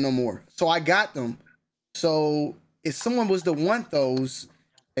even make them no more. So I got them. So if someone was to want those,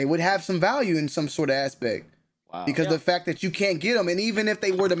 they would have some value in some sort of aspect. Wow. Because the fact that you can't get them, and even if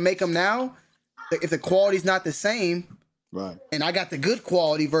they were to make them now, if the quality's not the same, right? And I got the good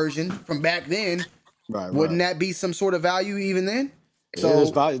quality version from back then, wouldn't that be some sort of value even then?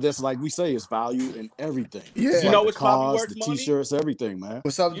 So value. That's like we say, it's value in everything. Yeah, it's you know what's probably worth the money? T-shirts, everything, man.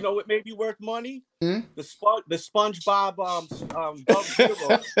 What's up? You know what may be worth money? Hmm? The SpongeBob Dub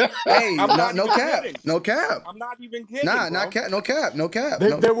Zero. Hey, no cap, no cap. I'm not even kidding. Nah, bro. not cap, no cap, no cap.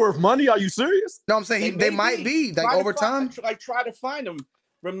 They're worth money. Are you serious? No, I'm saying they might be like over time. I try to find them.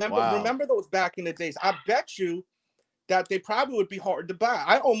 Remember those back in the days. I bet you that they probably would be hard to buy.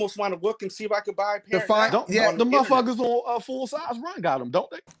 I almost want to look and see if I could buy a pair. The motherfuckers on Full Size Run got them, don't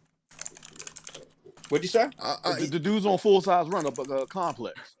they? What'd you say? The dudes on Full Size Run up at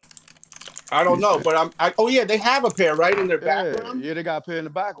Complex. I don't know, but oh yeah, they have a pair right in their background. Yeah, they got a pair in the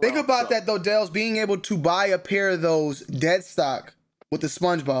background. Think about that though, Dales, being able to buy a pair of those dead stock with the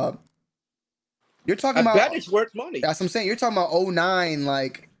SpongeBob. You're talking about. I bet it's worth money. That's what I'm saying. You're talking about 09,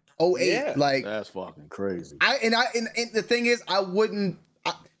 like 08, like that's fucking crazy. And the thing is, I wouldn't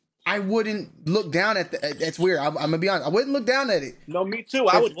look down at that's weird. I'm gonna be honest. I wouldn't look down at it. No, me too.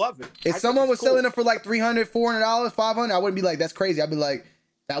 I would love it. If someone was selling it for like $300, $400, $500, I wouldn't be like, that's crazy. I'd be like,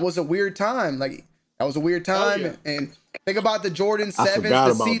 that was a weird time. Like that was a weird time. Yeah. And think about the Jordan 7s,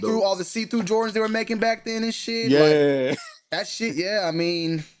 the see-through, all the see-through Jordans they were making back then and shit. Yeah, like, that shit. Yeah, I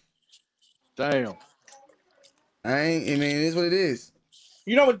mean, damn. I mean, it is what it is.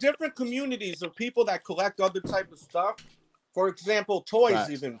 You know, in different communities of people that collect other type of stuff, for example,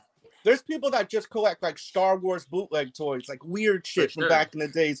 toys even. There's people that just collect like Star Wars bootleg toys, like weird shit from back in the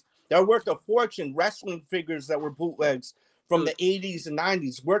days. They're worth a fortune. Wrestling figures that were bootlegs from the 80s and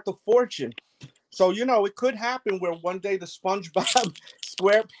 90s, worth a fortune. So, you know, it could happen where one day the SpongeBob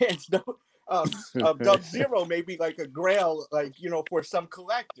SquarePants Dub Zero may be like a grail, like, you know, for some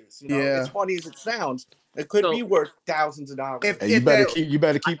collectors. You know, as funny as it sounds, it could be worth thousands of dollars. You better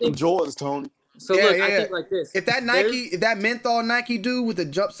keep them Jordans, Tony. So look, I think like this. If that menthol Nike dude with the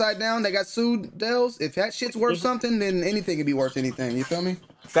jump side down that got sued, Dells, if that shit's worth something, then anything can be worth anything. You feel me?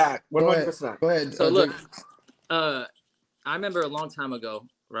 Fact. 100%. Go ahead. So look, I remember a long time ago,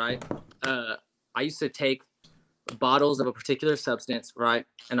 right? I used to take bottles of a particular substance, right?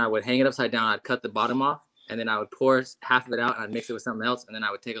 And I would hang it upside down. I'd cut the bottom off, and then I would pour half of it out, and I'd mix it with something else, and then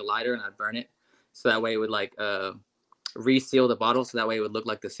I would take a lighter and I'd burn it, so that way it would like reseal the bottle, so that way it would look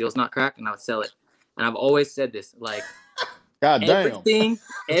like the seal's not cracked, and I would sell it. And I've always said this, like, God damn.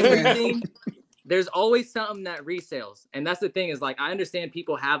 everything. There's always something that resells, and that's the thing is like I understand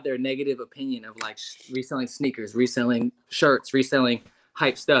people have their negative opinion of like reselling sneakers, reselling shirts, reselling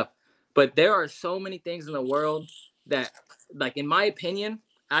hype stuff, but there are so many things in the world that, like, in my opinion,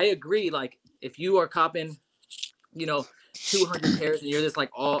 I agree. Like, if you are copping, you know, 200 pairs and you're just like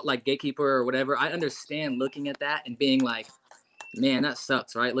all like gatekeeper or whatever, I understand looking at that and being like, man, that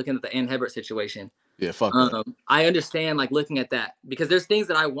sucks, right? Looking at the Ann Hebert situation. Yeah, fuck that. I understand like looking at that because there's things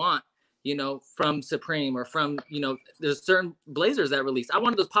that I want, you know, from Supreme or from, you know, there's certain blazers that release. I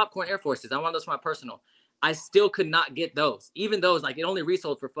wanted those popcorn Air Forces. I wanted those for my personal. I still could not get those. Even those, like, it only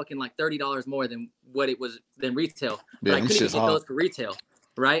resold for fucking like $30 more than what it was than retail. But I couldn't even get those for retail,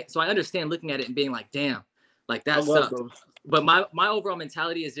 right? So I understand looking at it and being like, damn, like that sucks. But my overall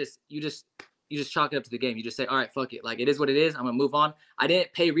mentality is just you just chalk it up to the game. You just say, all right, fuck it. Like, it is what it is. I'm gonna move on. I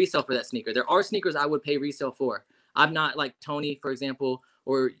didn't pay resale for that sneaker. There are sneakers I would pay resale for. I'm not like Tony, for example,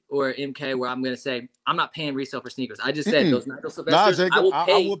 or MK, where I'm gonna say I'm not paying resale for sneakers. I just said those Nigel Sylvesters. Jacob,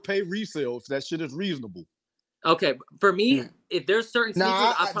 I would pay resale if that shit is reasonable. Okay, for me, if there's certain sneakers,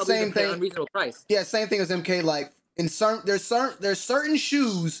 I probably would pay an unreasonable price. Yeah, same thing as MK. Like in there's certain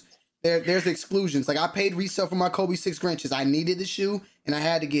shoes. There's exclusions. Like I paid resale for my Kobe 6 Grinches. I needed the shoe and I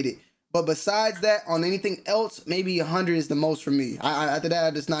had to get it. But besides that, on anything else, maybe 100 is the most for me. After that,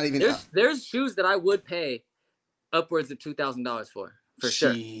 I just not even. There's shoes that I would pay upwards of $2,000 for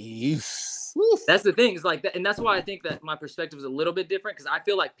sure. That's the thing. Is like that, and that's why I think that my perspective is a little bit different because I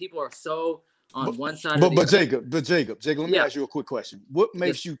feel like people are so on one side. But Jacob, let me ask you a quick question. What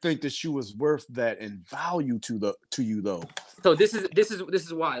makes you think the shoe is worth that in value to you though? So this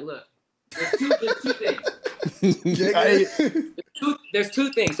is why. Look, there's two things. There's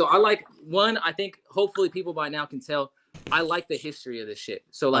two things. So I like one. I think hopefully people by now can tell. I like the history of this shit.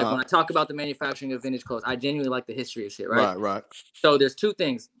 So like when I talk about the manufacturing of vintage clothes, I genuinely like the history of shit. Right. Right. So there's two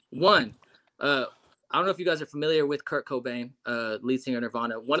things. One, I don't know if you guys are familiar with Kurt Cobain, lead singer of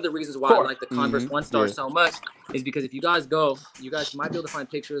Nirvana. One of the reasons why I like the Converse One Star so much is because if you guys go, you guys might be able to find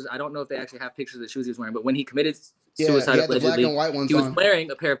pictures. I don't know if they actually have pictures of the shoes he was wearing, but when he committed suicide, he allegedly, he was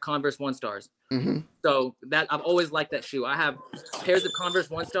wearing a pair of Converse One Stars. So that I've always liked that shoe. I have pairs of Converse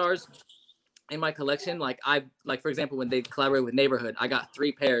One Stars in my collection. Like for example, when they collaborated with Neighborhood, I got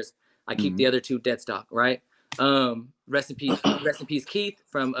 3 pairs. I keep the other 2 dead stock, right? Rest in peace, Keith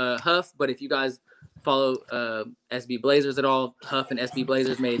from Huff. But if you guys follow SB Blazers at all, Huff and SB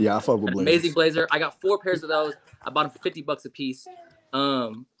Blazers made I fuck with an amazing blazer. I got 4 pairs of those. I bought them for $50 a piece,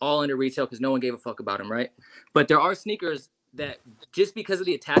 all under retail because no one gave a fuck about them, right? But there are sneakers that just because of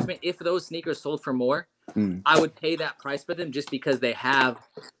the attachment, if those sneakers sold for more, I would pay that price for them just because they have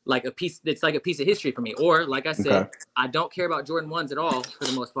like a piece. It's like a piece of history for me. Or like I said, I don't care about Jordan 1s at all for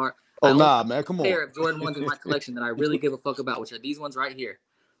the most part. Man, come on. Pair of Jordan 1s in my collection that I really give a fuck about, which are these ones right here.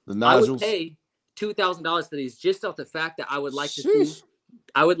 I would pay $2,000 for these just off the fact that I would like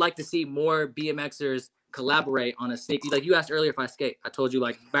to see more BMXers collaborate on a sneaker. Like you asked earlier if I skate. I told you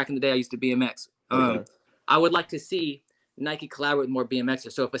like back in the day I used to BMX. I would like to see Nike collaborate with more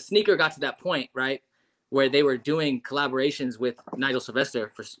BMXers. So if a sneaker got to that point, right, where they were doing collaborations with Nigel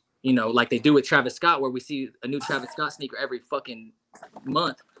Sylvester for, like they do with Travis Scott, where we see a new Travis Scott sneaker every fucking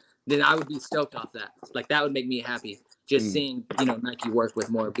month, then I would be stoked off that. Like that would make me happy. Just seeing, Nike work with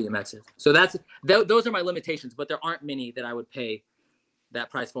more BMXers. So those are my limitations, but there aren't many that I would pay that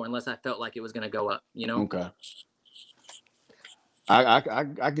price for unless I felt like it was going to go up, Okay.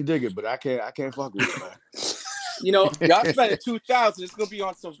 I can dig it, but I can't fuck with it, man. Y'all spending $2,000. It's gonna be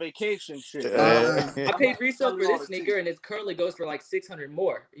on some vacation shit. I paid resale for this sneaker, and it currently goes for like $600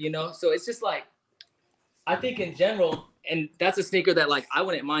 more. So it's just like, I think in general, and that's a sneaker that like I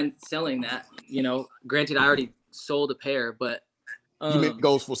wouldn't mind selling that. Granted, I already sold a pair, but you mean it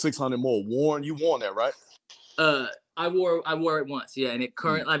goes for $600 more. Worn, you worn that, right? I wore it once, yeah, and it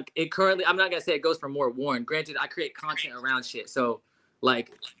currently I'm not gonna say it goes for more worn. Granted, I create content around shit, so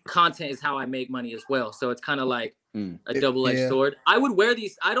like content is how I make money as well. So it's kind of like a double-edged sword. I would wear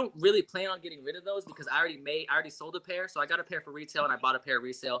these. I don't really plan on getting rid of those because I already sold a pair. So I got a pair for retail and I bought a pair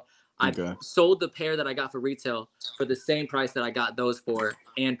resale. I sold the pair that I got for retail for the same price that I got those for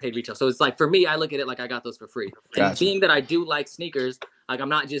and paid retail. So it's like, for me, I look at it like I got those for free. Gotcha. And being that I do like sneakers, like I'm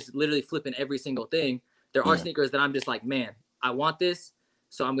not just literally flipping every single thing. There are sneakers that I'm just like, man, I want this.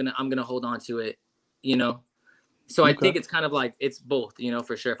 So I'm gonna hold on to it, So I think it's kind of like, it's both,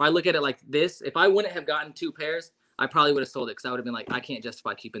 for sure. If I look at it like this, if I wouldn't have gotten 2 pairs, I probably would have sold it because I would have been like, I can't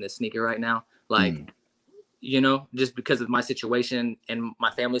justify keeping this sneaker right now. Like, just because of my situation and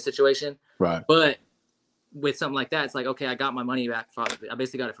my family situation. Right. But with something like that, it's like, okay, I got my money back. I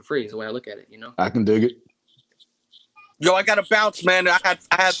basically got it for free is the way I look at it, I can dig it. Yo, I got to bounce, man. I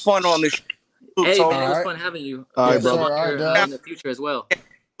had fun on this. Hey, man, it was fun having you. All right, brother. In the future as well.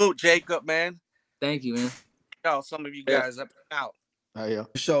 Salute, Jacob, man. Thank you, man. Yo, some of you guys up out. Yeah.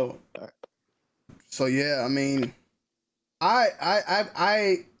 So yeah, I mean, my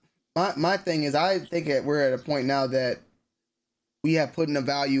thing is, I think that we're at a point now that we have put in a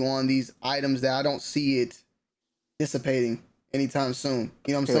value on these items that I don't see it dissipating anytime soon.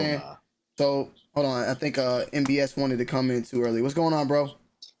 You know what I'm saying? Nah. So hold on, I think MBS wanted to come in too early. What's going on, bro?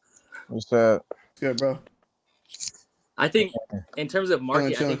 What's up? Good, bro. I think in terms of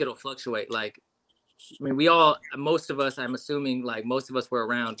market, I think it'll fluctuate. Like, I mean, most of us, I'm assuming, like most of us were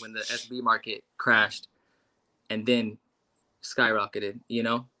around when the SB market crashed and then skyrocketed,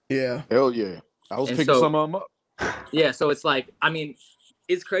 Yeah. Hell yeah. I was picking some of them up. Yeah. So it's like, I mean,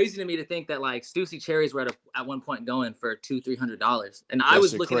 it's crazy to me to think that like Stussy cherries were at one point going for $200-$300. And I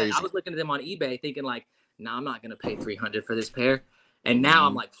was looking at them on eBay thinking like, nah, I'm not going to pay $300 for this pair. And now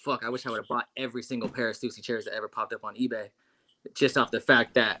I'm like, fuck, I wish I would have bought every single pair of Stussy cherries that ever popped up on eBay. Just off the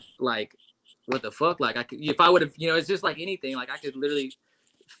fact that, like, what the fuck? Like, if I would have, it's just like anything. Like, I could literally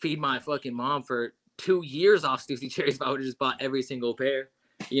feed my fucking mom for 2 years off Stussy cherries if I would have just bought every single pair,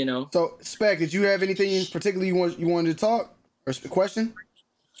 So, Spec, did you have anything in particular you wanted to talk or question?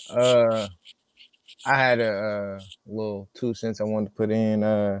 I had a little 2 cents I wanted to put in.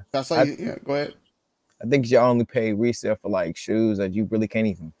 I saw you. Yeah, go ahead. I think you only pay resale for like shoes that you really can't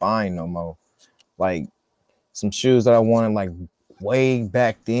even find no more. Like some shoes that I wanted like way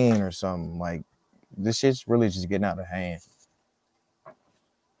back then or something. Like this shit's really just getting out of hand.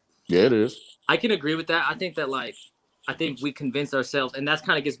 Yeah, it is. I can agree with that. I think that I think we convince ourselves, and that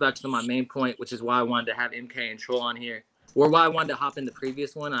kind of gets back to my main point, which is why I wanted to have MK and Troll on here, or why I wanted to hop in the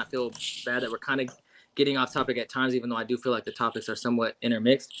previous one. I feel bad that we're kind of getting off topic at times, even though I do feel like the topics are somewhat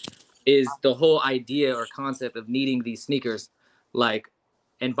intermixed. Is the whole idea or concept of needing these sneakers. Like,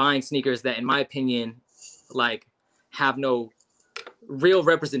 and buying sneakers that, in my opinion, like have no real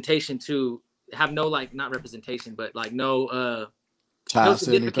representation to have no like not representation, but like no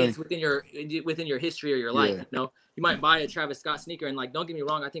significance within your history or your life. You know, you might buy a Travis Scott sneaker, and like, don't get me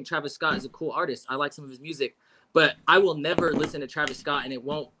wrong, I think Travis Scott is a cool artist. I like some of his music, but I will never listen to Travis Scott, and it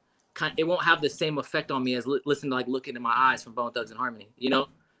won't have the same effect on me as listening to like Look Into My Eyes from Bone Thugs and Harmony. You know,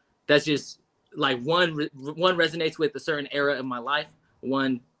 that's just like one resonates with a certain era of my life.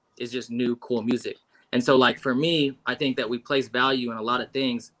 One is just new, cool music. And so like for me, I think that we place value in a lot of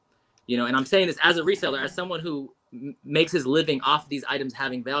things, you know, and I'm saying this as a reseller, as someone who makes his living off these items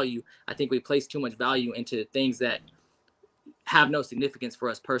having value. I think we place too much value into things that have no significance for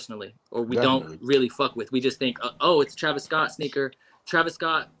us personally, or we don't really fuck with. We just think, oh, it's a Travis Scott sneaker. Travis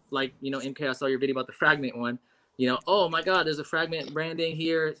Scott, like, you know, MK, I saw your video about the Fragment one. You know, oh my God, there's a Fragment branding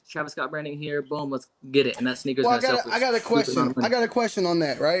here, Travis Scott branding here. Boom, let's get it. And that sneaker's I got a question. I got a question on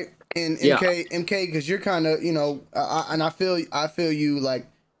that, right? And MK, because you're kind of, you know, and I feel you. Like,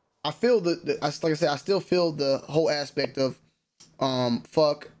 I feel like I said, I still feel the whole aspect of,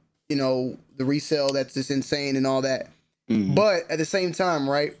 fuck, you know, the resale. That's just insane and all that. Mm-hmm. But at the same time,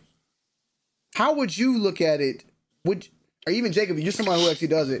 right? How would you look at it? Or even Jacob, you're somebody who actually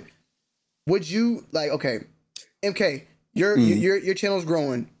does it. Would you like, okay, MK, your channel's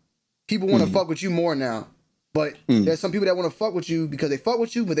growing. People want to fuck with you more now. But there's some people that want to fuck with you because they fuck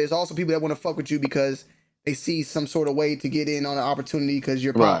with you, but there's also people that want to fuck with you because they see some sort of way to get in on an opportunity because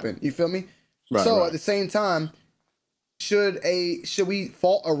you're popping. You feel me? So at the same time, should we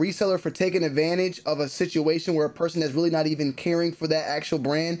fault a reseller for taking advantage of a situation where a person that's really not even caring for that actual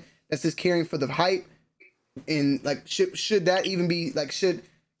brand, that's just caring for the hype? And like, should that even be like,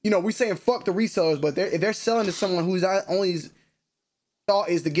 you know, we're saying fuck the resellers, but if they're selling to someone who's only thought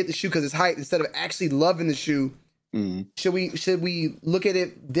is to get the shoe because it's hype instead of actually loving the shoe, should we look at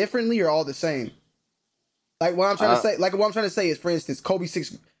it differently or all the same? Like what I'm trying to say, is, for instance, Kobe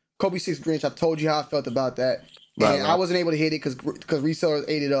 6 Grinch. I've told you how I felt about that, and I wasn't able to hit it because resellers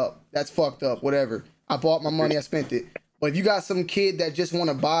ate it up. That's fucked up. Whatever. I bought my money. I spent it. But if you got some kid that just want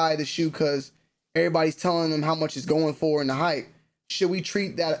to buy the shoe because everybody's telling them how much it's going for and the hype, should we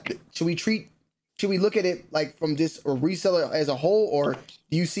look at it like from just a reseller as a whole, or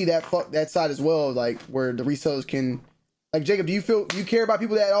do you see that side as well, like where the resellers can, like, Jacob, do you care about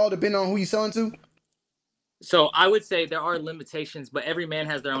people that all depend on who you're selling to? So I would say there are limitations, but every man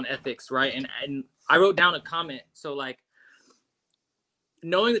has their own ethics, right? And I wrote down a comment. So like,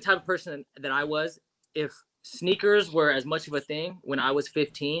 knowing the type of person that I was, if sneakers were as much of a thing when I was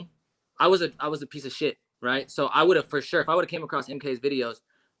 15, I was a piece of shit, right? So I would have, for sure, if I would have came across MK's videos,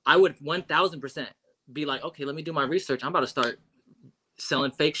 I would 1000% be like, okay, let me do my research. I'm about to start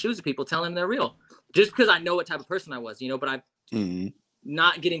selling fake shoes to people, telling them they're real, just because I know what type of person I was, you know. But I,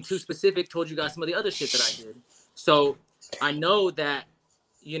 not getting too specific, told you guys some of the other shit that I did. So I know that,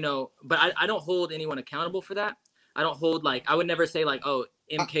 you know, but I don't hold anyone accountable for that. I don't hold, like, I would never say like, oh,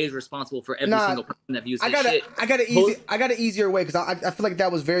 MK is responsible for every single person that views this shit. I got an easier way, because I feel like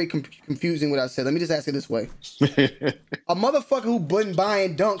that was very confusing what I said. Let me just ask it this way. A motherfucker who been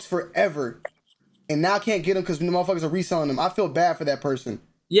buying dunks forever and now can't get them because the motherfuckers are reselling them. I feel bad for that person.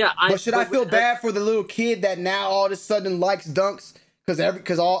 Yeah, but should I feel bad for the little kid that now all of a sudden likes dunks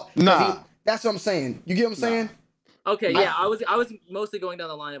that's what I'm saying. You get what I'm saying? Okay, yeah, I was mostly going down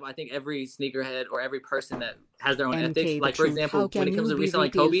the line of, I think every sneakerhead or every person that has their own ethics. Like, for example, when it comes to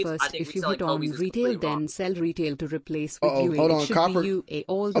reselling Kobe's, I think if you hit on retail, then sell retail to replace with UA. Hold on, Copper.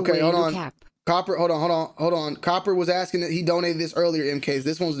 Hold on. Copper, hold on. Copper was asking that he donated this earlier, MK.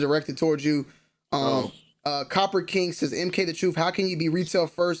 This one's directed towards you. Copper King says, MK the truth, how can you be retail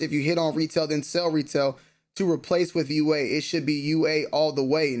first if you hit on retail then sell retail to replace with UA? It should be UA all the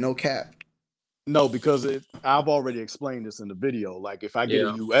way, no cap. No, because I've already explained this in the video. Like, if I get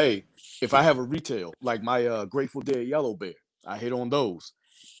a UA, if I have a retail, like my Grateful Dead Yellow Bear, I hit on those.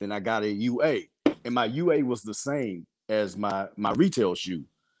 Then I got a UA, and my UA was the same as my retail shoe.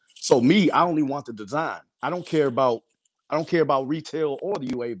 So I only want the design. I don't care about retail or the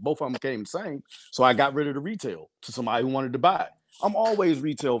UA. Both of them came the same. So I got rid of the retail to somebody who wanted to buy it. I'm always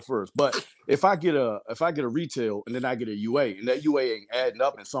retail first. But if I get a retail and then I get a UA and that UA ain't adding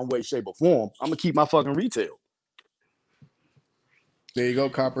up in some way, shape, or form, I'm gonna keep my fucking retail. There you go,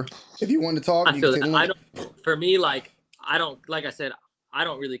 Copper. If you want to talk, for me, like, like I said, I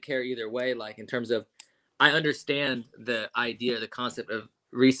don't really care either way. Like, in terms of, I understand the idea, the concept of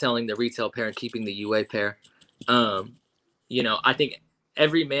reselling the retail pair and keeping the UA pair. You know, I think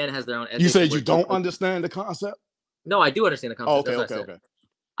every man has their own ethics. You said you don't understand the concept? No, I do understand the concept. Okay.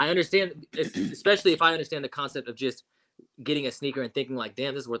 I understand, especially if I understand the concept of just getting a sneaker and thinking like,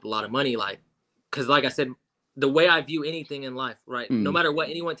 damn, this is worth a lot of money. Like, because like I said, the way I view anything in life, right? No matter what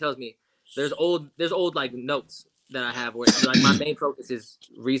anyone tells me, there's old like notes that I have where like my main focus is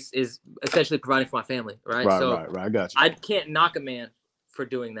essentially providing for my family, right? Right. I got you. I can't knock a man for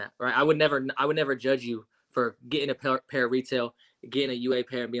doing that, right? I would never judge you for getting a pair of retail, getting a UA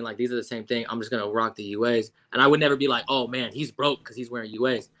pair and being like, these are the same thing. I'm just gonna rock the UAs, and I would never be like, oh man, he's broke because he's wearing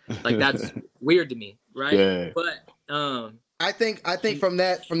UAs. Like that's weird to me, right? Yeah. But I think from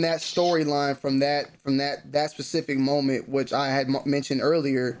that storyline, from that specific moment, which I had mentioned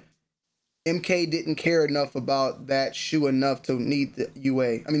earlier, MK didn't care enough about that shoe enough to need the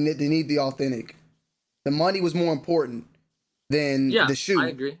UA. I mean, they need the authentic. The money was more important than the shoe. I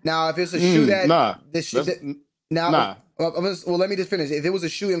agree. Now, if it's a shoe that well, let me just finish. If it was a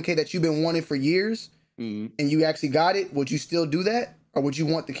shoe, MK, that you've been wanting for years, and you actually got it, would you still do that, or would you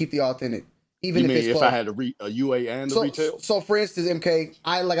want to keep the authentic? Even if I had a UA and the retail? So for instance, MK,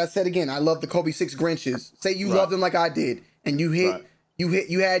 like I said again, I love the Kobe 6 Grinches. Say you love them like I did, and you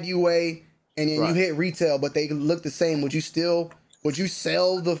had UA and then you hit retail, but they look the same. Would you sell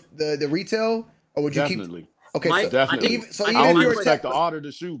the retail, or would you keep? Okay, definitely. I only respect the art of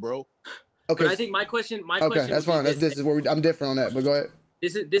the shoe, bro. Okay, but I think my question. Okay, that's fine. This is where I'm different on that. But go ahead.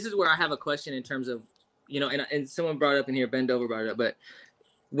 This is where I have a question in terms of, and someone brought it up in here. Ben Dover brought it up, but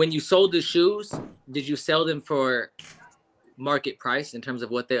when you sold the shoes, did you sell them for market price in terms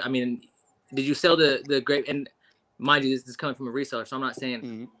of what they? I mean, did you sell the great? And mind you, this is coming from a reseller, so I'm not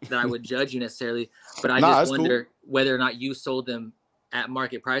saying that I would judge you necessarily, but I just wonder whether or not you sold them at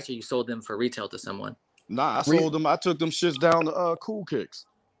market price or you sold them for retail to someone. Nah, I sold them. I took them shits down to Cool Kicks.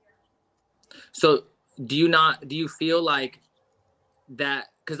 So do you feel like that?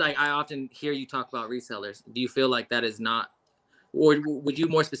 Because I often hear you talk about resellers. Do you feel like that is not, or would you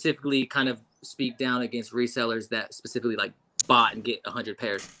more specifically kind of speak down against resellers that specifically like bought and get 100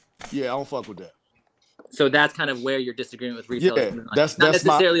 pairs? Yeah, I don't fuck with that. So that's kind of where your disagreement with resellers. Yeah, that's not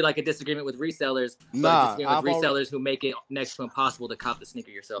necessarily like a disagreement with resellers, but a disagreement with resellers who make it next to impossible to cop the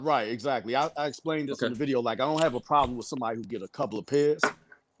sneaker yourself. Right, exactly. I explained this in the video. Like, I don't have a problem with somebody who get a couple of pairs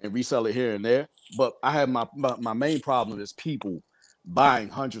and resell it here and there, but I have my main problem is people buying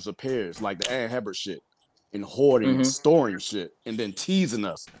hundreds of pairs, like the Ann Hebert shit, and hoarding and storing shit, and then teasing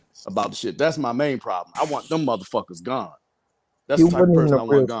us about the shit. That's my main problem. I want them motherfuckers gone. That's the type of person I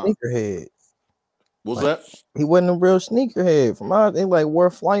want gone. Sneakerhead. What's that? He wasn't a real sneakerhead. From out, they like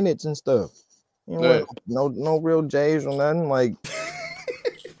wore Flyknits and stuff. You know, no real J's or nothing. Like that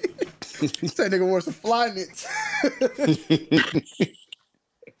nigga wore some Flyknits.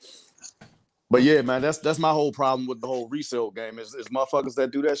 But yeah, man, that's my whole problem with the whole resale game is motherfuckers that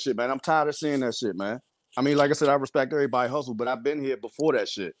do that shit, man. I'm tired of seeing that shit, man. I mean, like I said, I respect everybody hustle, but I've been here before that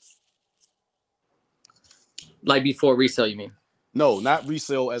shit. Like before resale, you mean? No, not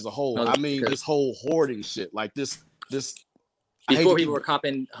resale as a whole. I mean, this whole hoarding shit, like this. Before people were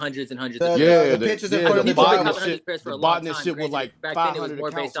copping hundreds and hundreds. The pictures in front of the botting this shit with like back then it was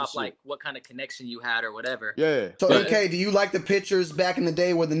more based off like what kind of connection you had or whatever. Yeah. So MK, do you like the pictures back in the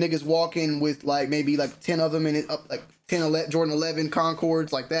day where the niggas walking with like maybe like 10 of them and it up like 10 Jordan 11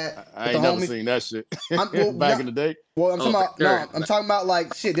 Concords like that? I ain't never seen that shit back in the day. Well, I'm talking about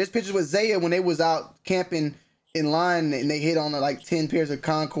like shit. There's pictures with Zaya when they was out camping in line and they hit on like 10 pairs of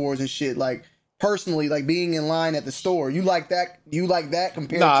Concords and shit. Like personally, like being in line at the store, you like that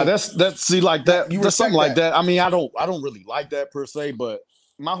compared to that's see like that. There's something like that. I mean, I don't really like that per se, but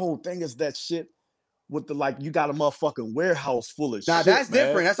my whole thing is that shit with the like you got a motherfucking warehouse full of shit. Nah, that's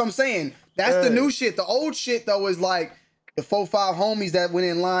different. That's what I'm saying. That's the new shit. The old shit though is like the 4-5 homies that went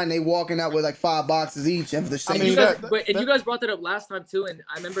in line, they walking out with like 5 boxes each and for the same. You guys brought that up last time too, and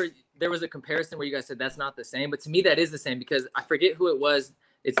I remember there was a comparison where you guys said that's not the same, but to me that is the same because I forget who it was.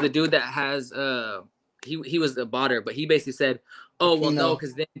 It's the dude that has he was a botter, but he basically said, "Oh well, no,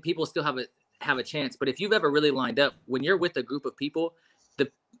 because then people still have a chance." But if you've ever really lined up, when you're with a group of people,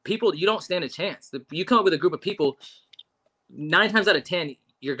 the people you don't stand a chance. You come up with a group of people, 9 times out of 10,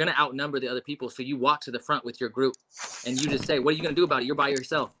 you're gonna outnumber the other people. So you walk to the front with your group, and you just say, "What are you gonna do about it? You're by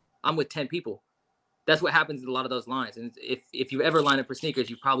yourself. I'm with 10 people." That's what happens in a lot of those lines. And if you've ever lined up for sneakers,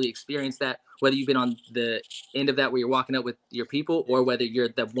 you've probably experienced that, whether you've been on the end of that where you're walking up with your people or whether you're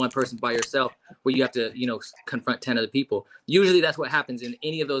that one person by yourself where you have to, confront 10 other people. Usually that's what happens in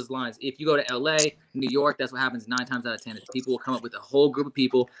any of those lines. If you go to LA, New York, that's what happens 9 times out of 10. People will come up with a whole group of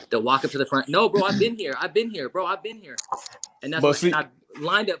people. They'll walk up to the front. No, bro, I've been here. Bro, I've been here. And that's what I've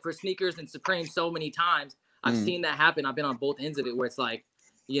lined up for sneakers and Supreme so many times. I've seen that happen. I've been on both ends of it where it's like,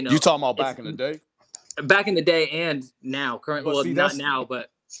 You talking about back in the day? Back in the day and now, currently, well, not now, but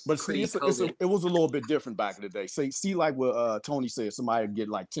But see, it was a little bit different back in the day. See, like what Tony said, somebody would get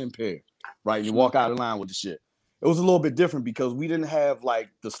like 10 pair, right? And you walk out of line with the shit. It was a little bit different because we didn't have like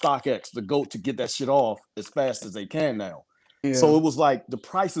the StockX, the GOAT, to get that shit off as fast as they can now. Yeah. So it was like the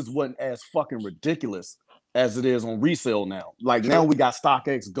prices wasn't as fucking ridiculous as it is on resale now. Like now we got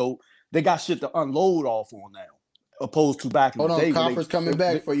StockX, GOAT. They got shit to unload off on now, opposed to back in the day. Copper's coming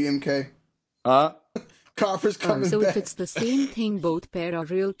back for you, MK. Huh? Copper's coming so back. If it's the same thing, both pair are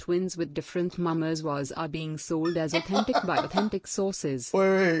real twins with different mamas are being sold as authentic by authentic sources.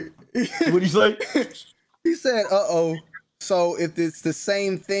 Wait. What did he say? He said, so if it's the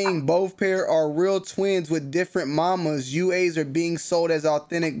same thing, both pair are real twins with different mamas, UAs are being sold as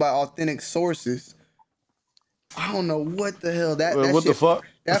authentic by authentic sources. I don't know what the hell what the fuck?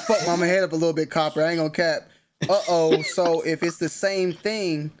 That fucked my head up a little bit, Copper. I ain't gonna cap. So if it's the same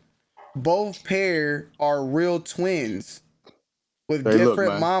thing, both pair are real twins with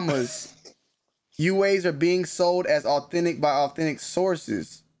different mamas. UAs are being sold as authentic by authentic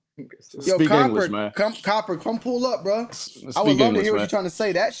sources. Yo, Speak Copper, English, man. Copper, come pull up, bro. I would love to hear what you're trying to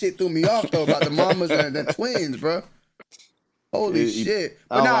say. That shit threw me off though about the mamas and the twins, bro. Holy shit!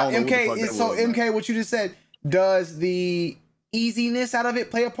 But now, MK. So MK, what you just said, does the easiness out of it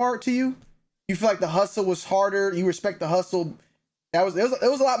play a part to you? You feel like the hustle was harder. You respect the hustle. It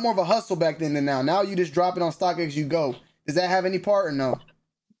was a lot more of a hustle back then than now. Now you just drop it on StockX, you go. Does that have any part or no?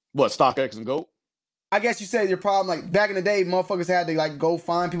 What, StockX and GOAT? I guess you said your problem, like back in the day, motherfuckers had to like go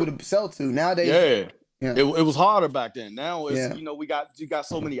find people to sell to. Nowadays, yeah. It was harder back then. Now it's you got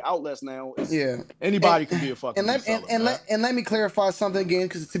so many outlets now. Anybody can be a fucking reseller. And let me clarify something again,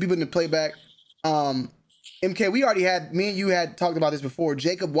 because to people in the playback, MK, me and you had talked about this before.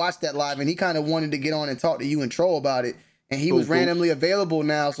 Jacob watched that live and he kind of wanted to get on and talk to you and troll about it. And he was randomly available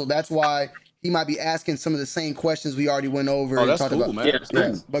now, so that's why he might be asking some of the same questions we already went over. Oh, that's cool, man.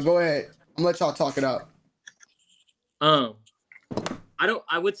 Yeah. But go ahead. I'm gonna let y'all talk it out. I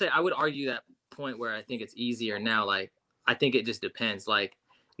would argue that point where I think it's easier now. Like, I think it just depends. Like,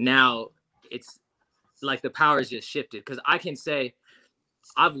 now it's like the power is just shifted. Because I can say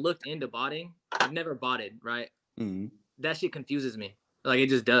I've looked into botting. I've never botted, right? Mm-hmm. That shit confuses me. Like, it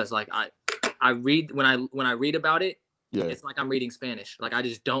just does. Like, I read when I read about it, it's like I'm reading Spanish. Like, I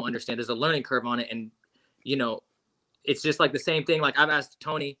just don't understand. There's a learning curve on it, and it's just like the same thing. Like, I've asked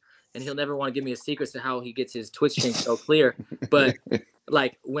Tony, and he'll never want to give me a secret to how he gets his Twitch stream so clear. But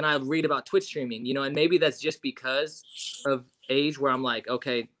like when I read about Twitch streaming, and maybe that's just because of age, where I'm like,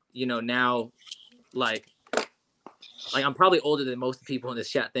 okay, now like I'm probably older than most people in this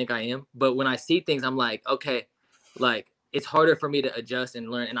chat think I am. But when I see things, I'm like, okay, like it's harder for me to adjust and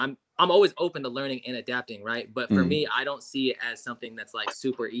learn. And I'm always open to learning and adapting, right? But for me, I don't see it as something that's like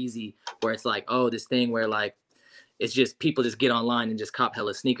super easy, where it's like, oh, this thing where like it's just people just get online and just cop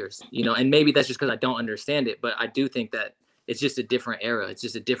hella sneakers, and maybe that's just because I don't understand it. But I do think that it's just a different era. It's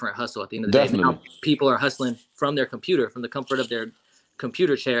just a different hustle at the end of the day. Now people are hustling from their computer, from the comfort of their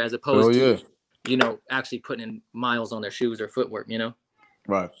computer chair, as opposed to, actually putting in miles on their shoes or footwork,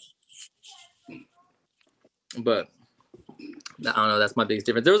 Right. But I don't know. That's my biggest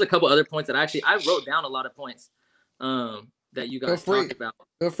difference. There was a couple other points that I wrote down a lot of points that you guys talked about.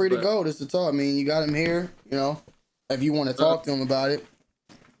 Feel free to go. This is the talk. I mean, you got him here, if you want to talk to him about it.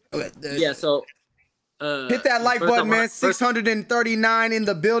 Yeah, so hit that like button, man. 639 in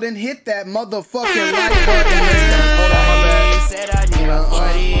the building. Hit that motherfucking like button, man. Hold on, my bad. Said I need a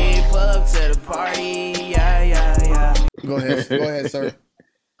party. Pull up to the party. Yeah. Go ahead, sir.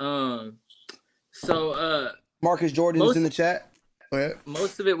 So Marcus Jordan is in the chat. Go ahead.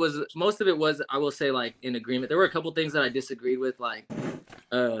 Most of it was, I will say, like, in agreement. There were a couple things that I disagreed with, like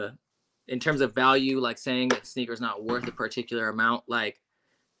in terms of value, like saying that sneaker's not worth a particular amount. Like,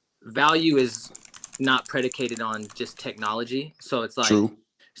 value is not predicated on just technology. So it's like, true.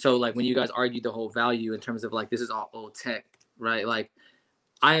 So like when you guys argued the whole value in terms of like, this is all old tech, right? Like,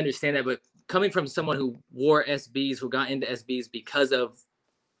 I understand that, but coming from someone who wore SBs, who got into SBs because of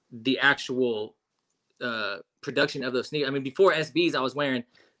the actual production of those sneakers. I mean, before SBs, I was wearing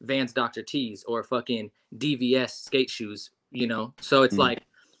Vans Dr. T's or fucking DVS skate shoes, So it's like,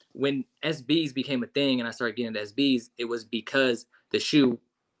 when SBs became a thing and I started getting into SBs, it was because the shoe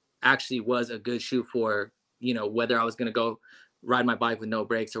actually was a good shoe for, whether I was going to go ride my bike with no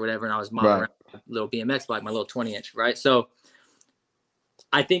brakes or whatever. And I was mobbing around a little BMX bike, my little 20-inch, right? So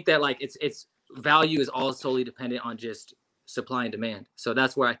I think that like it's value is all solely dependent on just supply and demand. So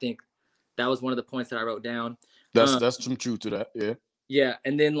that's where I think that was one of the points that I wrote down. That's some truth to that. Yeah. Yeah.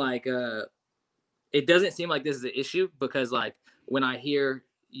 And then like, it doesn't seem like this is an issue because like when I hear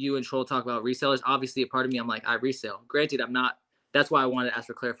you and Troll talk about resellers, obviously a part of me, I'm like, I resell. Granted, I'm not that's why I wanted to ask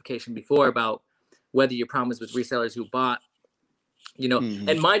for clarification before about whether your problem is with resellers who bought, you know,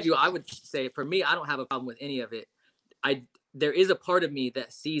 and mind you, I would say for me, I don't have a problem with any of it. There is a part of me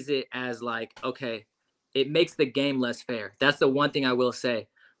that sees it as like, okay, it makes the game less fair. That's the one thing I will say,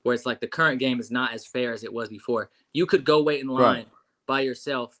 where it's like the current game is not as fair as it was before. You could go wait in line by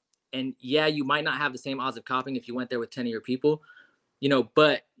yourself, and yeah, you might not have the same odds of copying if you went there with 10 of your people, you know,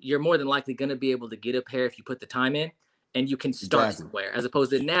 but you're more than likely going to be able to get a pair if you put the time in, and you can start somewhere. As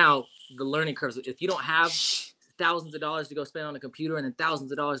opposed to now, the learning curves, if you don't have thousands of dollars to go spend on a computer and then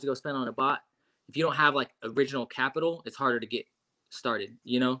thousands of dollars to go spend on a bot, if you don't have like original capital, it's harder to get started,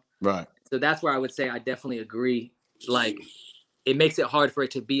 you know? Right. So that's where I would say I definitely agree. Like, it makes it hard for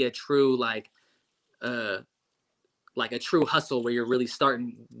it to be a true, like a true hustle where you're really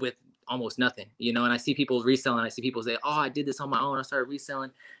starting with almost nothing, you know? And I see people reselling. I see people say, oh, I did this on my own. I started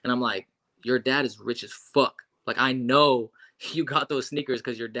reselling. And I'm like, your dad is rich as fuck. Like, I know you got those sneakers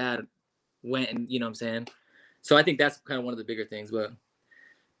because your dad went and, you know what I'm saying? So I think that's kind of one of the bigger things. But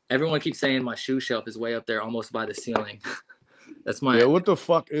everyone keeps saying my shoe shelf is way up there, almost by the ceiling. That's my. Yeah, what the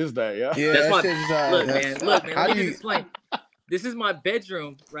fuck is that? Yeah. That's my. Look, man. Let me just explain. This is my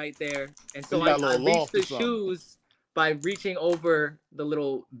bedroom right there, and so I reach the shoes by reaching over the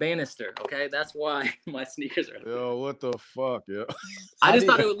little banister. Okay, that's why my sneakers are. Yo, what the fuck, yeah. I just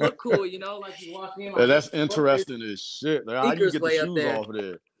thought it would look cool, you know, like you walk in. Yeah, that's interesting as shit. How do you get the shoes off of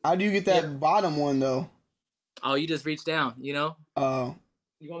there? How do you get that bottom one though? Oh, you just reach down, you know. Oh.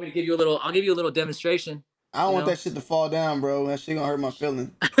 You want me to give you a little? I'll give you a little demonstration. I don't want that shit to fall down, bro. That shit gonna hurt my feelings.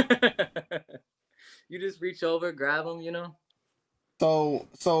 You just reach over, grab them, you know. So,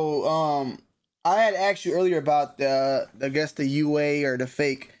 I had asked you earlier about I guess the UA or the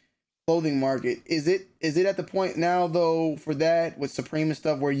fake clothing market. Is it at the point now though for that with Supreme and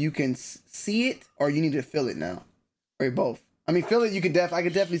stuff where you can see it, or you need to feel it now, or both? I mean, feel it. You can I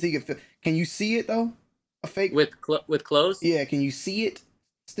could definitely see you can feel. Can you see it though? A fake with clothes? Yeah. Can you see it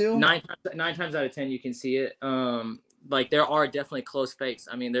still? 9 times out of 10 you can see it. Like there are definitely close fakes.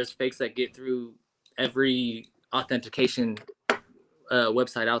 I mean, there's fakes that get through every authentication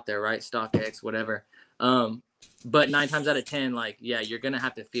website out there, right? StockX, whatever. But 9 times out of 10, like, yeah, you're gonna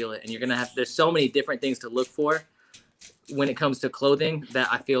have to feel it, and you're gonna have. There's so many different things to look for when it comes to clothing that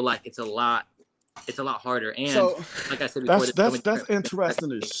I feel like it's a lot harder. And so, like I said before, that's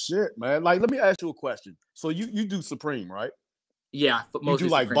interesting as shit, man. Like, let me ask you a question. So you do Supreme, right? Yeah, you do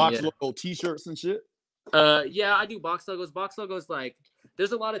like Supreme, box logo T-shirts and shit. Yeah, I do box logos. Box logos, like,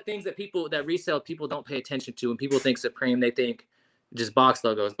 there's a lot of things that people that resell people don't pay attention to. When people think Supreme, they think just box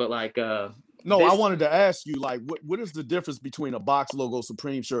logos. But like, no, I wanted to ask you, like, what is the difference between a box logo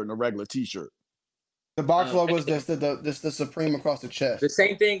Supreme shirt and a regular T-shirt? The box logo is just the Supreme across the chest. The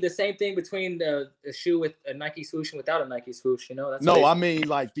same thing between the shoe with a Nike swoosh and without a Nike swoosh. You know, that's no. I mean,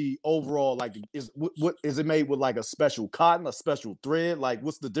 like the overall, like, what is it made with? Like a special cotton, a special thread? Like,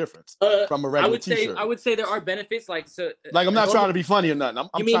 what's the difference from a regular T-shirt? I would say there are benefits. Like, so, like I'm not trying to be funny or nothing.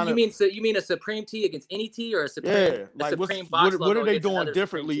 You mean a Supreme tee against any tee, or a Supreme? Yeah, like what are they doing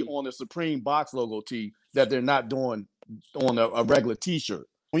differently on a Supreme box logo tee that they're not doing on a regular T-shirt?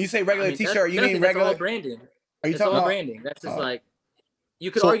 When you say regular T-shirt, you mean regular all branding? Are you talking about branding? That's just like,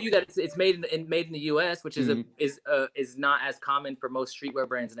 you could argue that it's made in the U.S., which is not as common for most streetwear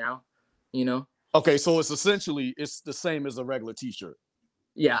brands now. You know. Okay, so it's essentially the same as a regular T-shirt.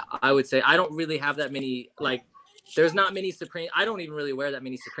 Yeah, I would say I don't really have that many. Like, there's not many Supreme. I don't even really wear that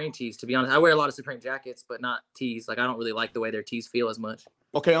many Supreme tees, to be honest. I wear a lot of Supreme jackets, but not tees. Like, I don't really like the way their tees feel as much.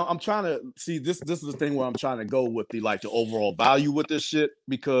 Okay, I'm trying to see this is the thing where I'm trying to go with the overall value with this shit,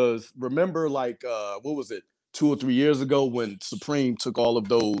 because remember, like, what was it, 2 or 3 years ago when Supreme took all of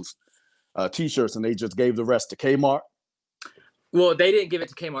those T-shirts and they just gave the rest to Kmart? Well, they didn't give it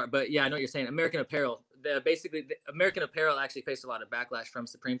to Kmart, but yeah, I know what you're saying. American Apparel, American Apparel actually faced a lot of backlash from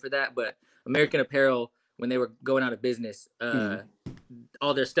Supreme for that, but American Apparel, when they were going out of business,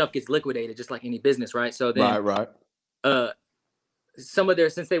 all their stuff gets liquidated just like any business, right? So then, right.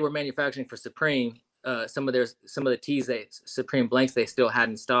 Since they were manufacturing for Supreme, some of the tees Supreme blanks they still had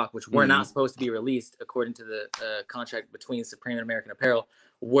in stock, which were not supposed to be released according to the contract between Supreme and American Apparel,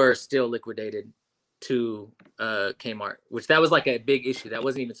 were still liquidated to Kmart, which that was like a big issue. That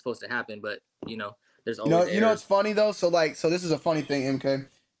wasn't even supposed to happen, but you know, there's always you know what's funny though? So this is a funny thing, MK.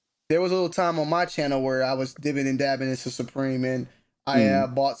 There was a little time on my channel where I was dibbing and dabbing into Supreme, and I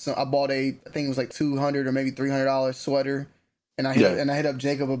bought I think it was like $200 or maybe $300 sweater. And I hit up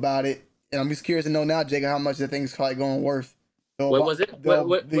Jacob about it, and I'm just curious to know now, Jacob, how much the thing's probably going worth. What was it? The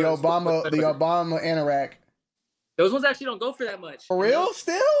Obama anorak. Those ones actually don't go for that much. For real?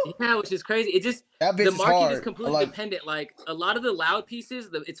 Still? Yeah, which is crazy. It just the market is completely dependent. Like a lot of the loud pieces,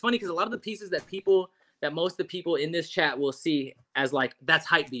 it's funny because a lot of the pieces that most of the people in this chat will see as like that's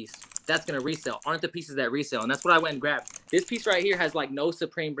hype beast, that's gonna resell, aren't the pieces that resell. And that's what I went and grabbed. This piece right here has like no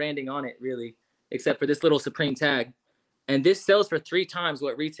Supreme branding on it really, except for this little Supreme tag. And this sells for 3 times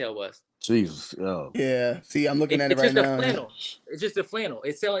what retail was. Jesus. Oh. Yeah. See, I'm looking at it right now. It's just a flannel. It's just a flannel.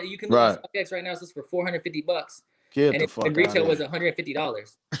 It's selling. You can look at StockX right now. It's for $450. And retail was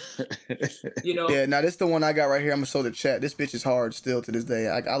 $150. You know. Yeah. Now this is the one I got right here. I'm gonna show the chat. This bitch is hard still to this day.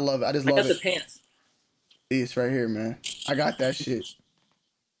 I love it. I just love it. I got the pants. This right here, man. I got that shit.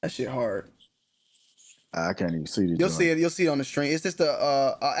 That shit hard. I can't even see this. You'll see it. You'll see it on the stream. It's just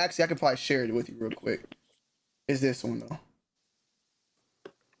the actually I can probably share it with you real quick. It's this one though.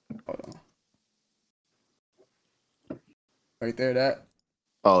 Hold on. Right there, that.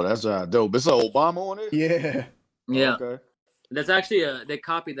 Oh, that's dope. It's Obama on it? Yeah. Yeah. Okay. That's actually they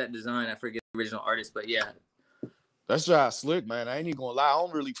copied that design. I forget the original artist, but yeah. That's just slick, man. I ain't even gonna lie. I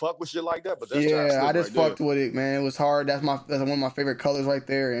don't really fuck with shit like that, but that's yeah, I just fucked with it, man. It was hard. That's one of my favorite colors right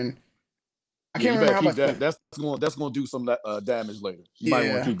there, and I can't remember how much. That's gonna do some damage later. You might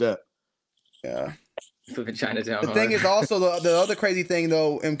want to keep that. Yeah. Flipping Chinatown. The thing is also the other crazy thing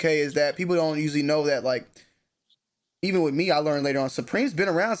though, MK, is that people don't usually know that like even with me, I learned later on Supreme's been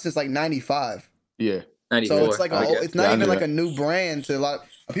around since like 95. Yeah. 94, so it's like it's not even like a new brand to a lot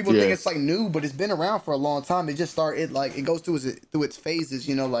of people think it's like new, but it's been around for a long time. It just started like it goes through its phases,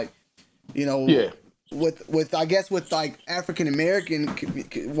 you know, like with I guess with like African American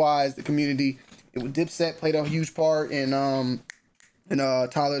wise the community, Dipset played a huge part and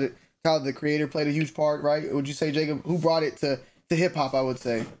Tyler the Creator played a huge part, right? Would you say, Jacob? Who brought it to hip hop? I would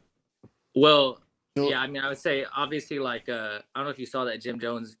say. Well, yeah, I mean, I would say obviously like I don't know if you saw that Jim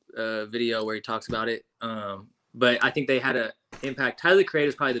Jones video where he talks about it, but I think they had a impact. Tyler the Creator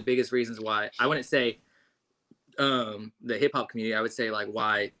is probably the biggest reasons why. I wouldn't say the hip hop community. I would say like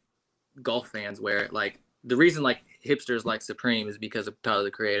why golf fans wear it. Like the reason like hipsters like Supreme is because of Tyler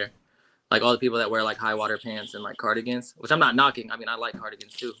the Creator. Like all the people that wear like high water pants and like cardigans, which I'm not knocking. I mean, I like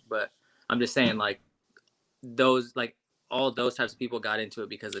cardigans too, but I'm just saying like those, like all those types of people got into it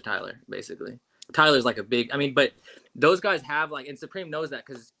because of Tyler, basically. Tyler's like a big, I mean, but those guys have like, and Supreme knows that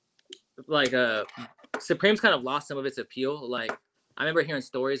because like Supreme's kind of lost some of its appeal. Like I remember hearing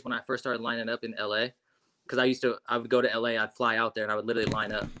stories when I first started lining up in LA because I would go to LA, I'd fly out there and I would literally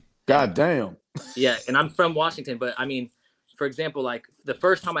line up. God damn. Yeah. And I'm from Washington, but I mean, for example, like the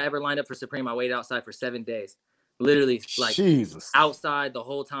first time I ever lined up for Supreme, I waited outside for 7 days, literally like outside the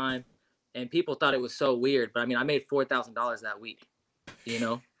whole time. And people thought it was so weird, but I mean, I made $4,000 that week, you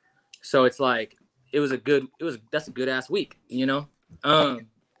know? So it's like, that's a good ass week, you know?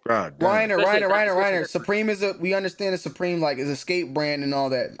 Reiner. Supreme we understand the Supreme like is a skate brand and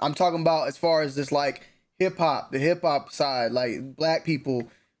all that. I'm talking about as far as this like the hip hop side, like black people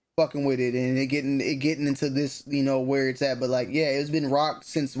fucking with it and it getting into this, you know, where it's at. But like, yeah, it's been rocked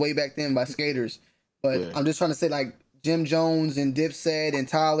since way back then by skaters. But I'm just trying to say like Jim Jones and Dipset and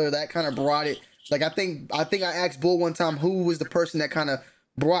Tyler, that kind of brought it. Like I think I asked Bull one time who was the person that kind of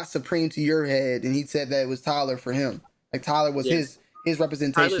brought Supreme to your head, and he said that it was Tyler for him. Like Tyler was his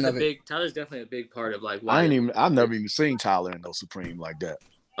representation of it. Tyler's definitely a big part of like why I've never even seen Tyler in no Supreme like that.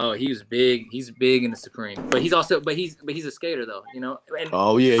 Oh, he was big. He's big in the Supreme, but he's a skater though, you know. And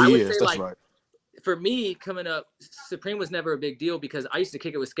he is. That's right. For me, coming up, Supreme was never a big deal because I used to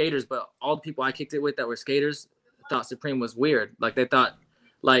kick it with skaters, but all the people I kicked it with that were skaters thought Supreme was weird. Like they thought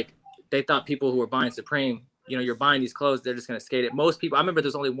people who were buying Supreme, you know, you're buying these clothes, they're just gonna skate it. Most people, I remember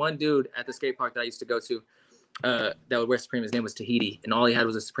there's only one dude at the skate park that I used to go to that would wear Supreme. His name was Tahiti, and all he had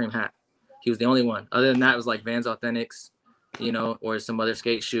was a Supreme hat. He was the only one. Other than that, it was like Vans Authentics, you know, or some other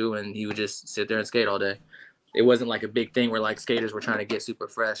skate shoe, and he would just sit there and skate all day. It wasn't like a big thing where like skaters were trying to get super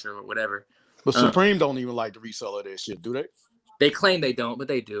fresh or whatever. But Supreme don't even like the resell of that shit, do they? They claim they don't, but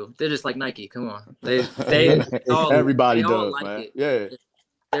they do. They're just like Nike. Come on, they everybody does, like man. It.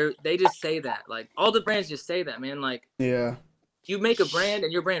 Yeah, they just say that. Like all the brands just say that, man. Like you make a brand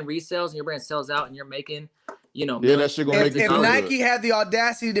and your brand resells and your brand sells out and you're making, you know, that shit gonna make if Nike had the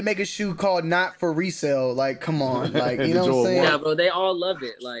audacity to make a shoe called not for resale, like come on, like you know what I'm saying? Yeah, bro, they all love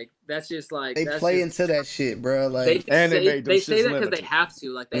it. Like that's just like they play into that shit, bro. Like they say that because they have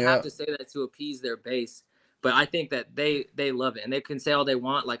to. Like they have to say that to appease their base. But I think that they love it, and they can say all they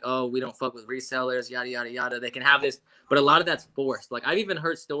want, like, oh, we don't fuck with resellers, yada yada yada. They can have this, but a lot of that's forced. Like I've even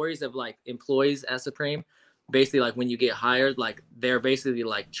heard stories of like employees at Supreme, basically like when you get hired, like they're basically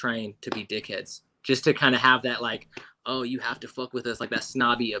like trained to be dickheads, just to kind of have that like, oh, you have to fuck with us, like that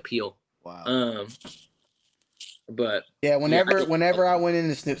snobby appeal. Wow. But yeah, whenever I went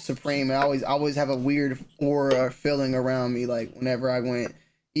into Supreme, I always have a weird aura feeling around me. Like whenever I went,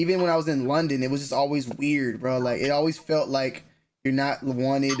 even when I was in London, it was just always weird, bro. Like it always felt like you're not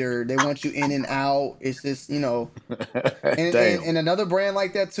wanted or they want you in and out. It's just, you know, and another brand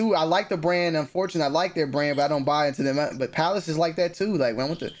like that too. I like the brand. Unfortunately, I like their brand, but I don't buy into them. But Palace is like that too. Like when I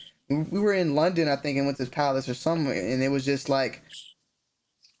went to, we were in London, I think, and went to Palace or somewhere, and it was just like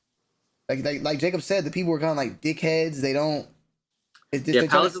Jacob said, the people were kind of like dickheads. They don't. It's just,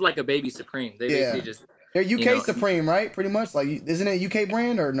 Palace is like a baby Supreme. They basically just. They're UK Supreme, right? Pretty much. Like, isn't it a UK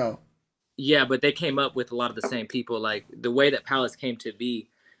brand or no? Yeah, but they came up with a lot of the same people. Like the way that Palace came to be.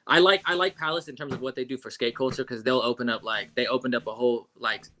 I like Palace in terms of what they do for skate culture, because they'll open up they opened up a whole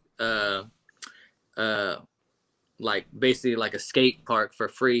basically like a skate park for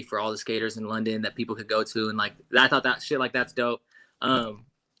free for all the skaters in London that people could go to, and like I thought that shit that's dope.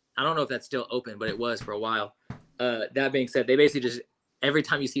 I don't know if that's still open, but it was for a while. That being said, they basically just every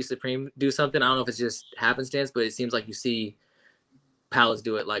time you see Supreme do something, I don't know if it's just happenstance, but it seems like you see Palace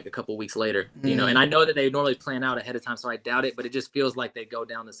do it like a couple weeks later, you know. And I know that they normally plan out ahead of time, so I doubt it, but it just feels like they go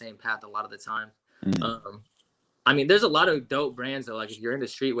down the same path a lot of the time. I mean, there's a lot of dope brands though. Like if you're into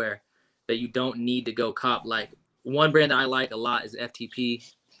streetwear, that you don't need to go cop. Like one brand that I like a lot is FTP.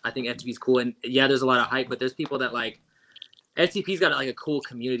 I think FTP is cool, and yeah, there's a lot of hype, but there's people that like FTP's got like a cool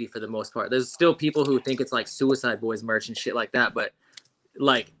community for the most part. There's still people who think it's like Suicide Boys merch and shit like that, but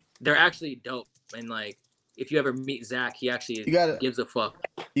like they're actually dope. And like if you ever meet Zach, he actually gives a fuck.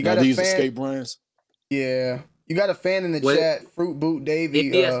 You got these escape brands. Yeah, you got a fan in the chat, Fruit Boot Davey.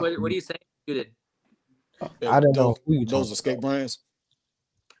 Yes, what are you saying? You did. I don't know those escape brands.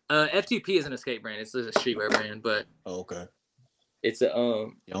 FTP is an escape brand. It's a streetwear brand, but okay. It's a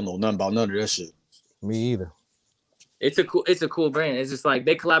I don't know nothing about none of that shit. Me either. It's a cool brand. It's just like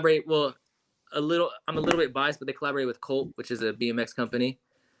they collaborate. Well, I'm a little bit biased, but they collaborate with Colt, which is a BMX company.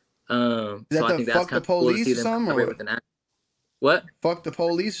 So I think that's kind of cool to see them collaborate with an act. What? Fuck the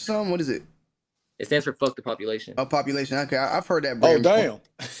police or something? What is it? It stands for fuck the population. Oh, population. Okay, I've heard that brand. Oh,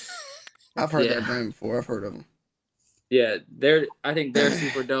 damn. I've heard that brand before. I've heard of them. Yeah, I think they're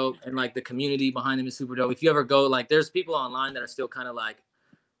super dope, and like the community behind them is super dope. If you ever go, like, there's people online that are still kind of like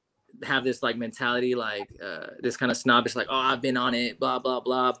have this like mentality, like this kind of snobbish, like, oh, I've been on it, blah blah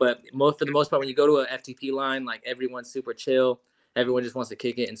blah. But for the most part, when you go to a FTP line, like everyone's super chill. Everyone just wants to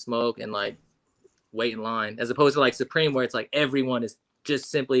kick it and smoke and like wait in line, as opposed to like Supreme, where it's like everyone is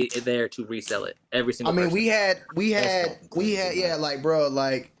just simply there to resell it. Every single. I mean, person. we had, yeah, like, bro,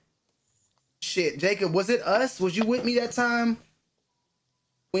 like. Shit, Jacob, was it us? Was you with me that time?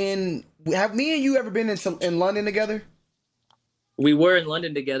 When have me and you ever been in London together? We were in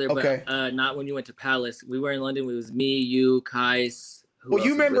London together, okay. But not when you went to Palace. We were in London. It was me, you, Kais. Well,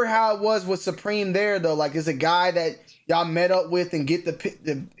 you remember how it was with Supreme there though? Like, there's a guy that y'all met up with and get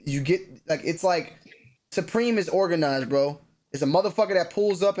you get like, it's like Supreme is organized, bro. It's a motherfucker that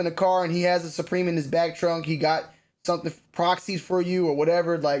pulls up in a car and he has a Supreme in his back trunk. He got something proxies for you or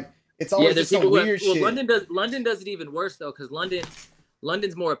whatever, like. It's always just some weird shit. London does it even worse though, because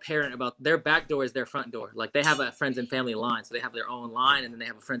London's more apparent about their back door is their front door. Like they have a friends and family line, so they have their own line, and then they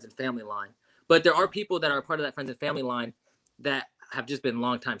have a friends and family line. But there are people that are part of that friends and family line that have just been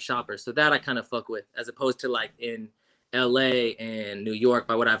longtime shoppers. So that I kind of fuck with, as opposed to like in LA and New York.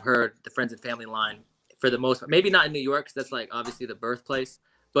 By what I've heard, the friends and family line, for the most part, maybe not in New York, because that's like obviously the birthplace,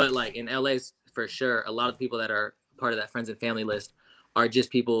 but like in LA for sure, a lot of the people that are part of that friends and family list are just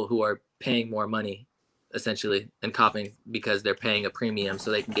people who are paying more money, essentially, and copping because they're paying a premium so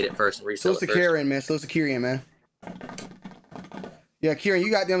they can get it first and resell it first. Kieran, man. Slow to Kieran, man. Yeah, Kieran,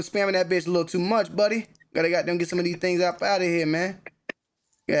 you got them spamming that bitch a little too much, buddy. Gotta got them get some of these things out of here, man.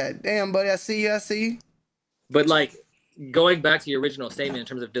 God damn, buddy. I see you. But like, going back to your original statement in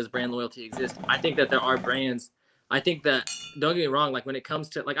terms of does brand loyalty exist, I think that there are brands. I think that, don't get me wrong, like when it comes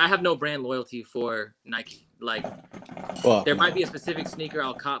to, like, I have no brand loyalty for Nike. Like, there might be a specific sneaker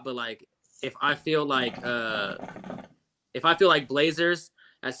I'll cop, but like, if I feel like Blazers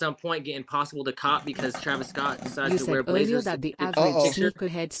at some point get impossible to cop because Travis Scott decides to wear Blazers. You said earlier that the average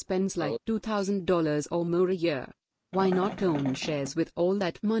sneakerhead spends like $2,000 or more a year. Why not own shares with all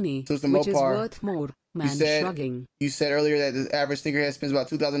that money, which is worth more? Man shrugging. You said earlier that the average sneakerhead spends about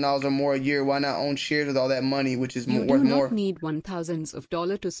 $2,000 or more a year. Why not own shares with all that money, which is worth more? You do not need $1,000s of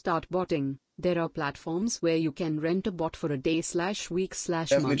dollars to start botting. There are platforms where you can rent a bot for a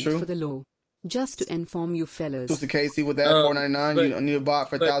day/week/month for the low. Just to inform you fellas. So Casey, with that $4.99, you don't need a bot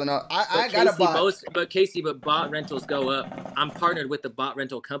for $1,000. I got a bot. But bot rentals go up. I'm partnered with the bot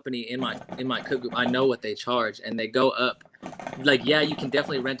rental company in my cook group. I know what they charge, and they go up. Like, yeah, you can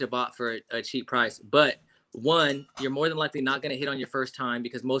definitely rent a bot for a cheap price, but one, you're more than likely not going to hit on your first time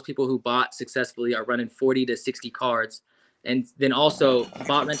because most people who bought successfully are running 40 to 60 cards. And then also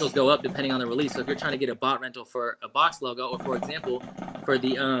bot rentals go up depending on the release. So if you're trying to get a bot rental for a box logo, or for example, for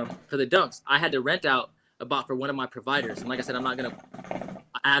the dunks, I had to rent out a bot for one of my providers. And like I said, I'm not going to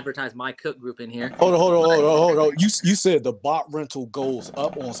advertise my cook group in here. Hold on. You said the bot rental goes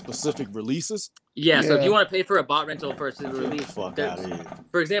up on specific releases? Yeah, so if you want to pay for a bot rental for a release, fuck out of here.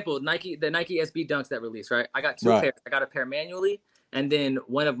 For example, the Nike SB Dunks that release, right? I got two pairs. I got a pair manually, and then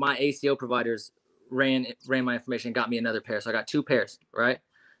one of my ACO providers ran my information and got me another pair. So I got two pairs, right?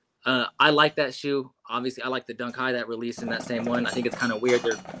 I like that shoe. Obviously, I like the Dunk High that released in that same one. I think it's kind of weird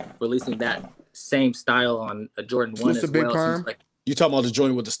they're releasing that same style on a Jordan 1 as well. You talking about the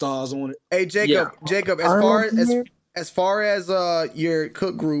joint with the stars on it? Hey, Jacob, as far as your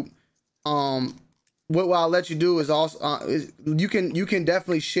cook group, what I'll let you do is also you can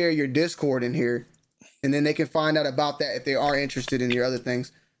definitely share your Discord in here, and then they can find out about that if they are interested in your other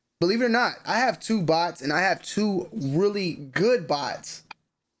things. Believe it or not, I have 2 bots, and I have 2 really good bots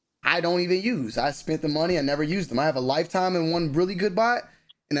I don't even use. I spent the money, I never used them. I have a lifetime and one really good bot,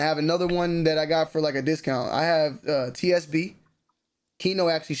 and I have another one that I got for like a discount. I have TSB. Kino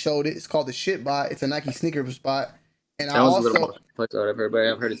actually showed it. It's called the Shit Bot. It's a Nike sneakers bot. And that was a little more complex out of everybody.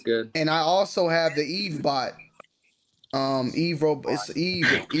 I've heard it's good. And I also have the Eve bot. Eve or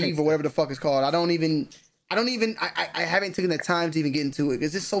whatever the fuck it's called. I haven't taken the time to even get into it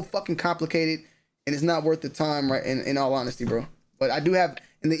because it's so fucking complicated and it's not worth the time, right? In all honesty, bro. But I do have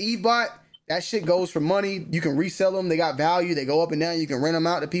in the Eve bot, that shit goes for money. You can resell them. They got value. They go up and down. You can rent them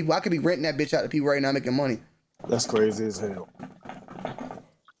out to people. I could be renting that bitch out to people right now making money. That's crazy as hell.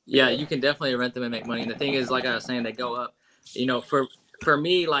 Yeah, you can definitely rent them and make money. And the thing is, like I was saying, they go up. You know, for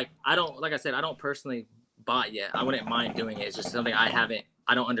me, like I don't personally bot yet. I wouldn't mind doing it. It's just something I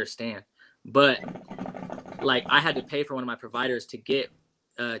don't understand. But like I had to pay for one of my providers to get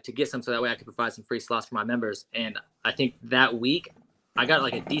some, so that way I could provide some free slots for my members. And I think that week I got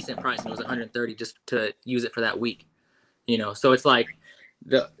like a decent price, and it was $130 just to use it for that week. You know, so it's like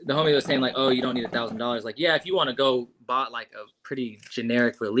the homie was saying like, oh, you don't need $1,000. Like, yeah, if you want to go bot like a pretty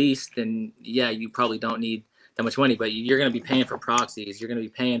generic release, then yeah, you probably don't need that much money, but you're going to be paying for proxies. You're going to be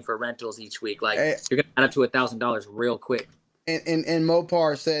paying for rentals each week. Like you're going to add up to $1,000 real quick. And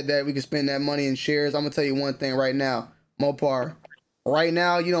Mopar said that we could spend that money in shares. I'm going to tell you one thing right now, Mopar, right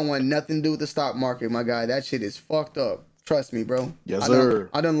now, you don't want nothing to do with the stock market, my guy. That shit is fucked up. Trust me, bro. Yes, sir.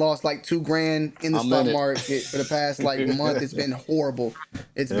 I done lost like $2,000 in the stock market for the past like month. It's been horrible.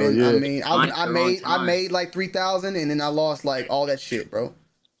 It's been, yeah. I mean, I made like 3,000 and then I lost like all that shit, bro.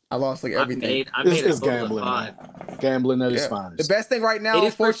 I lost like everything. It's gambling, man. Gambling at its finest. The best thing right now, it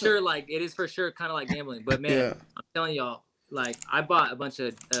is for sure kind of like gambling. But man, I'm telling y'all, like I bought a bunch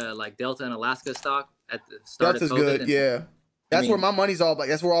of like Delta and Alaska stock at the start of COVID. Delta's good, yeah. That's where my money's all. Like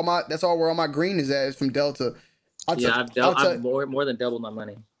that's where all my green is at. Is from Delta. I've more than doubled my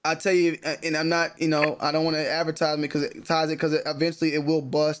money. I'll tell you, and I'm not, I don't want to advertise me because eventually it will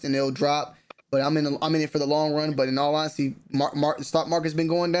bust and it'll drop. But I'm in it for the long run. But in all honesty, the stock market's been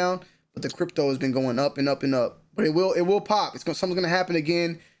going down, but the crypto has been going up and up and up. But it will pop. Something's gonna happen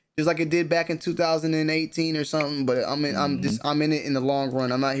again, just like it did back in 2018 or something. But I'm in it in the long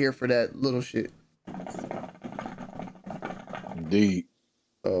run. I'm not here for that little shit. Indeed.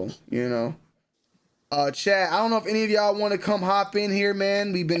 So Chad, I don't know if any of y'all want to come hop in here,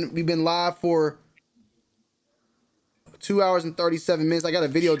 man. We've been live for 2 hours and 37 minutes. I got a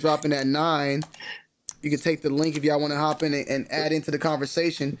video dropping at 9. You can take the link if y'all want to hop in and add into the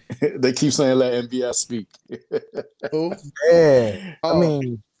conversation. They keep saying let MBS speak. Who? Yeah.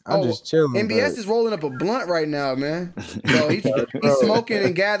 I'm just chilling. MBS is rolling up a blunt right now, man. So he's smoking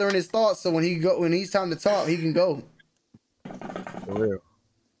and gathering his thoughts. So when he's time to talk, he can go. For real.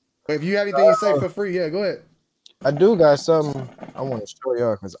 If you have anything to say for free, yeah, go ahead. I do got something I want to show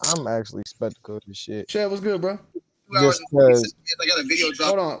y'all because I'm actually skeptical of this shit. Chad, what's good, bro? Just because I got a video drop.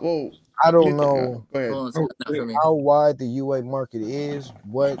 Hold on, whoa. I don't know go how wide the UA market is,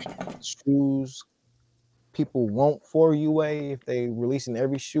 what shoes people want for UA, if they releasing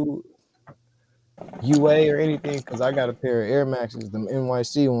every shoe UA or anything, because I got a pair of Air Maxes, them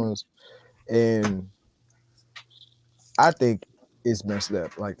NYC ones, and I think it's messed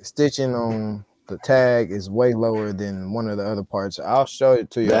up. Like the stitching on the tag is way lower than one of the other parts. I'll show it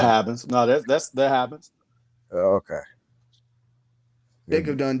to you. That happens. No, that happens. Okay.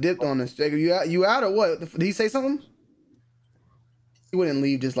 Jacob done dipped on us. Jacob, you out or what? Did he say something? He wouldn't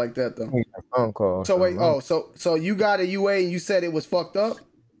leave just like that though. Phone call. So wait, so you got a UA and you said it was fucked up?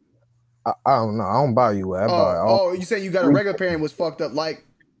 I don't know. I don't buy UA. You said you got a regular pair and was fucked up like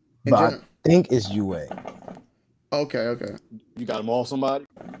in but general. I think it's UA. Okay. You got them off somebody?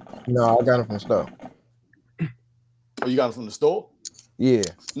 No, I got them from the store. Oh, you got them from the store? Yeah.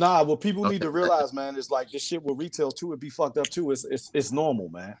 Nah, what people need to realize, man, is like this shit with retail too, it be fucked up too. It's normal,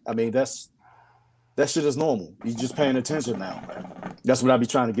 man. I mean, that shit is normal. You just paying attention now, man. That's what I be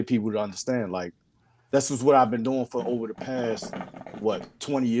trying to get people to understand. Like, that's just what I've been doing for over the past,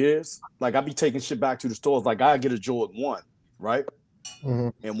 20 years? Like, I be taking shit back to the stores. Like, I get a Jordan 1, right? Mm-hmm.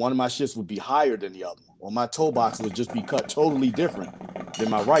 And one of my shits would be higher than the other one. Or my toe box would just be cut totally different than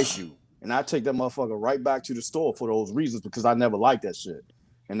my right shoe. And I take that motherfucker right back to the store for those reasons because I never liked that shit.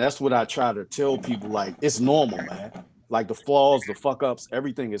 And that's what I try to tell people, like, it's normal, man. Like, the flaws, the fuck-ups,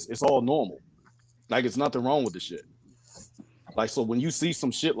 everything, it's all normal. Like, it's nothing wrong with the shit. Like, so when you see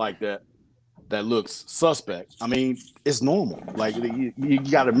some shit like that looks suspect, I mean, it's normal. Like, you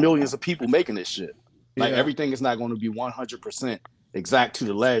got millions of people making this shit. Like, everything is not going to be 100% exact to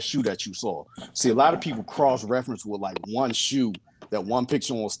the last shoe that you saw. See, a lot of people cross-reference with, like, one shoe, that one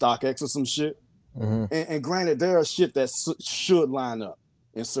picture on StockX or some shit. Mm-hmm. And granted, there are shit that should line up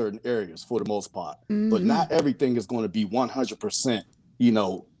in certain areas for the most part. Mm-hmm. But not everything is going to be 100%,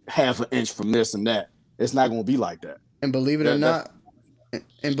 half an inch from this and that. It's not going to be like that. And believe it or not,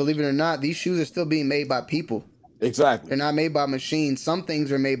 these shoes are still being made by people. Exactly. They're not made by machines. Some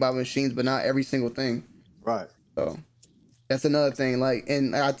things are made by machines, but not every single thing. Right. So that's another thing. Like,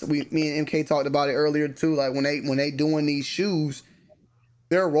 and me and MK talked about it earlier too. Like when they doing these shoes,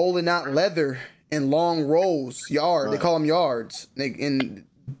 they're rolling out leather in long rolls. They call them yards. And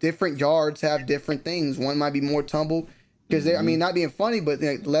different yards have different things. One might be more tumbled. Because I mean, not being funny, but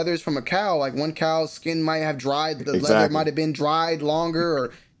leather's from a cow. Like one cow's skin might have dried. The leather might have been dried longer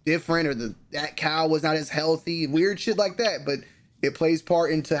or different, or that cow was not as healthy. Weird shit like that. But it plays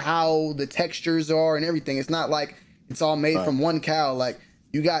part into how the textures are and everything. It's not like it's all made from one cow. Like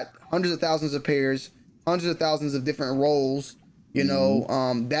you got hundreds of thousands of pairs, hundreds of thousands of different rolls.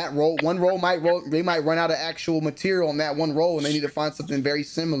 That roll, they might run out of actual material on that one roll, and they need to find something very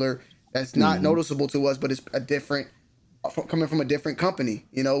similar that's not noticeable to us, but it's a different. Coming from a different company,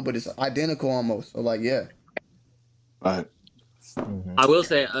 but it's identical almost. So Right. Mm-hmm. I will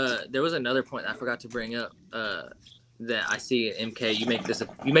say, there was another point I forgot to bring up that I see at MK. You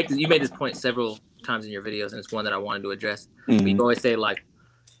made this point several times in your videos, and it's one that I wanted to address. Mm-hmm. You always say like,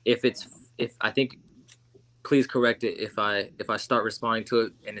 if I think, please correct it if I start responding to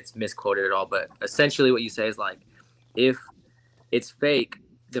it and it's misquoted at all. But essentially, what you say is like, if it's fake,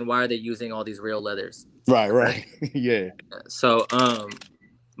 then why are they using all these real leathers? Right. Yeah. So,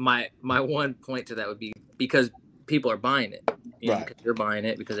 my one point to that would be because people are buying it. Because you're buying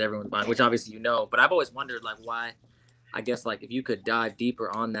it, because everyone's buying it, which obviously But I've always wondered like why. I guess like if you could dive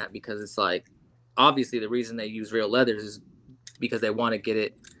deeper on that, because it's like obviously the reason they use real leathers is because they want to get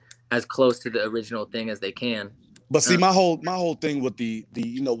it as close to the original thing as they can. But see, my whole thing with the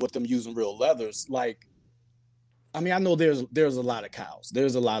with them using real leathers, like, I mean, I know there's a lot of cows,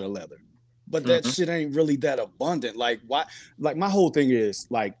 there's a lot of leather. But that shit ain't really that abundant. Like, why? Like, my whole thing is,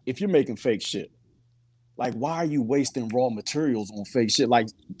 like, if you're making fake shit, like, why are you wasting raw materials on fake shit? Like,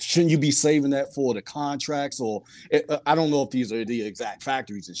 shouldn't you be saving that for the contracts? Or, I don't know if these are the exact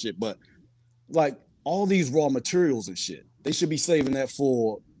factories and shit, but, like, all these raw materials and shit, they should be saving that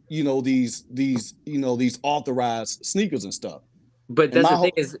for, these authorized sneakers and stuff. But that's the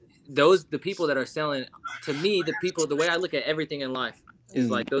thing is, the people that are selling, to me, the way I look at everything in life, is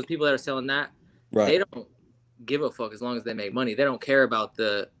like those people that are selling that, they don't give a fuck as long as they make money. They don't care about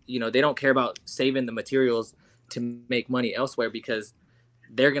they don't care about saving the materials to make money elsewhere, because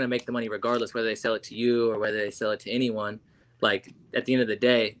they're going to make the money regardless, whether they sell it to you or whether they sell it to anyone. Like at the end of the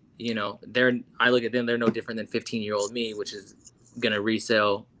day, I look at them, they're no different than 15-year-old me, which is going to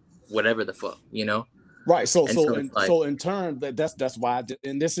resell whatever the fuck, Right. So in turn, that's why,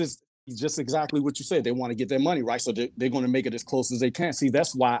 and this is just exactly what you said. They want to get their money, right? So they're going to make it as close as they can. See,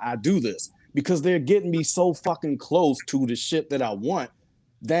 that's why I do this, because they're getting me so fucking close to the shit that I want.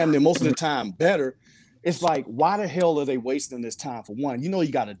 Damn near most of the time better. It's like, why the hell are they wasting this time? For one,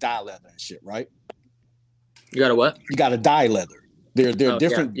 you got to dye leather and shit, right? You got to what? You got to dye leather. There are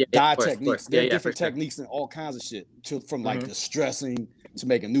different dye techniques. There are different techniques and all kinds of shit, from like distressing to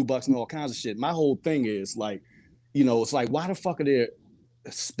making new bucks and all kinds of shit. My whole thing is like, it's like, why the fuck are they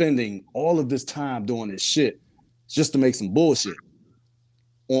spending all of this time doing this shit just to make some bullshit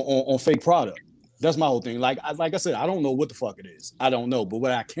on fake product? That's my whole thing. Like I said, I don't know what the fuck it is. I don't know. But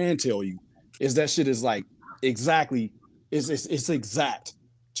what I can tell you is that shit is like exactly, it's exact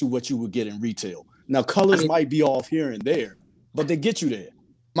to what you would get in retail. Now, colors might be off here and there, but they get you there.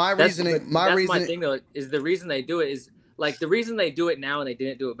 My reasoning thing though is the reason they do it is like the reason they do it now and they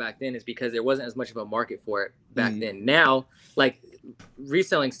didn't do it back then is because there wasn't as much of a market for it back then. Now, like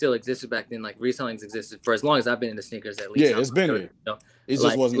reselling still existed back then. Like reselling's existed for as long as I've been into sneakers. At least, yeah, it's been there. It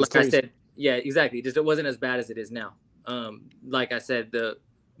just wasn't as crazy. I said, yeah, exactly. It wasn't as bad as it is now. Like I said, the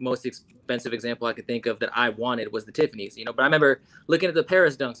most expensive example I could think of that I wanted was the Tiffany's. You know, but I remember looking at the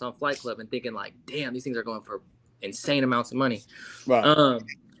Paris Dunks on Flight Club and thinking like, damn, these things are going for insane amounts of money. Right.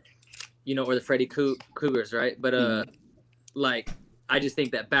 You know, or the Freddy Cougars, right? But like I just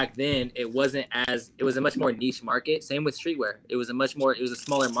think that back then it was a much more niche market. Same with streetwear. It was a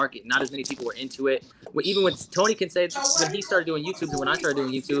smaller market. Not as many people were into it. Even when Tony can say when he started doing YouTube and when I started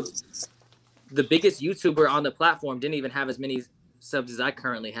doing YouTube, the biggest YouTuber on the platform didn't even have as many subs as I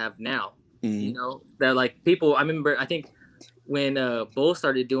currently have now. You know, that like people, I remember, I think when Bull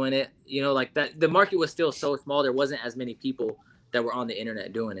started doing it, you know, like that, the market was still so small. There wasn't as many people that were on the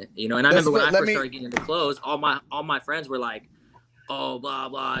internet doing it, you know? And I remember when I first started getting into clothes, all my friends were like, oh, blah,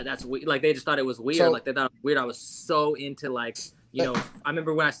 blah, that's weird. Like, they just thought it was weird. Like, they thought it was weird. I was so into, like, you know, I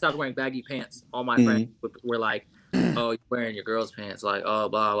remember when I stopped wearing baggy pants, all my friends were like, oh, you're wearing your girl's pants. Like, oh,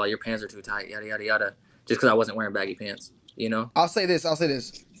 blah, blah, your pants are too tight, yada, yada, yada. Just because I wasn't wearing baggy pants, you know? I'll say this.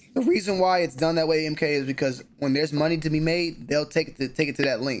 The reason why it's done that way, MK, is because when there's money to be made, they'll take it to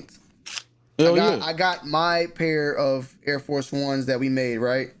that length. I got my pair of Air Force Ones that we made,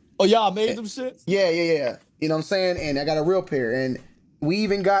 right? Oh, y'all made them shits? Yeah. You know what I'm saying? And I got a real pair. And we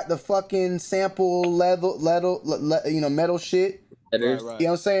even got the fucking sample leather metal shit. Right. You know what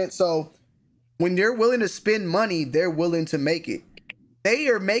I'm saying? So when they're willing to spend money, they're willing to make it. They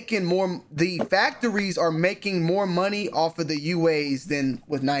are making more. The factories are making more money off of the UAs than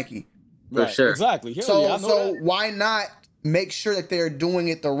with Nike. For sure. Exactly. So why not make sure that they're doing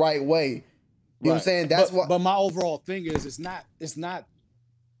it the right way? You know what I'm saying? But my overall thing is it's not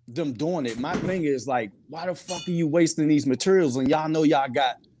them doing it. My thing is like, why the fuck are you wasting these materials and y'all know y'all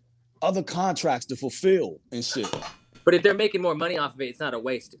got other contracts to fulfill and shit? But if they're making more money off of it, it's not a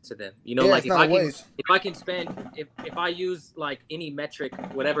waste to them. You know, like if I use like any metric,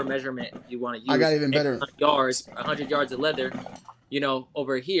 whatever measurement you want to use, I got even better 100 yards of leather, you know,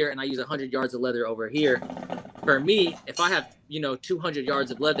 over here, and I use 100 yards of leather over here. For me, if I have, 200 yards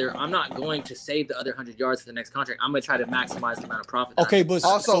of leather, I'm not going to save the other 100 yards for the next contract. I'm going to try to maximize the amount of profit. Okay, but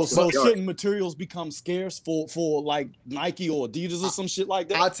also, shouldn't materials become scarce for like Nike or Adidas or some shit like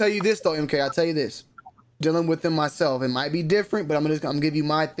that? I'll tell you this though, MK. I'll tell you this. Dealing with them myself, it might be different, but I'm gonna give you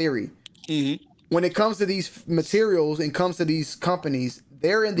my theory. When it comes to these materials and comes to these companies,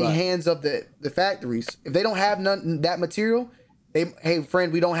 they're in the hands of the factories. If they don't have that material, hey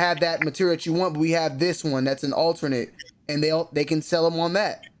friend, we don't have that material that you want, but we have this one that's an alternate, and they can sell them on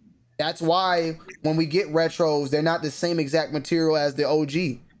that. That's why when we get retros, they're not the same exact material as the OG.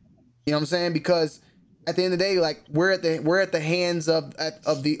 You know what I'm saying? Because at the end of the day, like we're at the hands of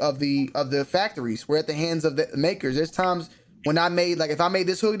the factories. We're at the hands of the makers. There's times when if I made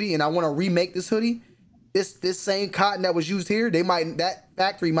this hoodie and I want to remake this hoodie, this same cotton that was used here, that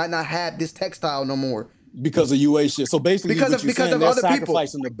factory might not have this textile no more because of UA shit. So basically, because of other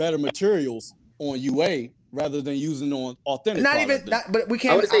sacrificing people, the better materials on UA rather than using on authentic. But we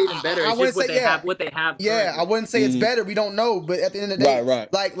can't. I would say even better. I wouldn't say what they have. Yeah, I wouldn't say it's better. We don't know, but at the end of the day,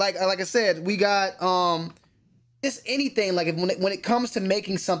 like I said, we got just anything. Like when it comes to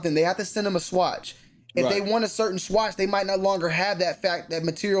making something, they have to send them a swatch. If they want a certain swatch, they might no longer have that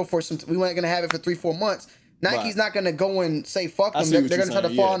material for some. We weren't gonna have it for 3-4 months. Nike's not gonna go and say fuck them. They're gonna try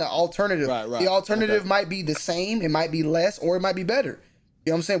to fall on an alternative. The alternative might be the same, it might be less, or it might be better.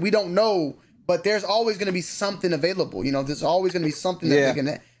 You know what I'm saying? We don't know. But there's always going to be something available. There's always going to be something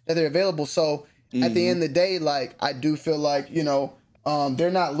that they're available. So at the end of the day, like I do feel like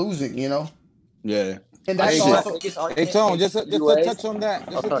they're not losing. Yeah. And that's also. Hey Tone, just to touch on that.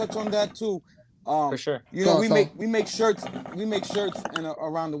 Just to touch on that too. For sure. We make shirts and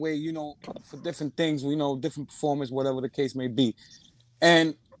around the way. For different things. Different performance, whatever the case may be.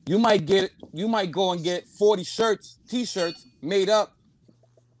 And you might go and get 40 T-shirts made up,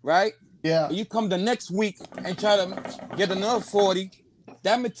 right? Yeah. You come the next week and try to get another 40.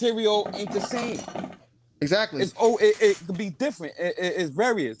 That material ain't the same. Exactly. It could be different. It's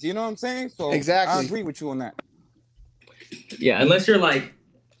various. You know what I'm saying? So exactly. I agree with you on that. Yeah, unless you're like,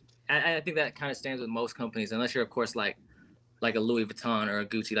 I think that kind of stands with most companies. Unless you're, of course, like a Louis Vuitton or a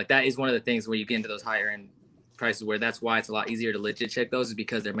Gucci. Like that is one of the things where you get into those higher end prices. Where that's why it's a lot easier to legit check those, is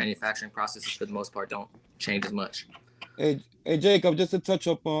because their manufacturing processes for the most part don't change as much. Hey Jacob, just to touch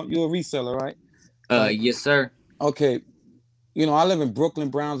up on, you're a reseller, right? Yes, sir. Okay. I live in Brooklyn,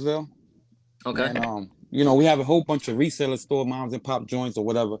 Brownsville. Okay. And we have a whole bunch of reseller store, moms and pop joints or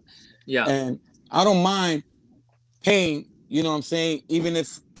whatever. Yeah. And I don't mind paying, you know what I'm saying, even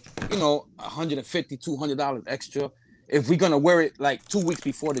if, you know, $150, $200 extra, if we're gonna wear it like 2 weeks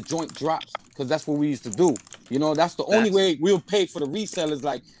before the joint drops, because that's what we used to do. You know, that's the only way we'll pay for the resellers.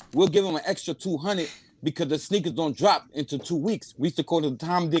 Like, we'll give them an extra $200 because the sneakers don't drop into 2 weeks. We used to go to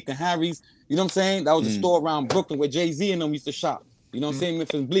Tom, Dick, and Harry's. You know what I'm saying? That was a store around Brooklyn where Jay-Z and them used to shop. You know what I'm saying?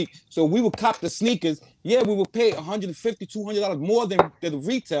 Memphis Bleak. So we would cop the sneakers. Yeah, we would pay $150, $200 more than the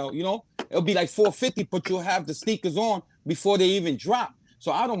retail. You know, it'll be like $450, but you'll have the sneakers on before they even drop.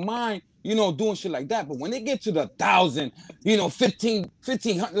 So I don't mind, you know, doing shit like that. But when they get to the 1,000, you know,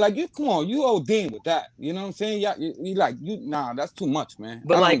 1,500, like, you come on, you ODing with that. You know what I'm saying? Yeah, you like, nah, that's too much, man.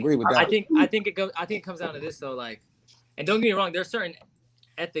 But I like, don't agree with that. I think it comes down to this though. Like, and don't get me wrong, there's certain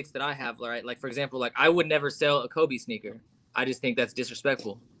ethics that I have, right? Like, for example, like, I would never sell a Kobe sneaker. I just think that's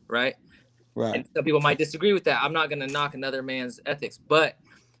disrespectful, right? Right. And some people might disagree with that. I'm not gonna knock another man's ethics, but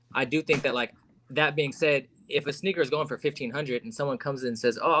I do think that, like, that being said, if a sneaker is going for $1,500 and someone comes in and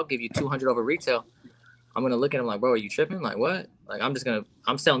says, "Oh, I'll give you $200 over retail," I'm gonna look at him like, "Bro, are you tripping? Like, what? Like,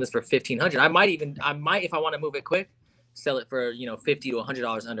 I'm selling this for $1,500. I might, if I want to move it quick, sell it for, you know, $50 to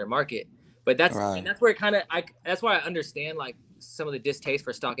 $100 under market." But that's and that's where it kind of that's why I understand like some of the distaste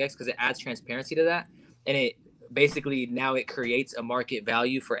for StockX, because it adds transparency to that, and it basically now it creates a market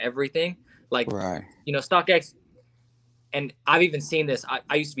value for everything. Like, you know, StockX. And I've even seen this.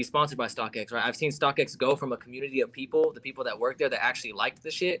 I used to be sponsored by StockX, right? I've seen StockX go from a community of people, the people that work there that actually liked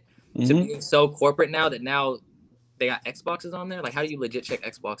the shit, to being so corporate now that now they got Xboxes on there. Like, how do you legit check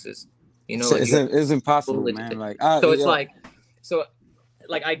Xboxes? You know, like, it's impossible, man. Like, so it's like,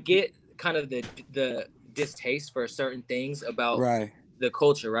 I get kind of the distaste for certain things about the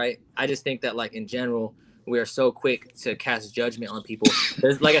culture, right? I just think that, like, in general, we are so quick to cast judgment on people.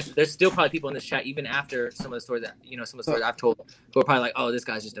 There's still probably people in this chat, even after some of the stories that, you know, some of the stories I've told, who are probably like, "Oh, this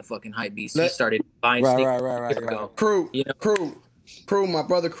guy's just a fucking hype beast. He started buying sneakers." Crew, my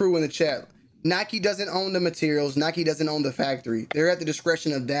brother Crew in the chat. Nike doesn't own the materials. Nike doesn't own the factory. They're at the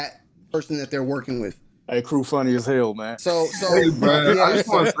discretion of that person that they're working with. Hey, Crew, funny as hell, man. So, hey, bro, I just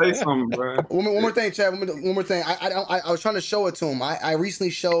want to say something, bro. One more thing, Chad. One more thing. I was trying to show it to him. I recently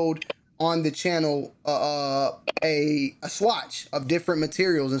showed on the channel a swatch of different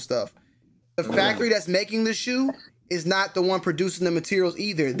materials and stuff. The factory that's making the shoe is not the one producing the materials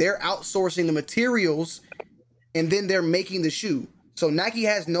either. They're outsourcing the materials and then they're making the shoe. So Nike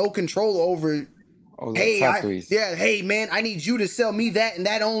has no control over, hey man, I need you to sell me that and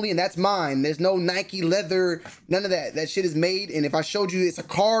that only, and that's mine. There's no Nike leather, none of that. That shit is made, and if I showed you, it's a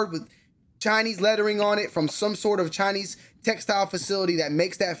card with Chinese lettering on it from some sort of Chinese textile facility that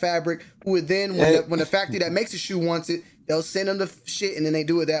makes that fabric, who would then, when the factory that makes the shoe wants it, they'll send them the shit and then they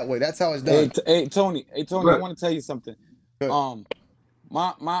do it that way. That's how it's done. Hey Tony, I want to tell you something.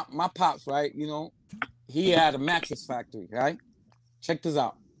 My pops, right? You know, he had a mattress factory, right? Check this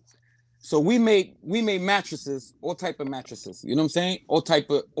out. So we made mattresses, all type of mattresses. You know what I'm saying? All type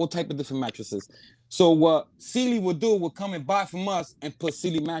of different mattresses. So what Sealy would do would come and buy from us and put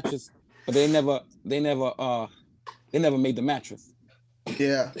Sealy mattress, but they never made the mattress.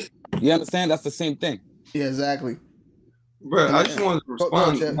 Yeah. You understand? That's the same thing. Yeah, exactly. Bro, I just wanted to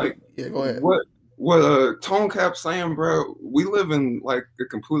respond. Go ahead. What Tone Cap saying, bro? We live in like a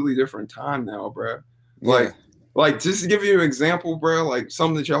completely different time now, bro. Like just to give you an example, bro. Like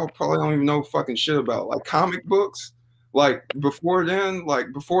something that y'all probably don't even know fucking shit about, like comic books. Like before then,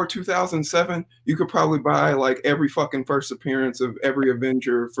 like before 2007, you could probably buy like every fucking first appearance of every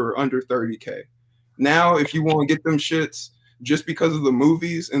Avenger for under $30K. Now, if you want to get them shits just because of the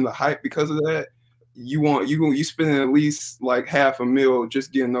movies and the hype because of that, you spend at least like $500,000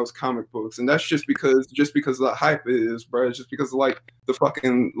 just getting those comic books, and that's just because the hype is, bro. It's just because of like the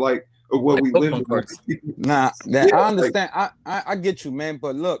fucking like of what we live in. Nah, I understand. I get you, man.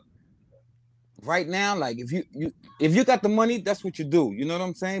 But look, right now, like if you got the money, that's what you do. You know what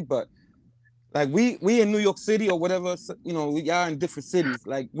I'm saying? But like we in New York City or whatever, you know, we are in different cities.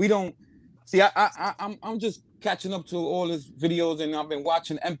 Like we don't see. I'm just catching up to all his videos, and I've been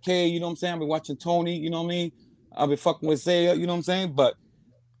watching MK. You know what I'm saying? I've been watching Tony. You know what I mean? I've been fucking with Zaya. You know what I'm saying? But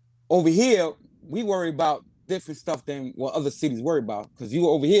over here, we worry about different stuff than what other cities worry about. Because you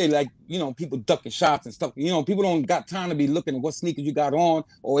over here, like, you know, people ducking shots and stuff. You know, people don't got time to be looking at what sneakers you got on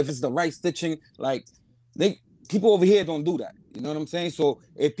or if it's the right stitching. Like, people over here don't do that. You know what I'm saying? So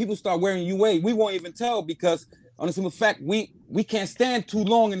if people start wearing UA, we won't even tell, because on the simple fact, we can't stand too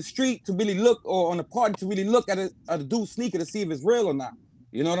long in the street to really look, or on the party to really look at a dude's sneaker to see if it's real or not.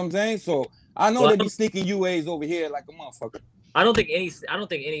 You know what I'm saying? So I know they be sneaking UAs over here like a motherfucker. I don't think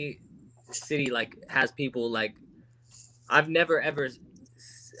any city like has people like, I've never ever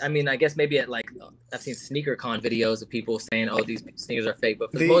I mean, I guess maybe at like I've seen sneaker con videos of people saying, "Oh, these sneakers are fake,"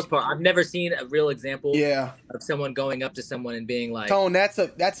 but for the most part, I've never seen a real example of someone going up to someone and being like, Tone, that's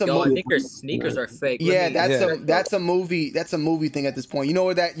a Yo, I think your sneakers are fake. Yeah, that's a movie thing at this point. You know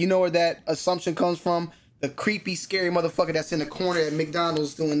where that assumption comes from? The creepy, scary motherfucker that's in the corner at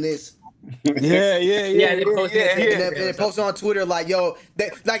McDonald's doing this. Yeah. And they posted on Twitter like, yo,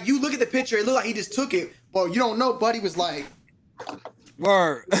 like you look at the picture, it looked like he just took it, but you don't know. Buddy was like,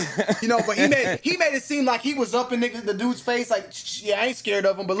 word, you know, but he made it seem like he was up in the dude's face, like, yeah, I ain't scared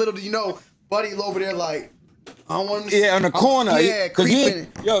of him, but little do you know, Buddy over there like, I don't want to. Yeah, on the corner. Yeah, creeping.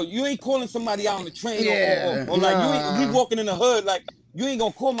 You ain't calling somebody out on the train or like you walking in the hood like. You ain't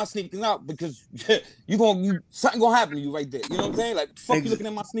gonna call my sneakers out because something gonna happen to you right there. You know what I'm saying? Like, fuck you looking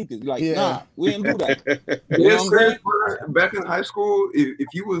at my sneakers. Like, nah, we didn't do that. You know what I'm saying? Back in high school, if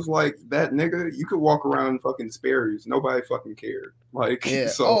you was like that nigga, you could walk around in fucking Sperry's. Nobody fucking cared. Like,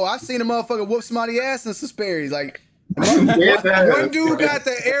 so I've seen a motherfucker whoop somebody's ass in some Sperry's. Like, one dude got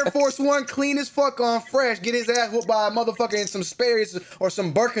the Air Force One clean as fuck on fresh, get his ass whooped by a motherfucker in some Sperry's or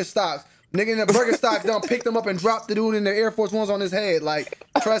some Birkenstocks. Nigga in the Birkenstock done picked him up and dropped the dude in the Air Force Ones on his head. Like,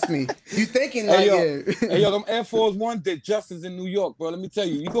 trust me. You thinking like, hey, yo, them Air Force One did justice in New York, bro. Let me tell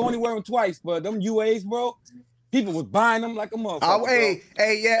you. You can only wear them twice, but them UAs, bro, people was buying them like a motherfucker.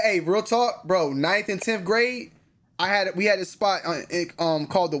 Hey, real talk, bro. 9th and 10th grade, we had a spot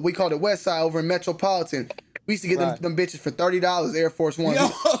called the West Side over in Metropolitan. We used to get them bitches for $30 Air Force Ones.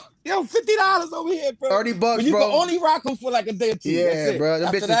 Yo, $50 over here, bro. $30, bro. You can only rock them for like a day or two. Yeah, bro. Them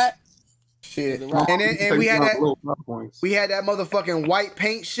After bitches, that, shit. And we had that motherfucking white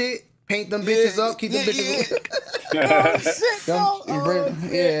paint shit. Paint them bitches up. Keep them bitches. Oh,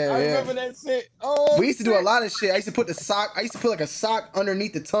 shit, I remember that shit. We used to do a lot of shit. I used to put like a sock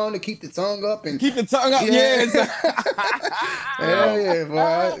underneath the tongue to keep the tongue up and keep the tongue up. Yeah. Hell yeah,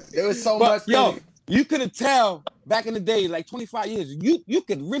 bro. There was so much. Yo, you could have tell back in the day, like 25 years. You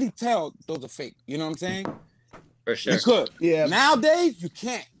could really tell those are fake. You know what I'm saying? For sure. You could. Yeah. Nowadays, you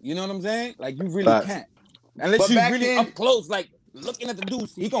can't. You know what I'm saying? Like, you really can't. Unless you really up close, like, looking at the dude,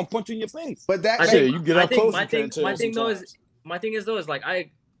 he gonna punch you in your face. But that you get up close. My thing is like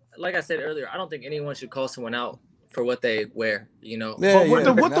I said earlier, I don't think anyone should call someone out for what they wear, you know. Yeah,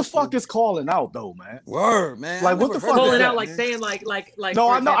 but what the fuck is calling out though, man? Word, man. Like, what the fuck calling is out, that, like man? saying like No,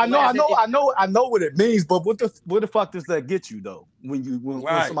 I know what it means, but what the fuck does that get you though when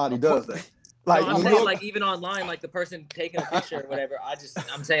somebody does that? Like, no, I'm saying like even online, like the person taking a picture or whatever.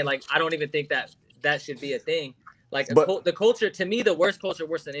 I'm saying like I don't even think that should be a thing. Like the culture, to me, the worst culture,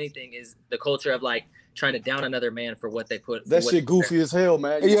 worse than anything, is the culture of like trying to down another man for what they put. That shit goofy as hell,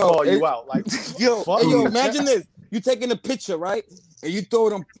 man. You call you out like, yo, imagine this: you taking a picture, right, and you throw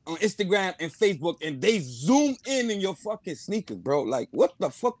it on Instagram and Facebook, and they zoom in your fucking sneakers, bro. Like, what the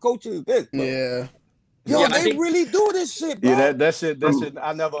fuck culture is this, bro? Yeah. Yo, they really do this shit, bro. Yeah, that shit,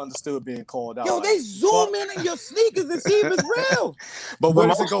 I never understood being called out. Yo, they zoom in your sneakers and see if it's real. But where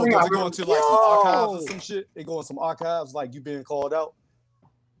does it go? Does it go into like some archives or some shit? It go in some archives like you being called out?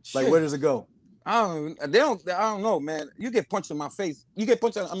 Like, where does it go? I don't know, man. You get punched in my face. You get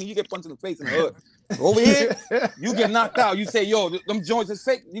punched in the face in the hood. Over here, you get knocked out. You say, yo, them joints is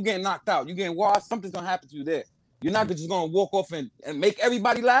fake. You getting knocked out. You getting washed. Something's gonna happen to you there. You're not just gonna walk off and make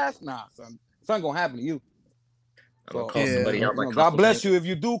everybody laugh. Nah, son. Something gonna happen to you. I'm gonna call somebody out. Like, God bless you if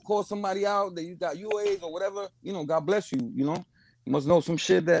you do call somebody out that you got UAs or whatever. You know, God bless you. You know, you must know some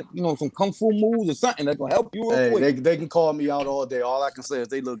shit that some kung fu moves or something that's gonna help you. Real quick. They can call me out all day. All I can say is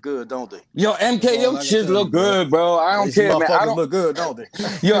they look good, don't they? Yo, MK, your shits look good, bro. I don't care, man. I don't look good, don't they?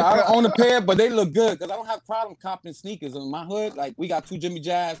 Yo, I don't own a pair, but they look good because I don't have problem copping sneakers in my hood. Like, we got 2 Jimmy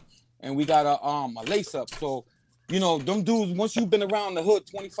Jazz and we got a lace up. So, you know, them dudes, once you've been around the hood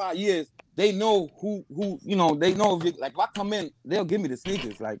 25 years, they know who they know if I come in, they'll give me the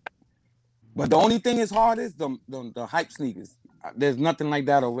sneakers. Like, but the only thing is hard is the hype sneakers. There's nothing like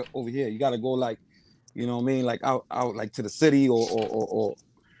that over here. You gotta go like, you know what I mean, like out like to the city or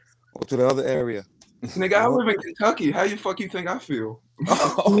to the other area. Nigga, I live in Kentucky. How you think I feel? We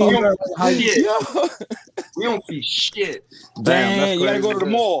don't see shit. Damn, you gotta go to the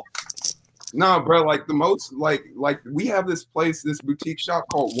mall. Nah, bro, like the most like we have this boutique shop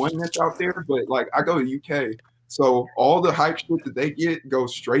called One Niche out there, but like I go to UK, so all the hype shit that they get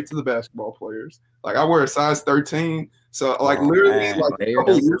goes straight to the basketball players. Like, I wear a size 13, so like literally like a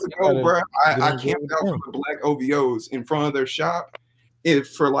couple years ago, bro, I camped out for the black OVOs in front of their shop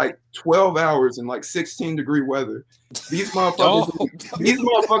for like 12 hours in like 16-degree weather. These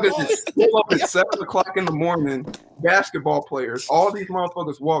motherfuckers is still up at 7 o'clock in the morning. Basketball players, all these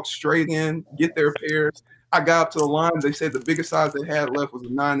motherfuckers walk straight in, get their pairs. I got up to the line. They said the biggest size they had left was a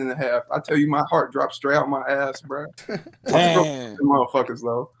 9.5. I tell you, my heart dropped straight out my ass, bro. Damn, motherfuckers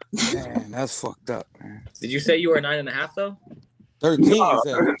though. Man, that's fucked up, man. Did you say you were 9.5 though? 13. You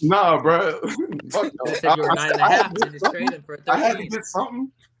said. Nah, bro. Fuck no. I said you were 9.5. And just trading for 13. I had to get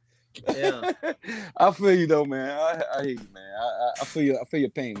something. Yeah. I feel you though, man. I hear you, man. I feel you. I feel your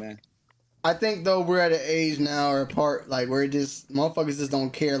pain, man. I think though we're at an age now or part like where it just motherfuckers just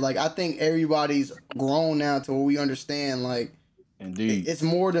don't care. Like I think everybody's grown now to where we understand like indeed it's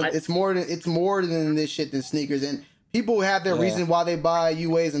more than this shit than sneakers. And people have their reason why they buy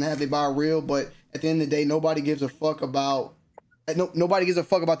UAs and have they buy real, but at the end of the day nobody gives a fuck about nobody gives a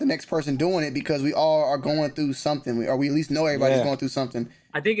fuck about the next person doing it because we all are going through something, or we at least know everybody's going through something.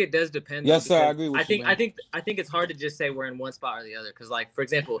 I think it does depend. Yes, sir. I agree with you. I think it's hard to just say we're in one spot or the other. Because, like, for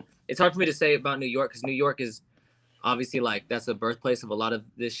example, it's hard for me to say about New York because New York is obviously like that's the birthplace of a lot of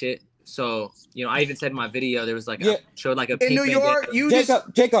this shit. So, you know, I even said in my video there was like showed like a in New York.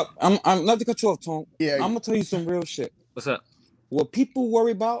 Jacob, I'm not to cut you off, Tone. Yeah, I'm gonna tell you some real shit. What's up? What people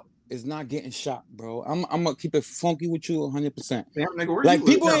worry about is not getting shot, bro. I'm gonna keep it funky with you 100%. Like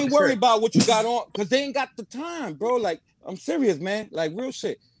people ain't worried about what you got on because they ain't got the time, bro. Like I'm serious, man. Like real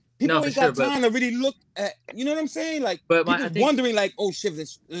shit. People ain't got time to really look at, you know what I'm saying? Like, wondering, like, oh shit,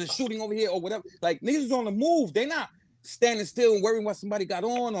 there's a shooting over here or whatever. Like, niggas is on the move. They not standing still and worrying what somebody got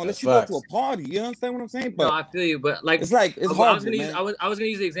on, or unless you go to a party. You understand what I'm saying? But no, I feel you. But like, it's hard. I was gonna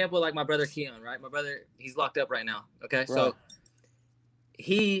use the example of, like my brother Keon, right? My brother, he's locked up right now. Okay, so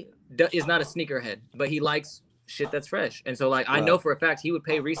he is not a sneakerhead, but he likes shit that's fresh, and so like I know for a fact he would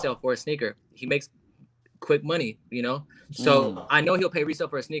pay resale for a sneaker. He makes quick money, you know. So I know he'll pay resale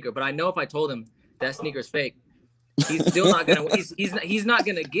for a sneaker, but I know if I told him that sneaker's fake, he's still not gonna. He's not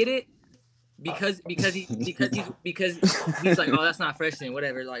gonna get it because he's like, oh, that's not fresh and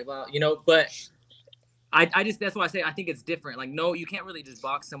whatever, like, well, you know. But I just that's why I say I think it's different. Like, no, you can't really just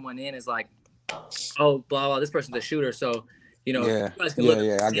box someone in as like, oh, blah blah, this person's a shooter, so you know, you guys can look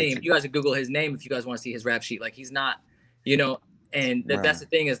at his name. You guys can Google his name if you guys want to see his rap sheet. Like, he's not, you know. And that's the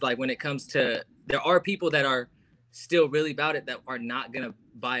thing is, like, when it comes to, there are people that are still really about it that are not going to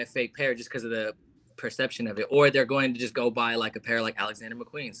buy a fake pair just because of the perception of it. Or they're going to just go buy, like, a pair like Alexander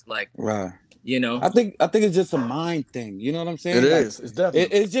McQueen's. Like, you know. I think it's just a mind thing. You know what I'm saying? It is. It's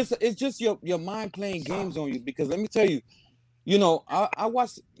definitely. It's just your mind playing games on you. Because let me tell you, you know, I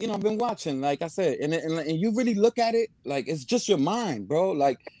watch, you know, I've been watching, like I said, and you really look at it, like, it's just your mind, bro.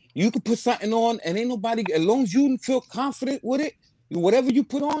 Like, you can put something on and ain't nobody, as long as you feel confident with it, whatever you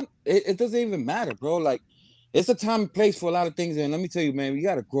put on, it doesn't even matter, bro. Like, it's a time and place for a lot of things. And let me tell you, man, you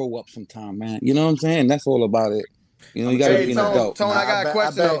got to grow up sometime, man. You know what I'm saying? That's all about it. You know, you got to be an adult. Tone, I got a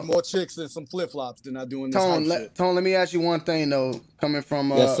question. I more chicks and some flip-flops than I do in this shit. Tone, let me ask you one thing, though. Coming from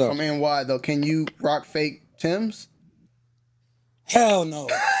NY, though, can you rock fake Timbs? Hell no.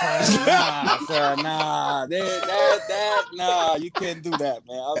 Nah, sir, nah. Nah, you can't do that,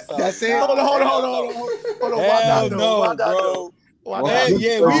 man. I'm sorry. That's it? Hold on. Hell no, bro.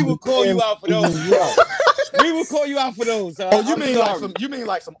 Yeah, we will call you out for those. We will call you out for those. Oh, you mean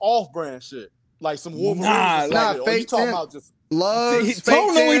like some off-brand shit? Like some Wolverine? Nah, fake talking about just love.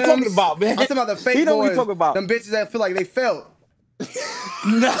 Tone know what he talking about, man. I'm talking about the fake boys. He know what he talking about. Them bitches that feel like they felt.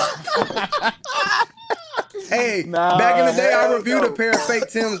 Hey, back in the day, I reviewed a pair of fake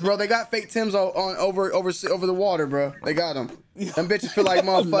Timbs, bro. They got fake Timbs on over the water, bro. They got them. Them bitches feel like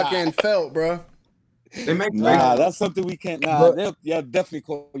motherfucking felt, bro. They make that's something we can't. They'll definitely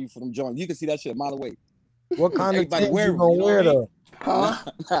call you for them joints. You can see that shit a mile away. What kind of Timbs you gonna wear though? Huh?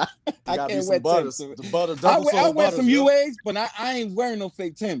 I can't wear Timbs. I wear some UAs, but I ain't wearing no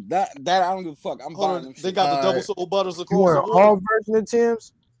fake Timbs. That I don't give a fuck. I'm buying them. They got the double sole butters across. You wear all version of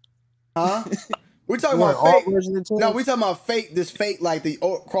Timbs? Huh? We talking about fake. No, we talking about fake. This fake, like the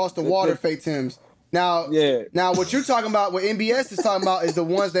across the water fake Timbs. Now, Now, what you're talking about, what MBS is talking about, is the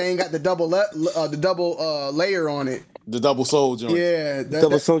ones that ain't got the double layer on it. The double sole joint. Yeah,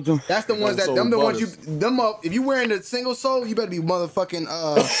 double sole joint. That's the ones that them the ones if you wearing the single sole, you better be motherfucking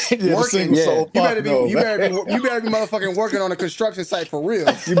working. You better be motherfucking working on a construction site for real.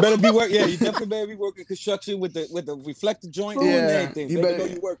 You better be working. Yeah, you definitely better be working construction with the reflector joint and everything. You better know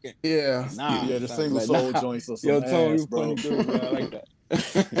you working. Yeah, the single sole joints or something. Yo, Tone, you funny dude, bro. I like that. I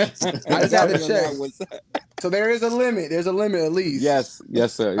just have to check. So there is a limit. There's a limit at least. Yes,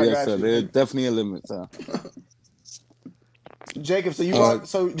 sir. There's definitely a limit, sir. Jacob,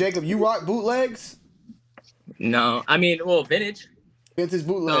 Jacob, you rock bootlegs? No, I mean, well, vintage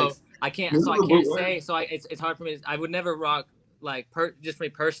bootlegs. So I can't say. So it's hard for me. I would never rock like just for me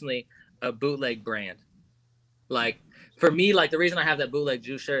personally a bootleg brand. Like for me, like the reason I have that bootleg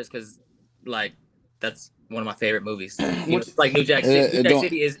juice shirt is because like that's one of my favorite movies. You know, like New Jack City.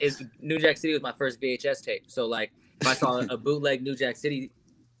 New Jack City was my first VHS tape. So like if I saw a bootleg New Jack City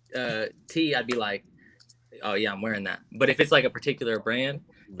tee, I'd be like, oh yeah, I'm wearing that. But if it's like a particular brand,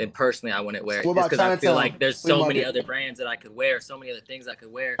 then personally I wouldn't wear it. Just because I feel like there's so many other brands that I could wear, so many other things I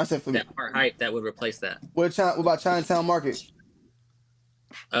could wear that aren't hype that would replace that. What about Chinatown Market?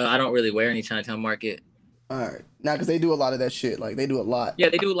 I don't really wear any Chinatown Market. All right, now because they do a lot of that shit. Like they do a lot. Yeah,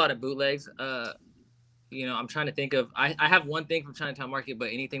 they do a lot of bootlegs. You know, I'm trying to think of. I have one thing from Chinatown Market,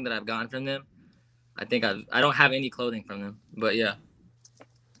 but anything that I've gotten from them, I think I don't have any clothing from them. But yeah.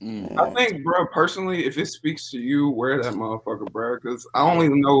 I think, bro, personally, if it speaks to you, wear that motherfucker, bro. Because I don't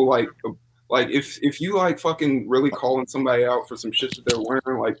even know, like if you like fucking really calling somebody out for some shit that they're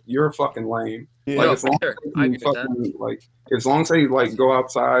wearing, like you're fucking lame. Yeah, like as long as they like go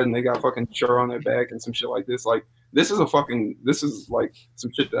outside and they got fucking shirt on their back and some shit like this, like this is like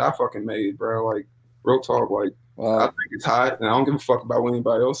some shit that I fucking made, bro. Like real talk, like I think it's hot, and I don't give a fuck about what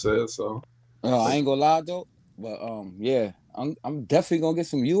anybody else says. So I ain't gonna lie though, but yeah. I'm definitely gonna get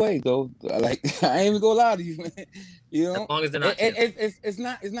some UA though. Like I ain't even gonna lie to you, man. You know, as long as they're not. It's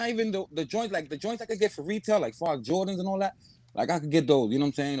not even the joints. Like the joints I could get for retail, like for Jordans and all that. Like I could get those. You know what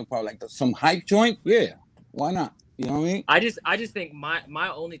I'm saying? Probably like some hype joint. Yeah, why not? You know what I mean? I just think my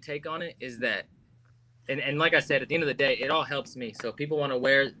only take on it is that, and like I said, at the end of the day, it all helps me. So if people want to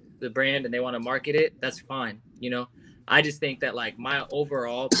wear the brand and they want to market it, that's fine. You know, I just think that like my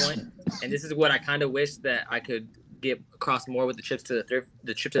overall point, and this is what I kind of wish that I could get across more with the trips to the thrift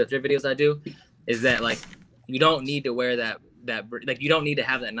videos I do, is that like you don't need to wear that like you don't need to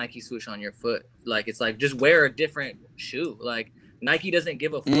have that Nike swoosh on your foot. Like it's like just wear a different shoe. Like Nike doesn't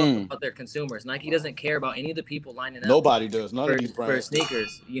give a fuck about their consumers. Nike doesn't care about any of the people lining up. Nobody does. None of these brands for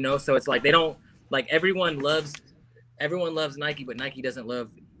sneakers. You know, so it's like they don't like everyone loves Nike, but Nike doesn't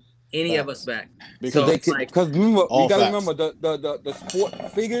love any of us back. Because remember, you gotta remember the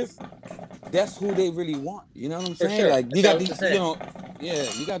sport figures. That's who they really want. You know what I'm saying? Sure. Like you got these,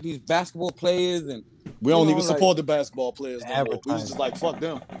 you got these basketball players, and we don't even support the basketball players. No more. We just like fuck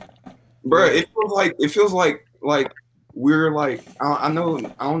them, bro. It feels like we're like I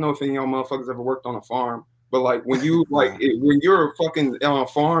don't know if any of y'all motherfuckers ever worked on a farm, but like when you when you're fucking on a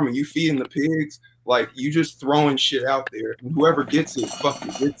farm and you feeding the pigs, like you just throwing shit out there, and whoever gets it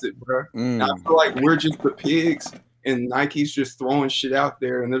fucking gets it, bro. And I feel like we're just the pigs. And Nike's just throwing shit out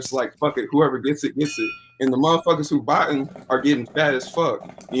there, and it's like, fuck it, whoever gets it, gets it. And the motherfuckers who buying are getting fat as fuck.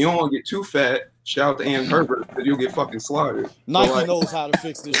 And you don't want to get too fat. Shout out to Ann Herbert, because you'll get fucking slaughtered. Nike knows how to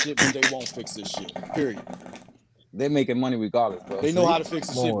fix this shit, but they won't fix this shit. Period. They're making money regardless, bro. They know how to fix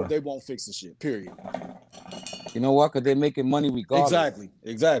the shit, but they won't fix the shit. Period. You know what? Because they're making money regardless.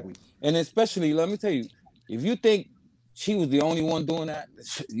 Exactly. And especially, let me tell you, if you think she was the only one doing that,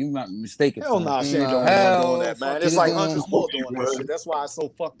 you might be mistaken. Hell nah, she ain't the only one doing that, man. It's like hundreds more doing that shit. That's why it's so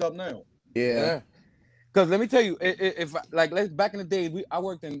fucked up now. Yeah. Because let me tell you, if like back in the day, I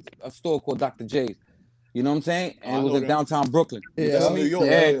worked in a store called Dr. J's. You know what I'm saying? And it was in downtown Brooklyn. Yeah, New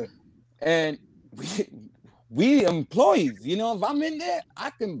York. And we employees, you know, if I'm in there, I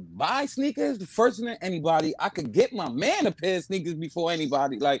can buy sneakers first than anybody. I could get my man a pair of sneakers before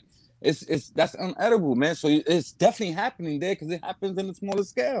anybody. Like, that's unedible, man. So it's definitely happening there because it happens in a smaller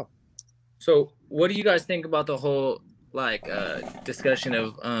scale. So what do you guys think about the whole like discussion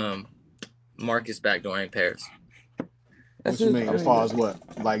of Marcus backdooring pairs? What you mean? As far as what?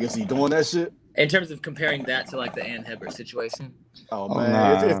 Like, is he doing that shit? In terms of comparing that to like the Ann Hebert situation. Oh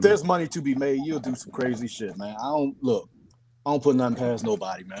man, if there's money to be made, you'll do some crazy shit, man. I don't put nothing past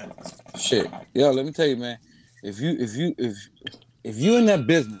nobody, man. Shit. Yo, let me tell you, man. If you're in that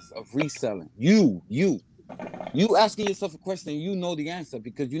business of reselling, you asking yourself a question, you know the answer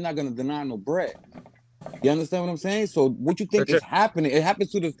because you're not gonna deny no bread. You understand what I'm saying? So what you think is happening? It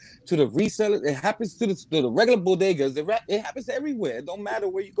happens to the resellers. It happens to the regular bodegas. It happens everywhere. It don't matter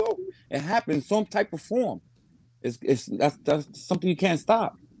where you go. It happens some type of form. That's something you can't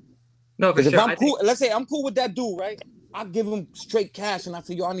stop. No, because if I'm cool, let's say I'm cool with that dude, right? I give him straight cash and I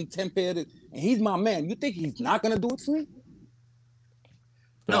say, yo, I need 10 pairs, and he's my man. You think he's not gonna do it for me?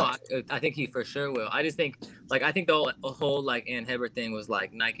 No, I think he for sure will. I just think, I think the whole like Ann Hebert thing was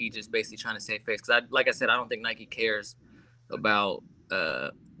like Nike just basically trying to save face. Because like I said, I don't think Nike cares about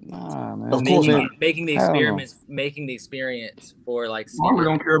making the experience for like. We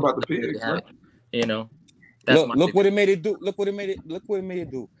don't care about the pigs, right? You know. Look what it made it do. Look what it made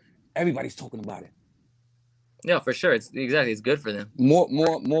it do. Everybody's talking about it. Yeah, for sure. It's good for them.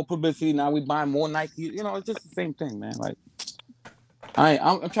 More publicity. Now we buy more Nike. You know, it's just the same thing, man. Like.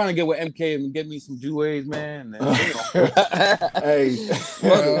 I'm trying to get with MK and get me some Jewels, man. And, hey,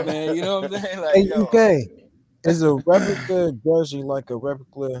 man, you know what I'm saying? Like, hey, UK. Is a replica jersey like a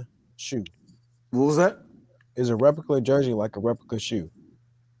replica shoe? What was that? Is a replica jersey like a replica shoe?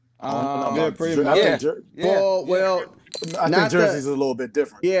 Yeah, pretty I much. think I think jerseys are a little bit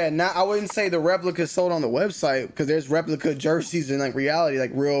different. Yeah, I wouldn't say the replicas sold on the website because there's replica jerseys in like reality,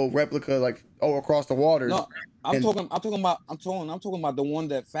 like real replica, like across the waters. No, I'm talking about the one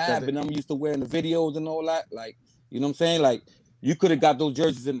that Fab and I'm used to wearing the videos and all that. Like, you know what I'm saying? Like, you could have got those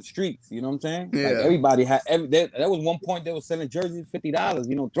jerseys in the streets. You know what I'm saying? Yeah. Like everybody had. That was one point they were selling jerseys $50.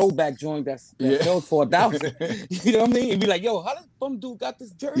 You know, throwback joint that sells for $1,000. You know what I mean? You'd be like, yo, how does some dude got this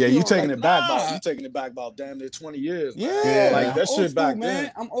jersey? Yeah, you on? taking like, it back about you taking it back about damn near 20 years. Man. Yeah, like that I'm shit back school, man.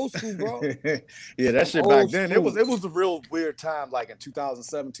 then. I'm old school, bro. Yeah, that shit back then. It was a real weird time, like in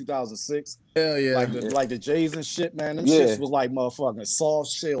 2007, 2006. Hell yeah. Like the Jays and shit, man. Them shits was like motherfucking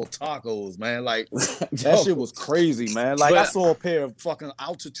soft shell tacos, man. Like that shit was crazy, man. Like I saw a pair of fucking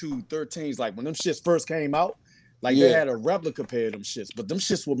Altitude 13s. Like when them shits first came out, like they had a replica pair of them shits, but them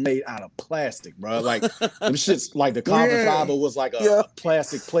shits were made out of plastic, bro. Like them shits, like the carbon fiber was like a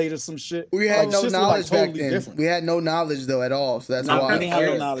plastic plate or some shit. We had no knowledge totally back then. different. We had no knowledge though at all, so that's why I didn't have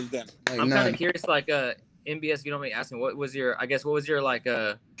no knowledge then. I'm kind of curious, like MBS. You don't mind me asking, what was your like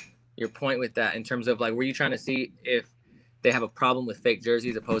your point with that in terms of like, were you trying to see if they have a problem with fake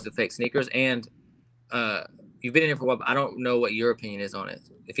jerseys opposed to fake sneakers? And you've been in here for a while, but I don't know what your opinion is on it,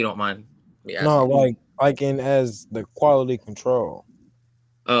 if you don't mind me asking. No, like in as the quality control.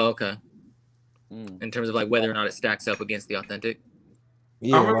 Oh, okay. In terms of like whether or not it stacks up against the authentic.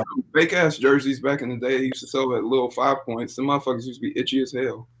 Yeah, I remember fake ass jerseys back in the day. They used to sell at little 5 points. Some motherfuckers used to be itchy as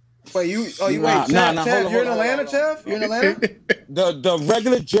hell. Wait, Chev, you're in Atlanta, Chev? You're in Atlanta? The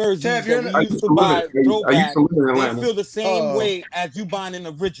regular jerseys that you used to buy throwback, they feel the same way as you buying an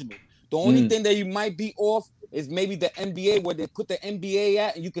original. The only thing that you might be off is maybe the NBA, where they put the NBA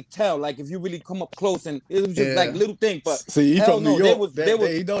at, and you could tell, like, if you really come up close, and it was just like little thing. But see, you from New York,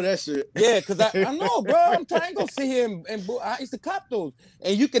 they you know that shit. Yeah, because I know, bro. I'm trying to go sit here and I used to cop those,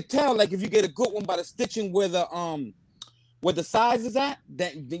 and you could tell, like, if you get a good one by the stitching where the size is at,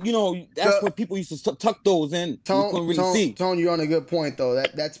 that you know, that's where people used to tuck those in. You couldn't really see. Tone, you're on a good point though.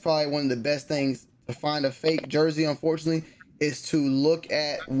 That's probably one of the best things to find a fake jersey, unfortunately, is to look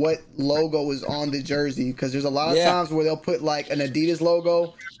at what logo is on the jersey, because there's a lot of times where they'll put like an Adidas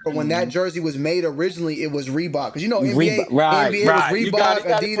logo, but when that jersey was made originally, it was Reebok. Because you know NBA was Reebok,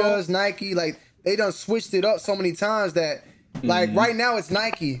 Adidas, Nike. Like they done switched it up so many times that like right now it's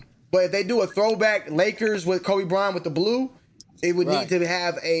Nike, but if they do a throwback Lakers with Kobe Bryant with the blue, it would need to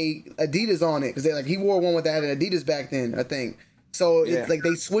have a Adidas on it, because like he wore one with that Adidas back then, I think. So it's like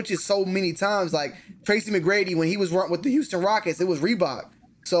they switch it so many times. Like Tracy McGrady, when he was with the Houston Rockets, it was Reebok.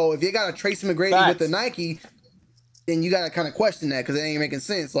 So if you got a Tracy McGrady with the Nike, then you got to kind of question that, because it ain't making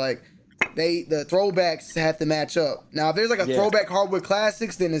sense. Like the throwbacks have to match up. Now if there's like a throwback hardwood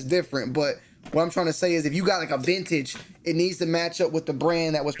classics, then it's different. But what I'm trying to say is if you got like a vintage, it needs to match up with the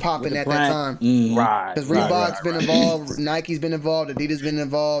brand that was popping at that time. Right. Because Reebok's been involved, Nike's been involved, Adidas been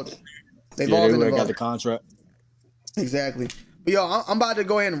involved. They've all been involved. Got the contract. Exactly. But yo, I'm about to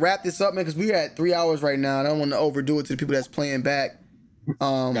go ahead and wrap this up, man, because we're at 3 hours right now. I don't want to overdo it to the people that's playing back.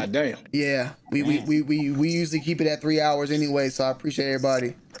 God damn. Yeah, we usually keep it at 3 hours anyway, so I appreciate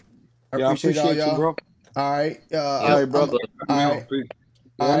everybody. I appreciate y'all. You, bro. All right. All right, brother. All right.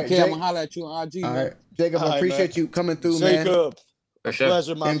 All right, I'm gonna holler at you on IG. All right, Jacob, I appreciate you coming through, Jacob, man.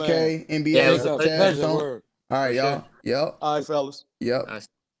 Pleasure, my MK, man. NBA, yeah, it was a pleasure. All right, y'all. Yep. All right, fellas. Yep.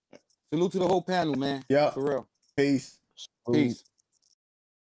 Salute to the whole panel, man. Yep. For real. Peace. Peace.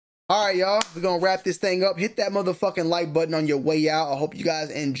 All right, y'all. We're going to wrap this thing up. Hit that motherfucking like button on your way out. I hope you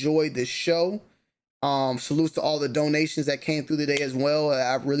guys enjoyed the show. Salutes to all the donations that came through today as well.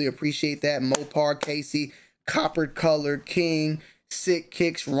 I really appreciate that. Mopar, Casey, Copper Color, King, Sick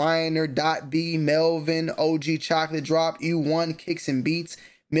Kicks, Ryaner, Dot B, Melvin, OG Chocolate Drop, U1, Kicks and Beats,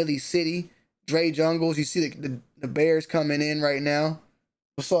 Millie City, Dre Jungles. You see the Bears coming in right now.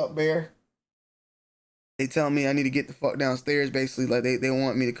 What's up, Bear? They tell me I need to get the fuck downstairs, basically. Like, they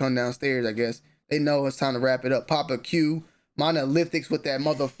want me to come downstairs, I guess. They know it's time to wrap it up. Papa Q, Monolithics with that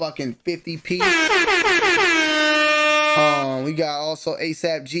motherfucking 50 piece. We got also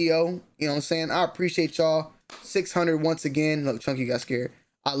ASAP Geo. You know what I'm saying? I appreciate y'all. 600 once again. Look, Chunky got scared.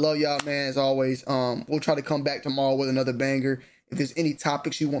 I love y'all, man, as always. We'll try to come back tomorrow with another banger. If there's any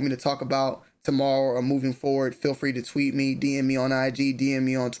topics you want me to talk about tomorrow or moving forward, feel free to tweet me, DM me on IG, DM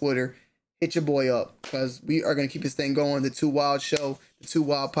me on Twitter. Hit your boy up, because we are going to keep this thing going. The Too Wild Show, the Too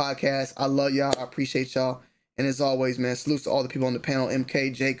Wild Podcast. I love y'all. I appreciate y'all. And as always, man, salutes to all the people on the panel.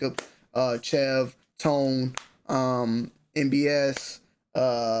 MK, Jacob, Chev, Tone, MBS,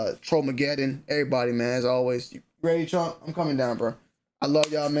 Trollmageddon, everybody, man. As always, you ready, Trump? I'm coming down, bro. I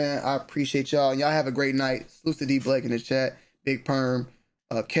love y'all, man. I appreciate y'all. Y'all have a great night. Salute to D Blake in the chat. Big Perm,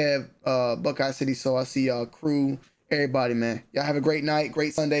 Kev, Buckeye City. So I see y'all, crew, everybody, man. Y'all have a great night,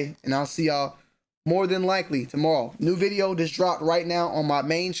 great Sunday, and I'll see y'all more than likely tomorrow. New video just dropped right now on my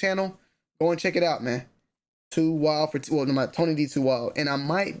main channel. Go and check it out, man. Too Wild for my Tony D Too Wild, and I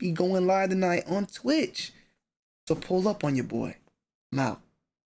might be going live tonight on Twitch. So pull up on your boy. I'm out.